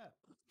 Fair.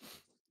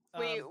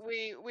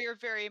 We are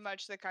very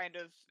much the kind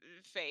of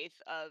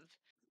faith of.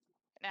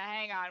 Now,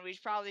 hang on. We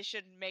probably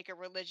shouldn't make a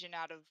religion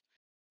out of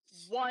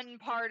one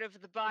part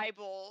of the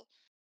Bible.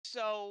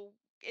 So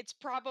it's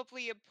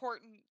probably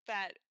important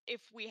that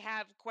if we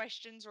have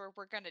questions or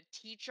we're going to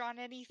teach on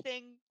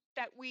anything,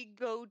 that we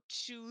go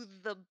to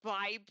the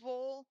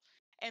Bible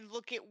and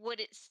look at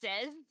what it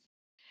says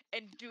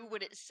and do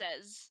what it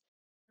says.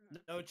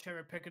 No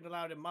cherry picking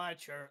allowed in my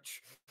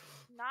church.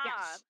 Nah,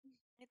 Yes.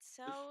 it's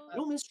so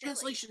No silly.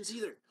 mistranslations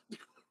either.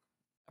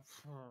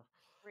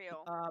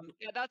 Real.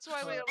 Yeah, that's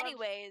why we love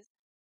Anyways,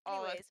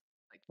 all that, anyways,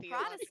 like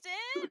theology.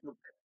 Protestant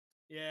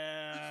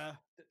Yeah.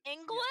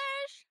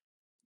 English.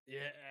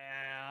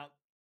 Yeah.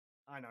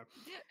 I know.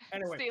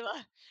 Anyway.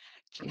 Stila,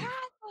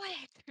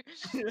 Catholic.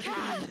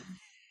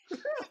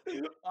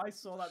 I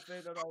saw that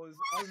bit and I was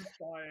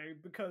dying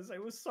because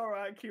it was so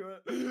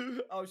accurate.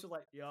 I was just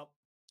like, yup,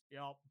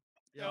 yup,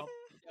 yup,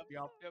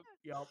 yup,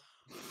 yup.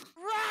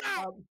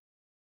 Rat!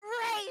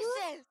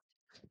 Racist!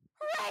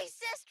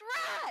 Racist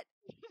rat!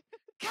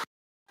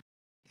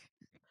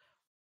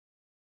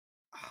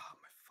 Oh,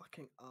 my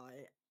fucking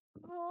eye.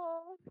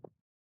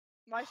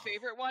 My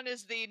favorite one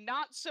is the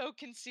not so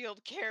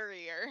concealed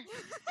carrier.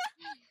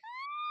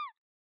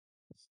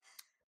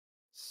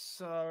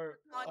 So,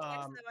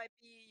 Context that might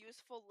be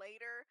useful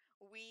later.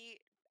 We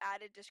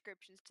added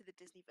descriptions to the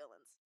Disney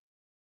villains.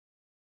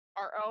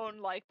 Our own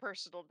like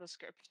personal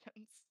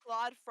descriptions.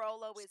 Claude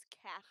Frollo is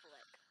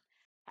Catholic.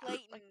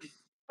 Clayton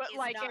But is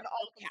like not in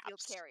all a concealed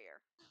caps. carrier.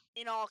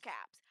 In all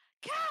caps.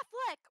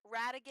 Catholic!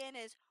 Radigan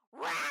is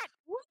rat!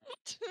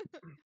 What?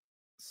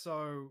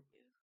 so,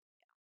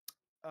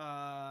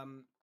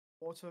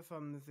 water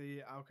from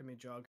the alchemy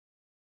jug,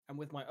 and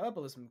with my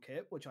herbalism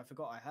kit, which I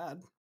forgot I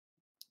had.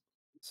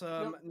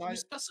 Some Do you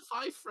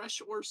specify fresh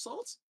or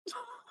salt?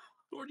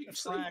 Or do you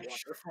say water?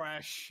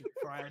 fresh.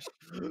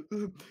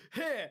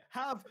 Here,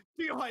 have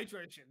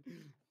dehydration.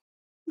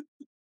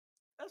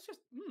 That's just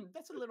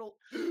that's a little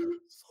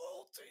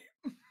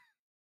salty.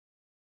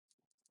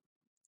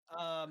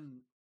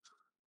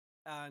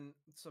 And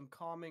some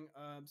calming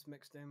herbs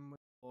mixed in with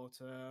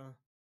water,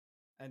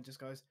 and just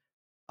goes,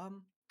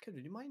 could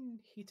you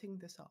mind heating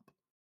this up?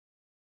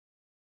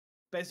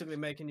 Basically,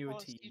 making you a Well,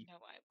 tea. you know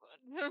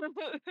I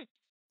would.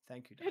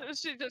 Thank you, Dad.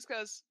 She just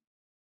goes,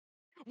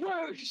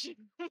 whoosh!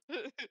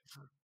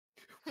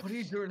 What are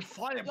you doing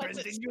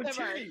firebending your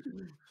simmer. tea?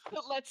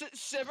 Lets it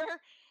simmer.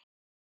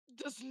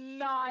 Does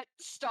not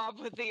stop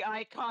with the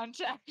eye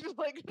contact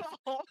like the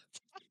whole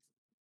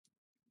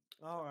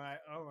time. All right.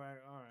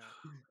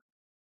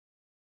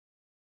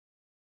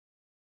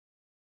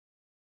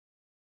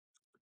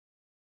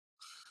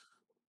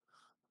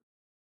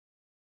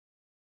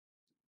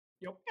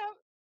 Yep.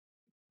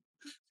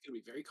 It's gonna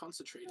be very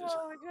concentrated.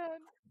 Oh my god.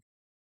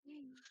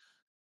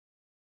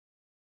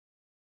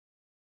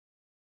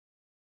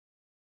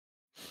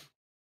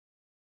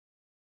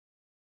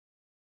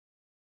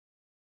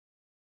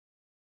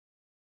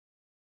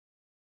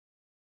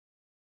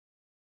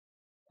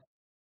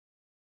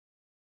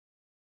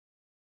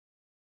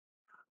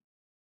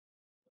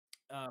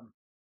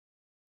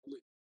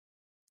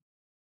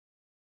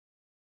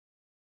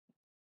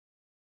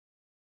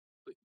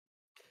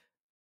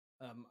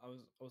 Um, I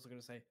was also going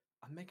to say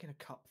I'm making a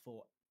cup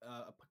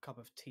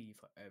of tea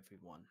for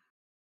everyone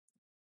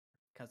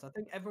because I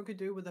think everyone could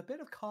do with a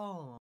bit of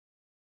calm.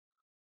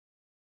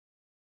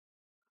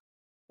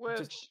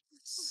 Whoosh.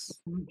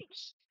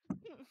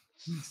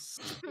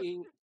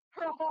 Seeing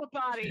Her whole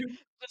body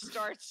just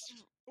starts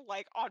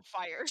like on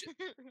fire.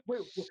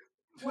 Wait,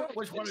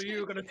 which one of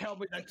you are going to tell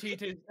me that tea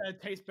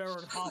tastes better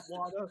in hot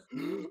water?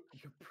 You're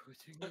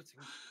putting it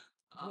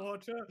in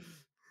water.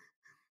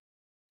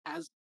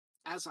 as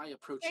I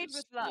approach Made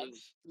with love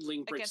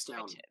Ling breaks against my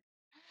down tip.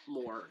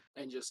 more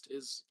and just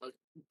is a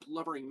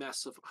blubbering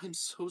mess of "I'm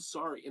so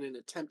sorry" in an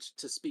attempt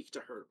to speak to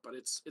her, but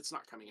it's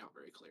not coming out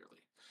very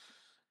clearly.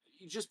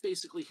 You just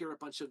basically hear a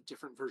bunch of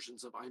different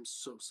versions of "I'm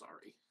so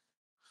sorry."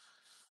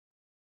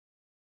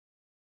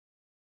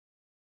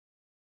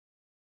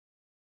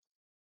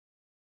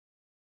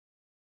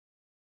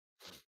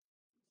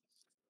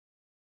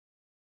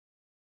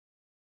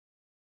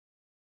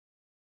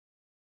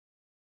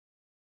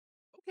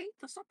 Okay,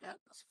 that's not bad.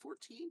 That's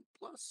 14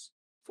 plus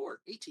 4,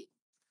 18.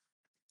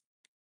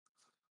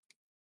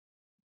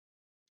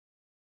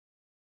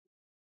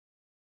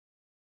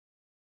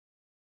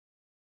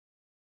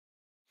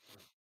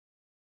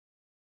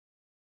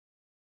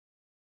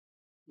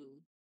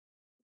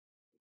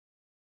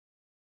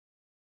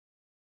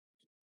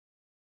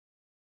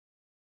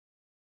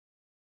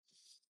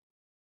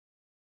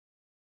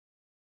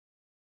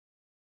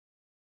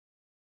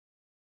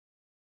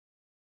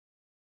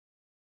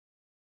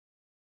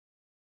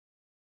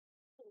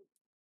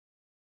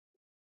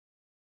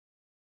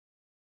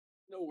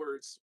 No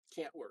words.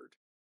 Can't word.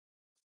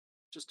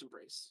 Just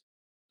embrace.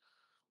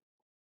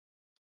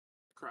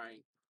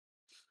 Crying.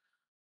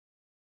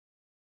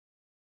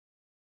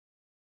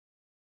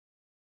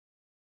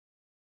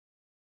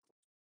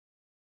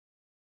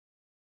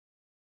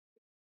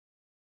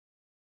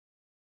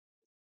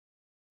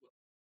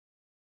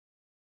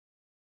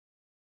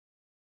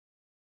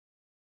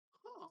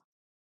 Huh.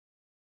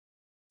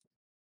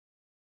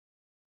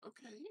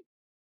 Okay.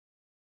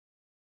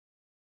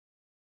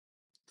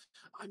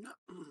 I'm not.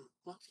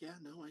 Well, yeah,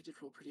 no, I did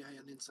roll pretty high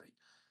on insight.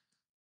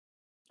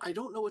 I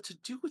don't know what to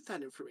do with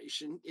that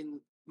information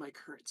in my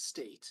current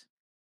state,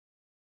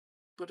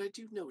 but I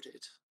do note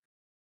it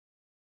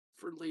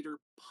for later,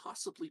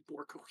 possibly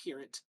more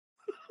coherent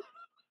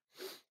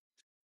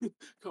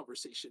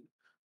conversation.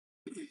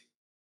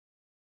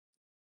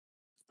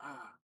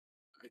 Ah,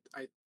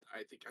 I, I,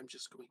 I think I'm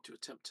just going to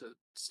attempt to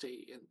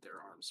stay in their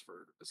arms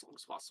for as long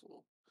as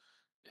possible,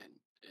 and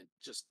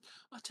just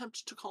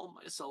attempt to calm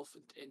myself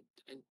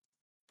and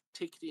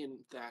take it in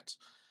that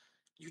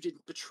you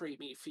didn't betray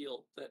me.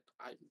 Feel that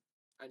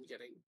I'm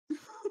getting.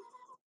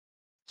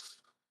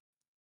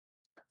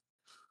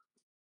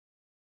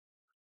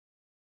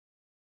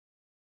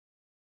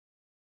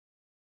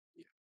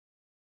 Yeah.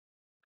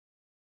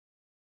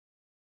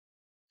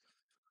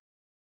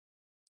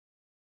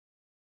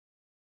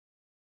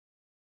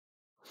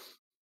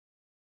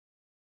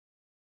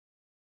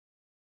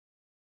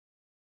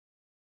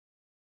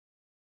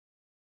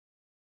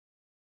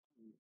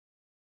 Mm,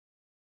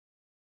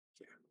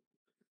 yeah.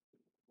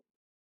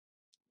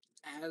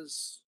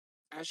 As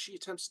she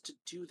attempts to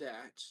do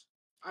that,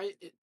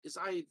 is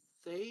I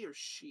they or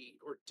she,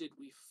 or did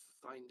we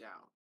find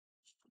out?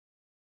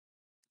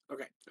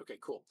 Okay, okay,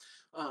 cool.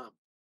 Um,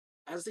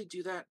 as they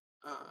do that,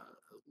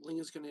 Ling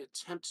is going to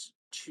attempt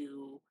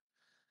to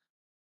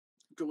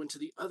go into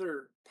the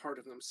other part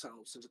of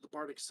themselves, into the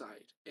bardic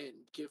side, and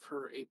give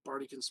her a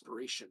bardic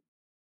inspiration,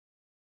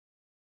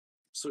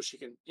 so she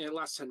can, in the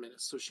last 10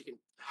 minutes, so she can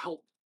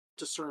help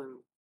discern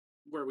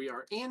where we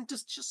are and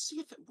just see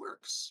if it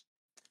works,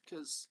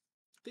 because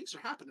things are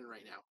happening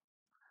right now.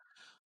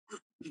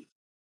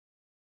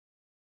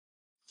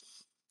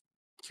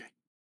 Okay.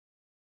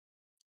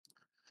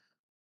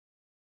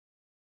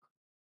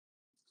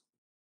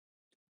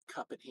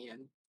 Cup in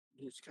hand.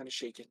 He's kind of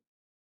shaking.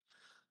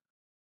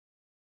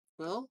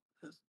 Well,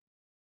 there's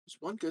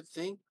one good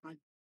thing. My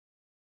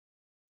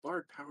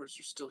bard powers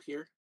are still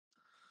here.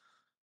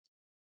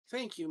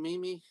 Thank you,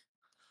 Mimi.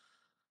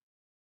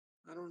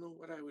 I don't know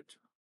what I would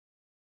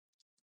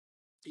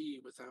be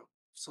without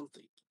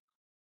something.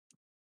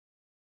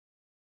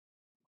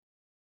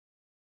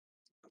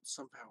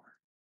 Some power.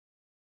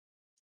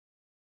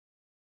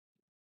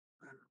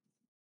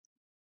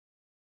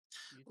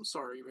 I'm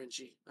sorry,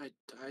 Renji. I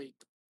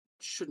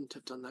shouldn't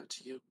have done that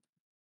to you.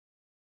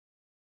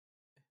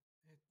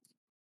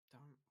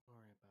 Don't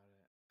worry about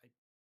it.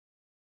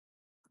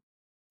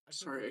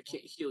 Sorry, I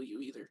can't heal you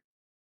either.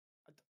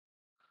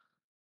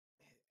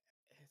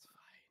 It's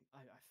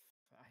fine.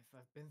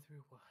 I've been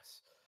through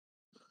worse.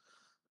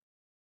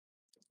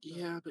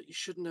 Yeah, but you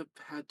shouldn't have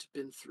had to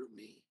been through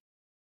me.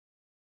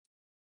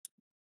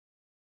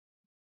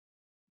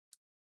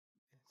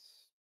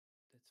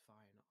 It's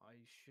fine. I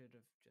should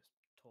have just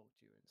talked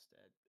to you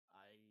instead.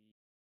 I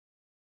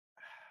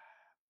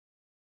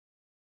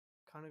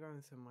kind of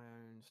going through my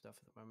own stuff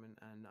at the moment,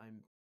 and I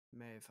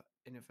may have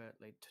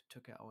inadvertently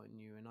took it out on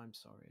you, and I'm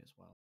sorry as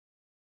well.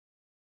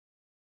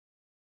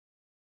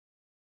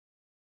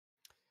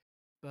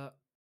 But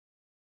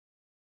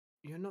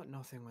you're not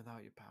nothing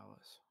without your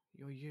powers.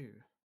 You're you.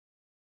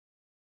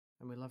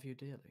 And we love you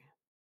dearly.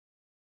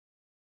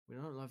 We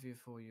don't love you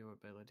for your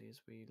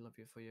abilities, we love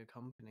you for your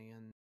company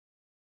and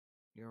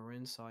your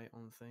insight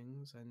on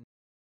things and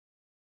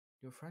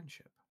your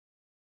friendship.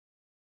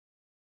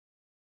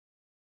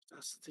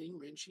 That's the thing,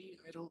 Renji.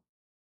 I don't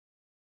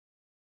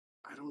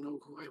know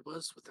who I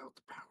was without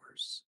the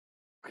powers.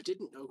 I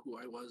didn't know who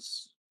I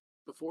was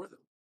before them.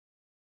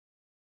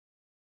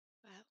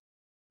 Well,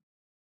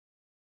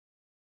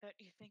 don't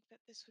you think that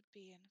this would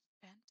be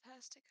a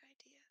fantastic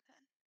idea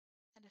then?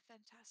 And a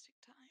fantastic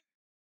time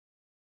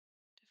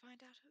to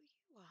find out who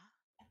you are?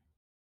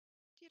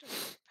 You don't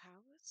need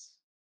powers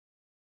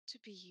to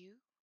be you.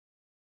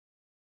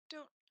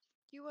 Don't.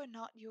 You are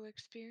not your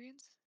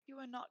experience. You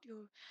are not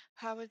your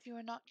powers. You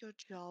are not your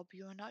job.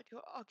 You are not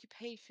your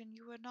occupation.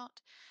 You are not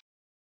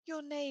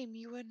your name.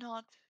 You are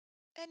not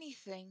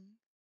anything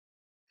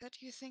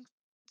that you think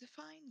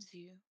defines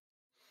you.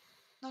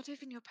 Not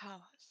even your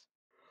powers.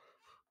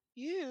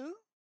 You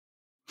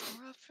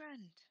are our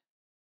friend.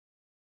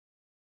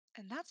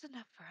 And that's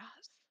enough for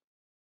us.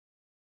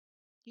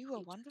 You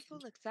are wonderful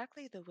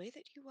exactly the way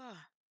that you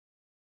are.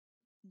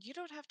 You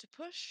don't have to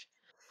push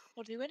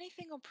or do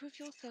anything or prove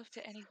yourself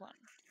to anyone.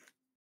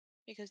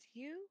 Because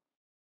you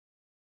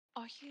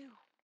are you.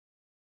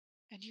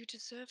 And you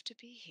deserve to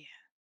be here.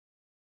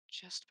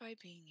 Just by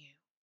being you.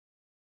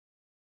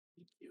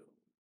 Thank you,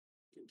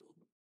 Kindle.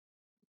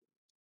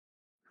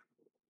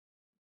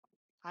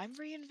 I'm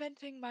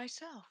reinventing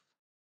myself.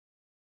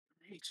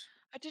 Great.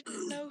 I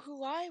didn't know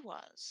who I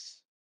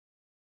was.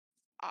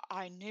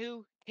 I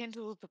knew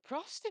Kindle the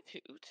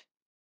prostitute,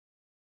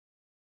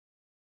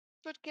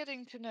 but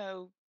getting to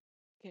know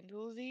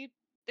Kindle the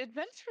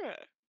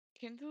adventurer,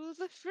 Kindle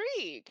the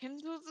free,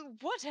 Kindle the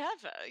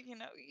whatever,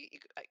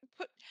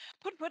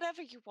 put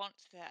whatever you want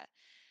there.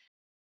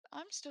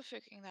 I'm still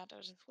figuring that out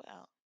as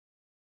well.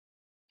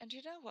 And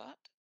you know what?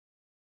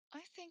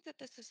 I think that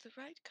this is the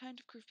right kind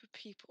of group of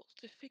people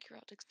to figure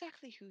out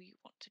exactly who you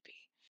want to be.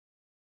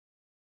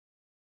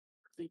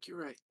 I think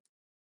you're right.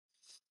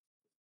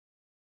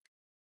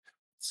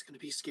 It's gonna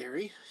be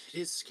scary. It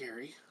is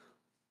scary.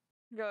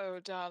 Oh,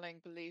 darling,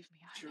 believe me,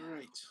 I But you're know.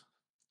 right.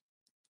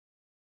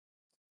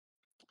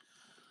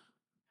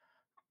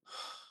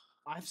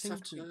 I just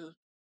have think we. to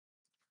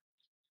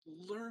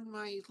learn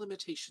my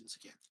limitations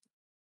again.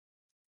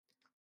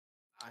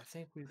 I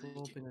think we've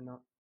all been enough.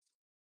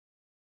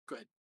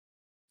 Good.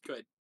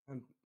 Good.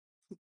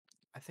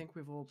 I think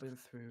we've all been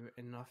through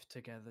enough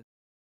together.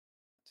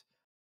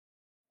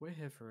 We're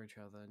here for each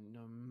other,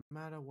 no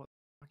matter what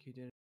the fuck you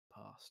did in the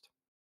past.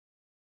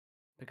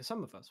 Because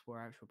some of us were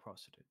actual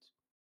prostitutes.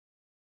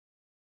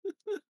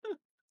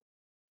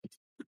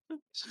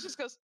 She just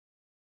goes,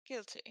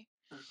 guilty.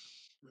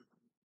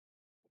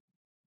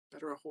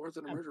 Better a whore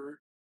than a murderer.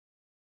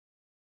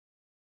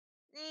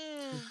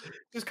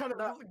 Just kind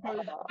of. I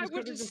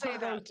wouldn't say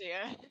that,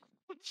 dear.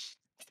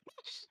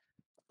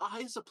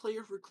 I, as a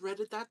player,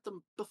 regretted that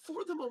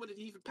before the moment it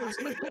even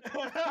passed my lips.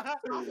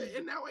 Stop it,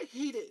 and now I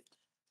hate it.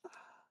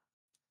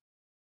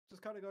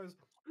 Just kind of goes.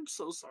 I'm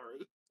so sorry.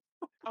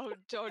 Oh,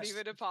 don't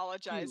even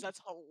apologize. That's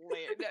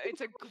hilarious. No,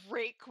 it's a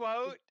great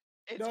quote.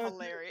 It's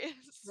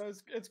hilarious. No,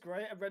 it's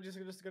great. And Reggie's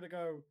just gonna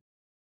go.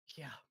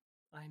 Yeah,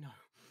 I know.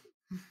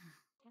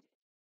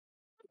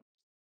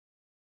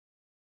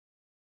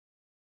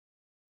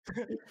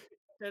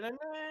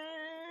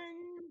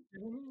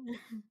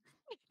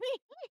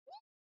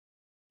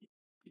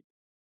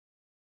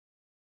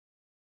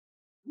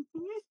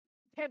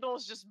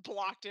 Kendall's just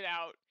blocked it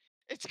out.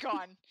 It's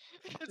gone.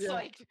 It's Yeah.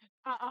 like,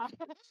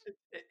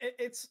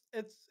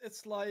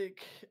 It's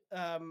like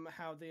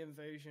how the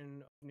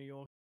invasion of New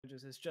York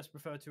is just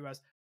referred to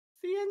as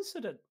the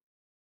incident.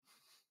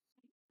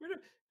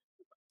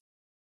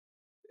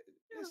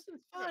 It's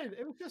fine.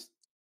 It was just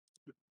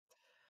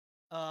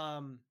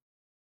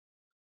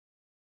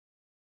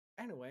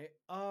anyway,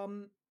 I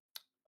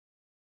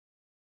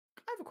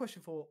have a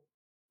question for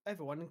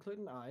everyone,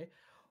 including I.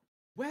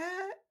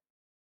 Where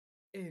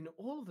in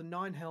all of the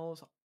nine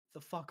hells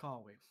the fuck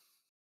are we?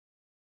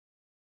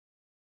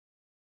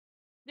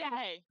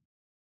 yay.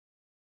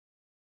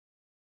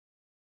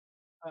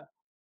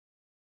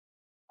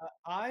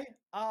 I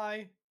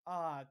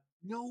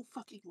No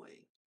fucking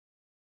way.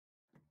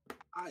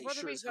 I What are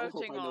sure we as hell hope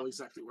voting I know on?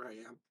 exactly where I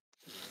am.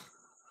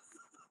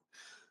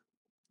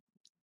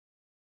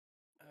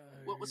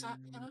 What was that,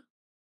 Hannah?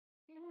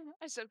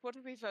 I said, what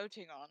are we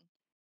voting on?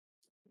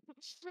 Oh.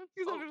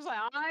 I was like,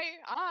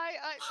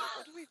 I said,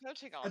 what are we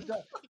voting on?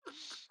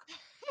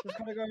 Just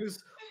kind of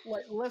goes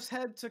like, let's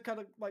head to kind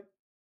of like,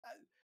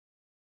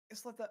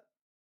 it's like that.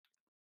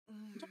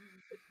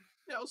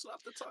 Now's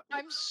not the time.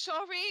 I'm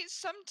sorry,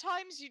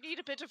 sometimes you need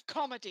a bit of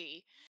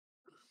comedy.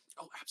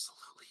 Oh,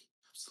 absolutely.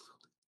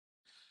 Absolutely.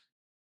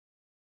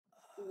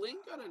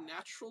 Ling got a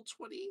natural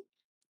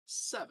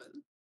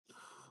 27.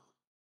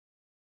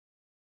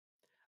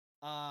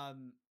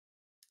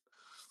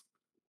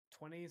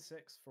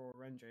 26 for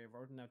Renji. I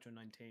rolled a natural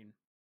 19.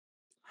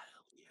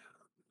 Hell yeah.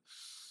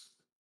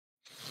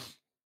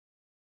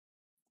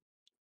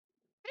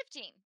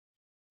 15.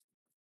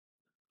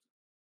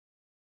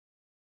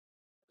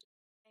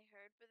 I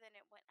heard, but then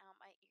it went out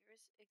my ears.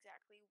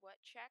 Exactly what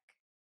check?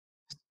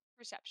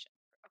 Perception.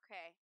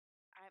 Okay.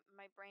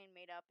 My brain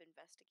made up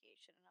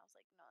investigation, and I was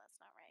like, no,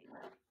 that's not right.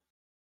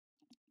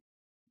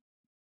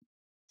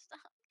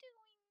 Stop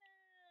doing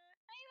that.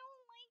 I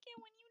don't like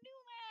it when you do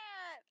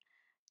that.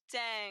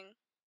 Dang.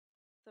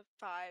 The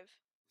 5.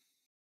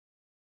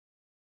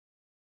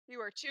 You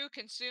are too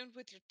consumed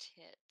with your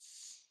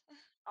tits.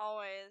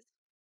 Always.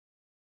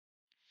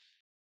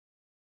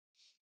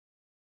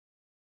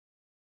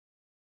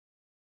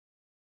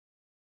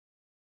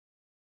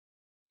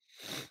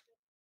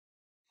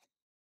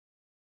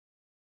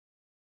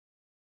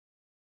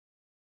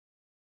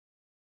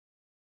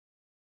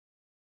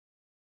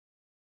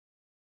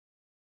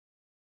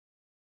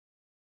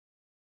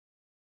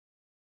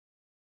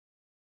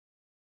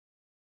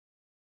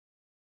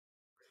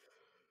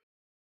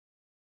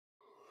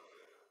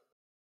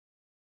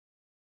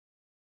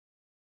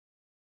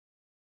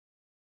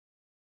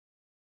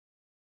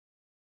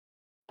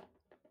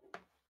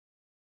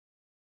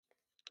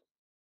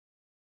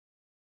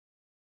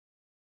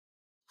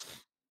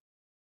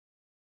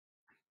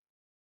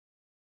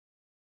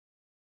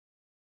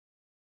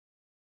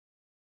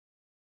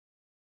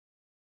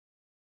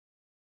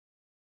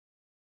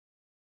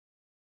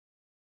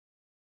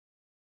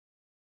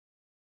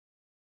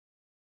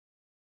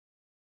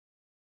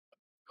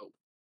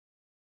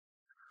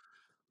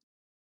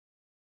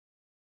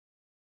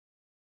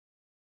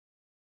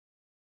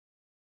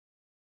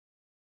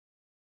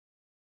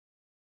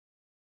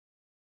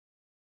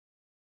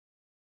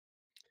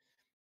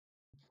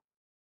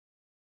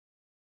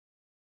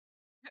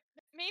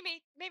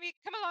 Mimi,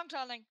 come along,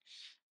 darling.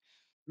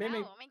 Mimi,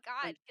 Oh my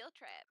god, field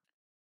trip.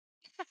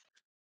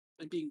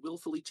 I'm being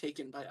willfully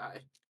taken by I.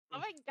 Oh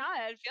my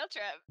god, field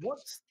trip.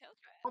 what's Field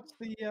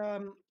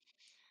trip.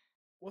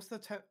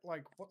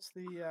 what's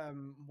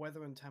the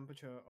weather and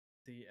temperature of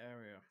the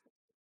area?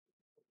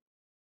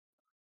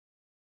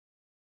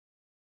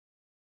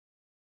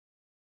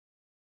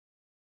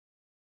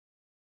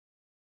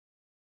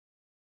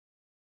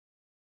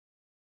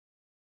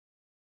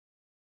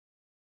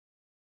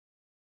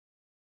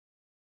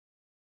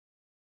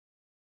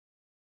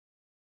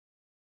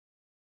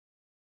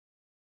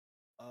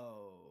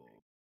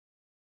 Oh.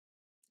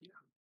 Yeah.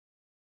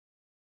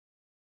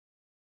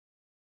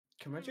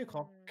 Can Reggie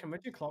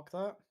clock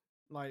that?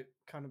 Like,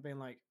 kind of being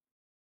like,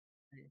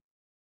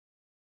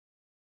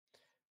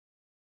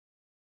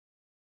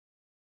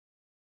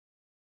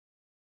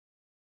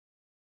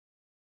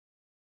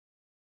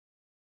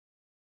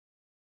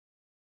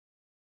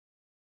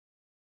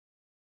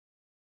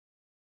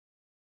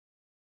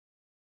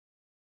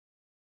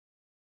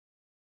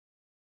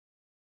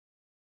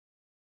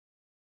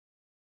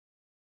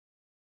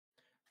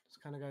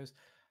 just kind of goes,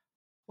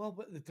 well,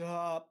 but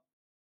the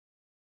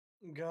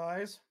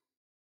guys.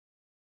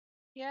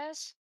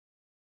 Yes.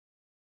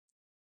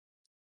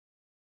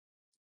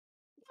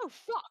 Oh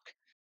fuck.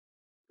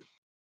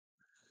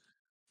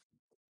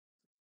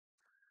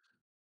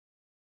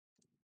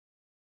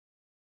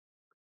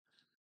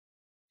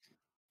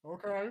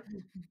 Okay.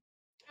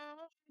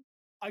 Uh,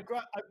 I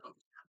grab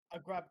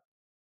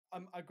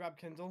I grab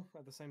Kindle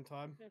at the same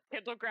time.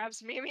 Kindle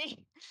grabs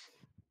Mimi.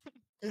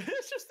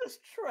 It's just this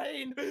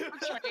train.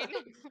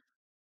 Train.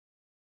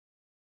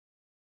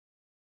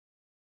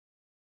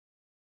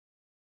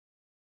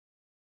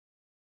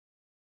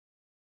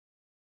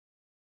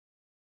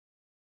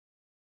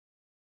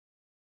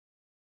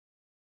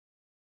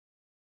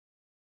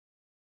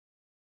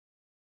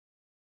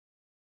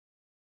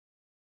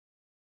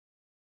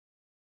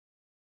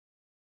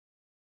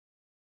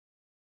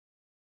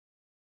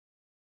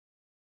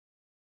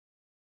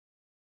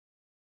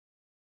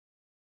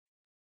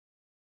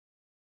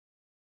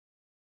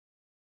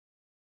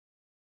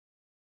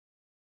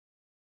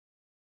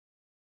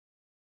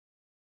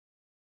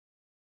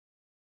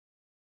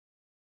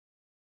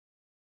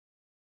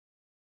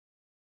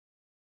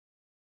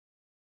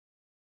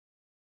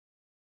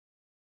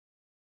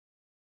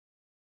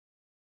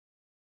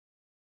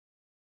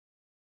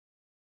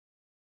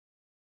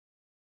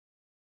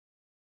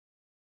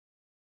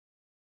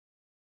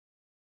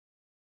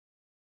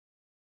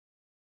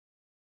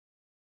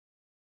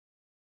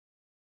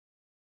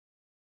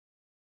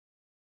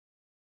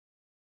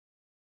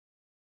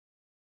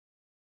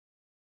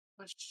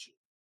 Question.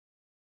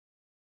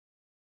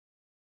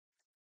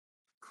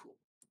 Cool.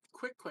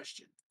 Quick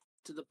question.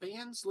 Do the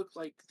bands look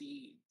like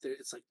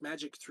it's like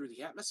magic through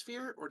the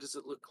atmosphere, or does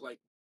it look like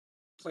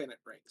planet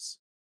rings?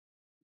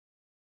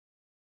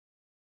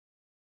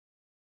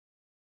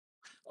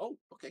 Oh,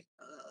 okay.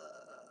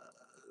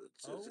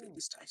 So look at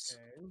these dice.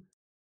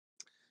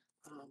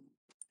 Okay.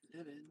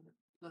 11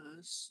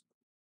 plus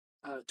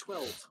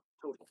 12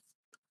 total.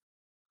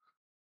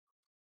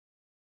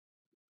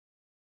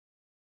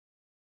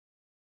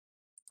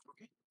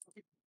 Okay.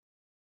 Okay.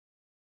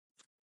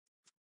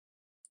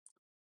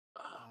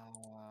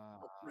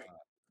 Oh, right.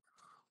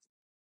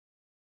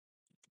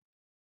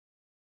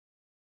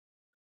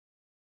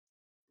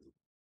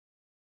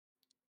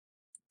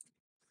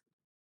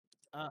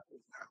 Uh,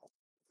 Wow.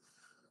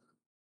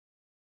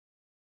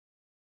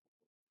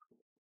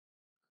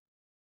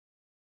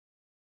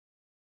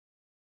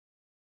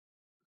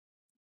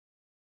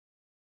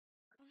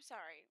 I'm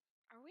sorry.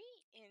 Are we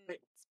in Hey.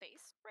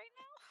 space right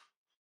now?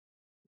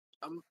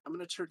 I'm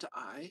gonna turn to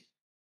I.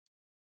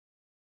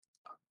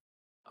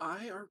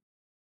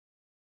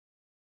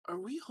 Are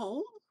we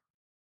home?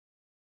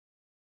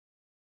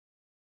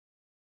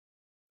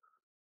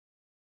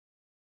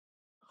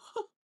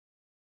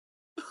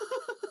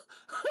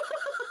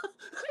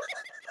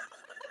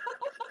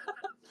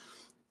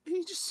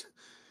 He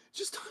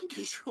just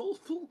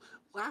uncontrollable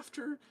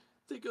laughter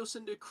that goes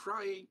into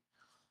crying.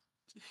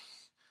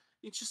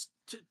 He just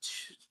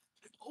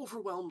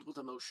overwhelmed with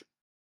emotion.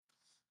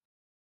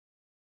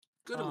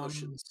 Good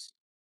emotions,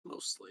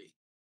 mostly.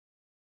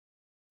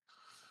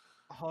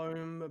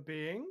 home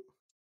being.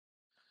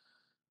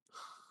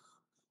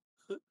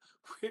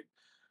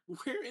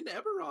 We're in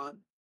Eberron.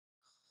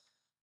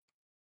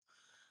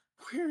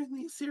 We're in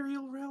the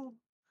ethereal realm.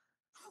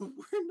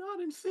 We're not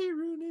in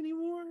Faerun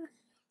anymore.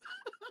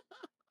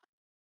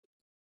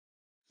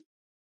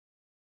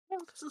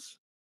 Oh,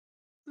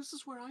 this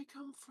is where I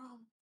come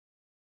from.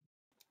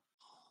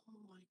 Oh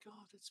my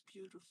god, it's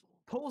beautiful.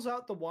 Pulls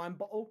out the wine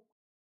bottle.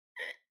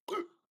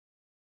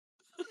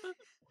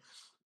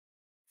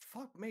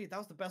 Fuck me, that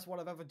was the best one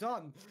I've ever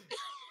done.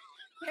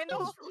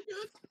 Kindle Really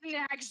good.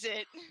 snags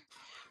it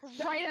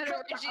right out of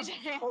Reggie's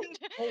hand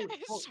and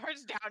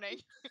starts downing.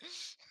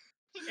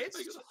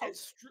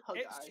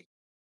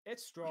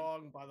 It's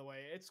strong, by the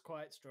way. It's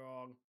quite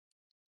strong.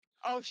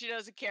 Oh, she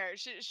doesn't care.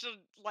 She'll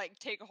like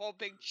take a whole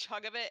big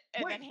chug of it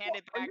and then hand what?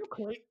 it back. Are you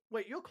clean?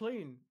 Wait, you're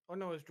clean. Oh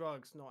no, it's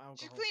drugs, not alcohol.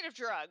 She's clean of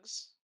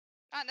drugs,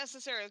 not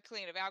necessarily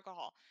clean of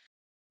alcohol.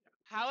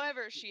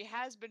 However, she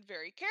has been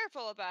very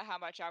careful about how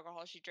much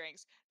alcohol she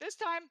drinks. This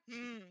time,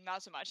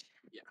 not so much.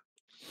 Yeah.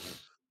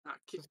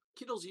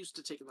 Kiddo's used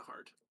to taking the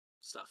hard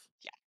stuff.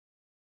 Yeah.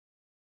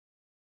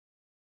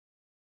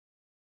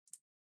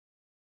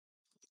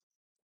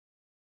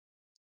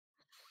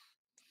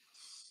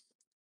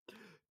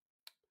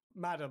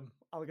 Madam,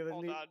 I'm gonna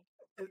Hold need. on.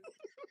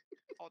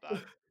 Hold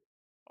on.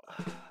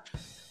 Hold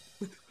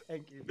on.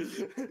 Thank you.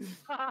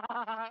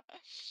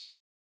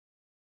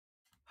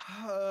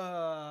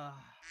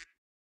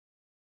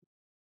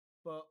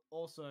 But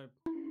also.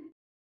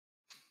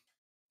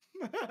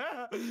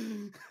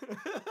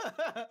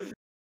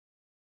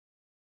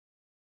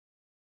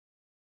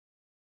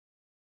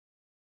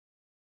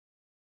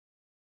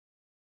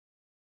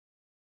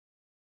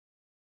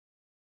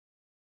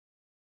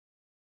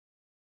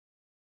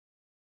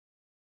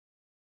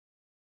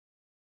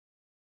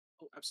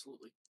 Oh,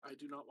 absolutely. I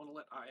do not want to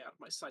let I out of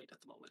my sight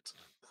at the moment.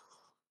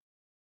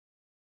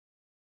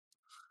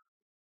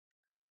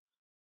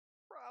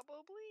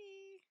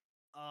 Probably.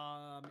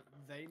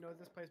 They know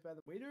this place better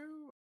than we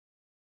do.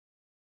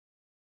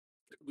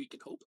 We can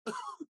hope.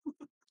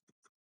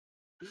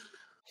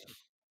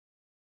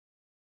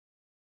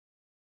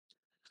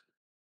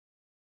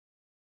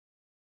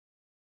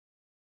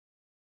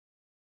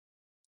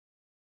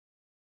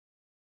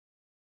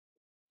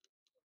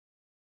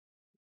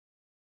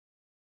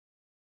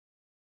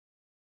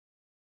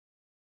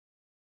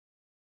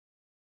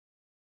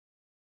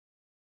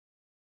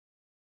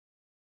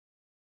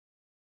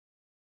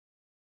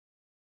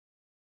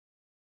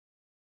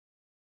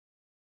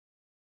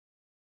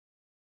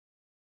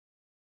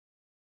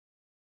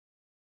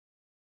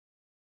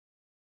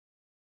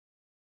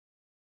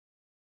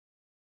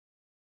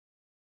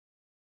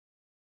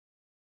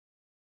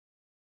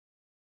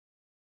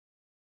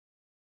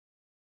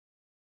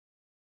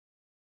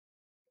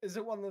 Is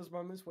it one of those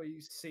moments where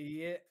you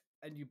see it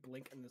and you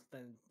blink and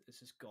then it's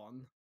just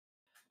gone?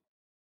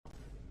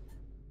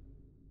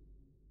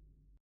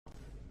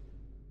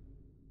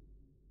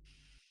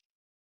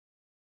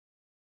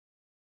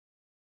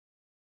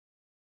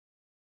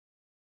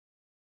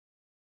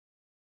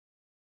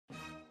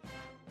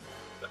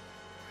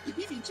 You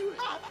beat me to it.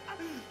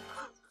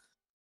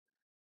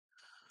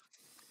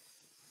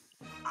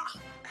 Ah,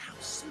 ow,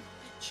 son of a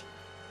bitch.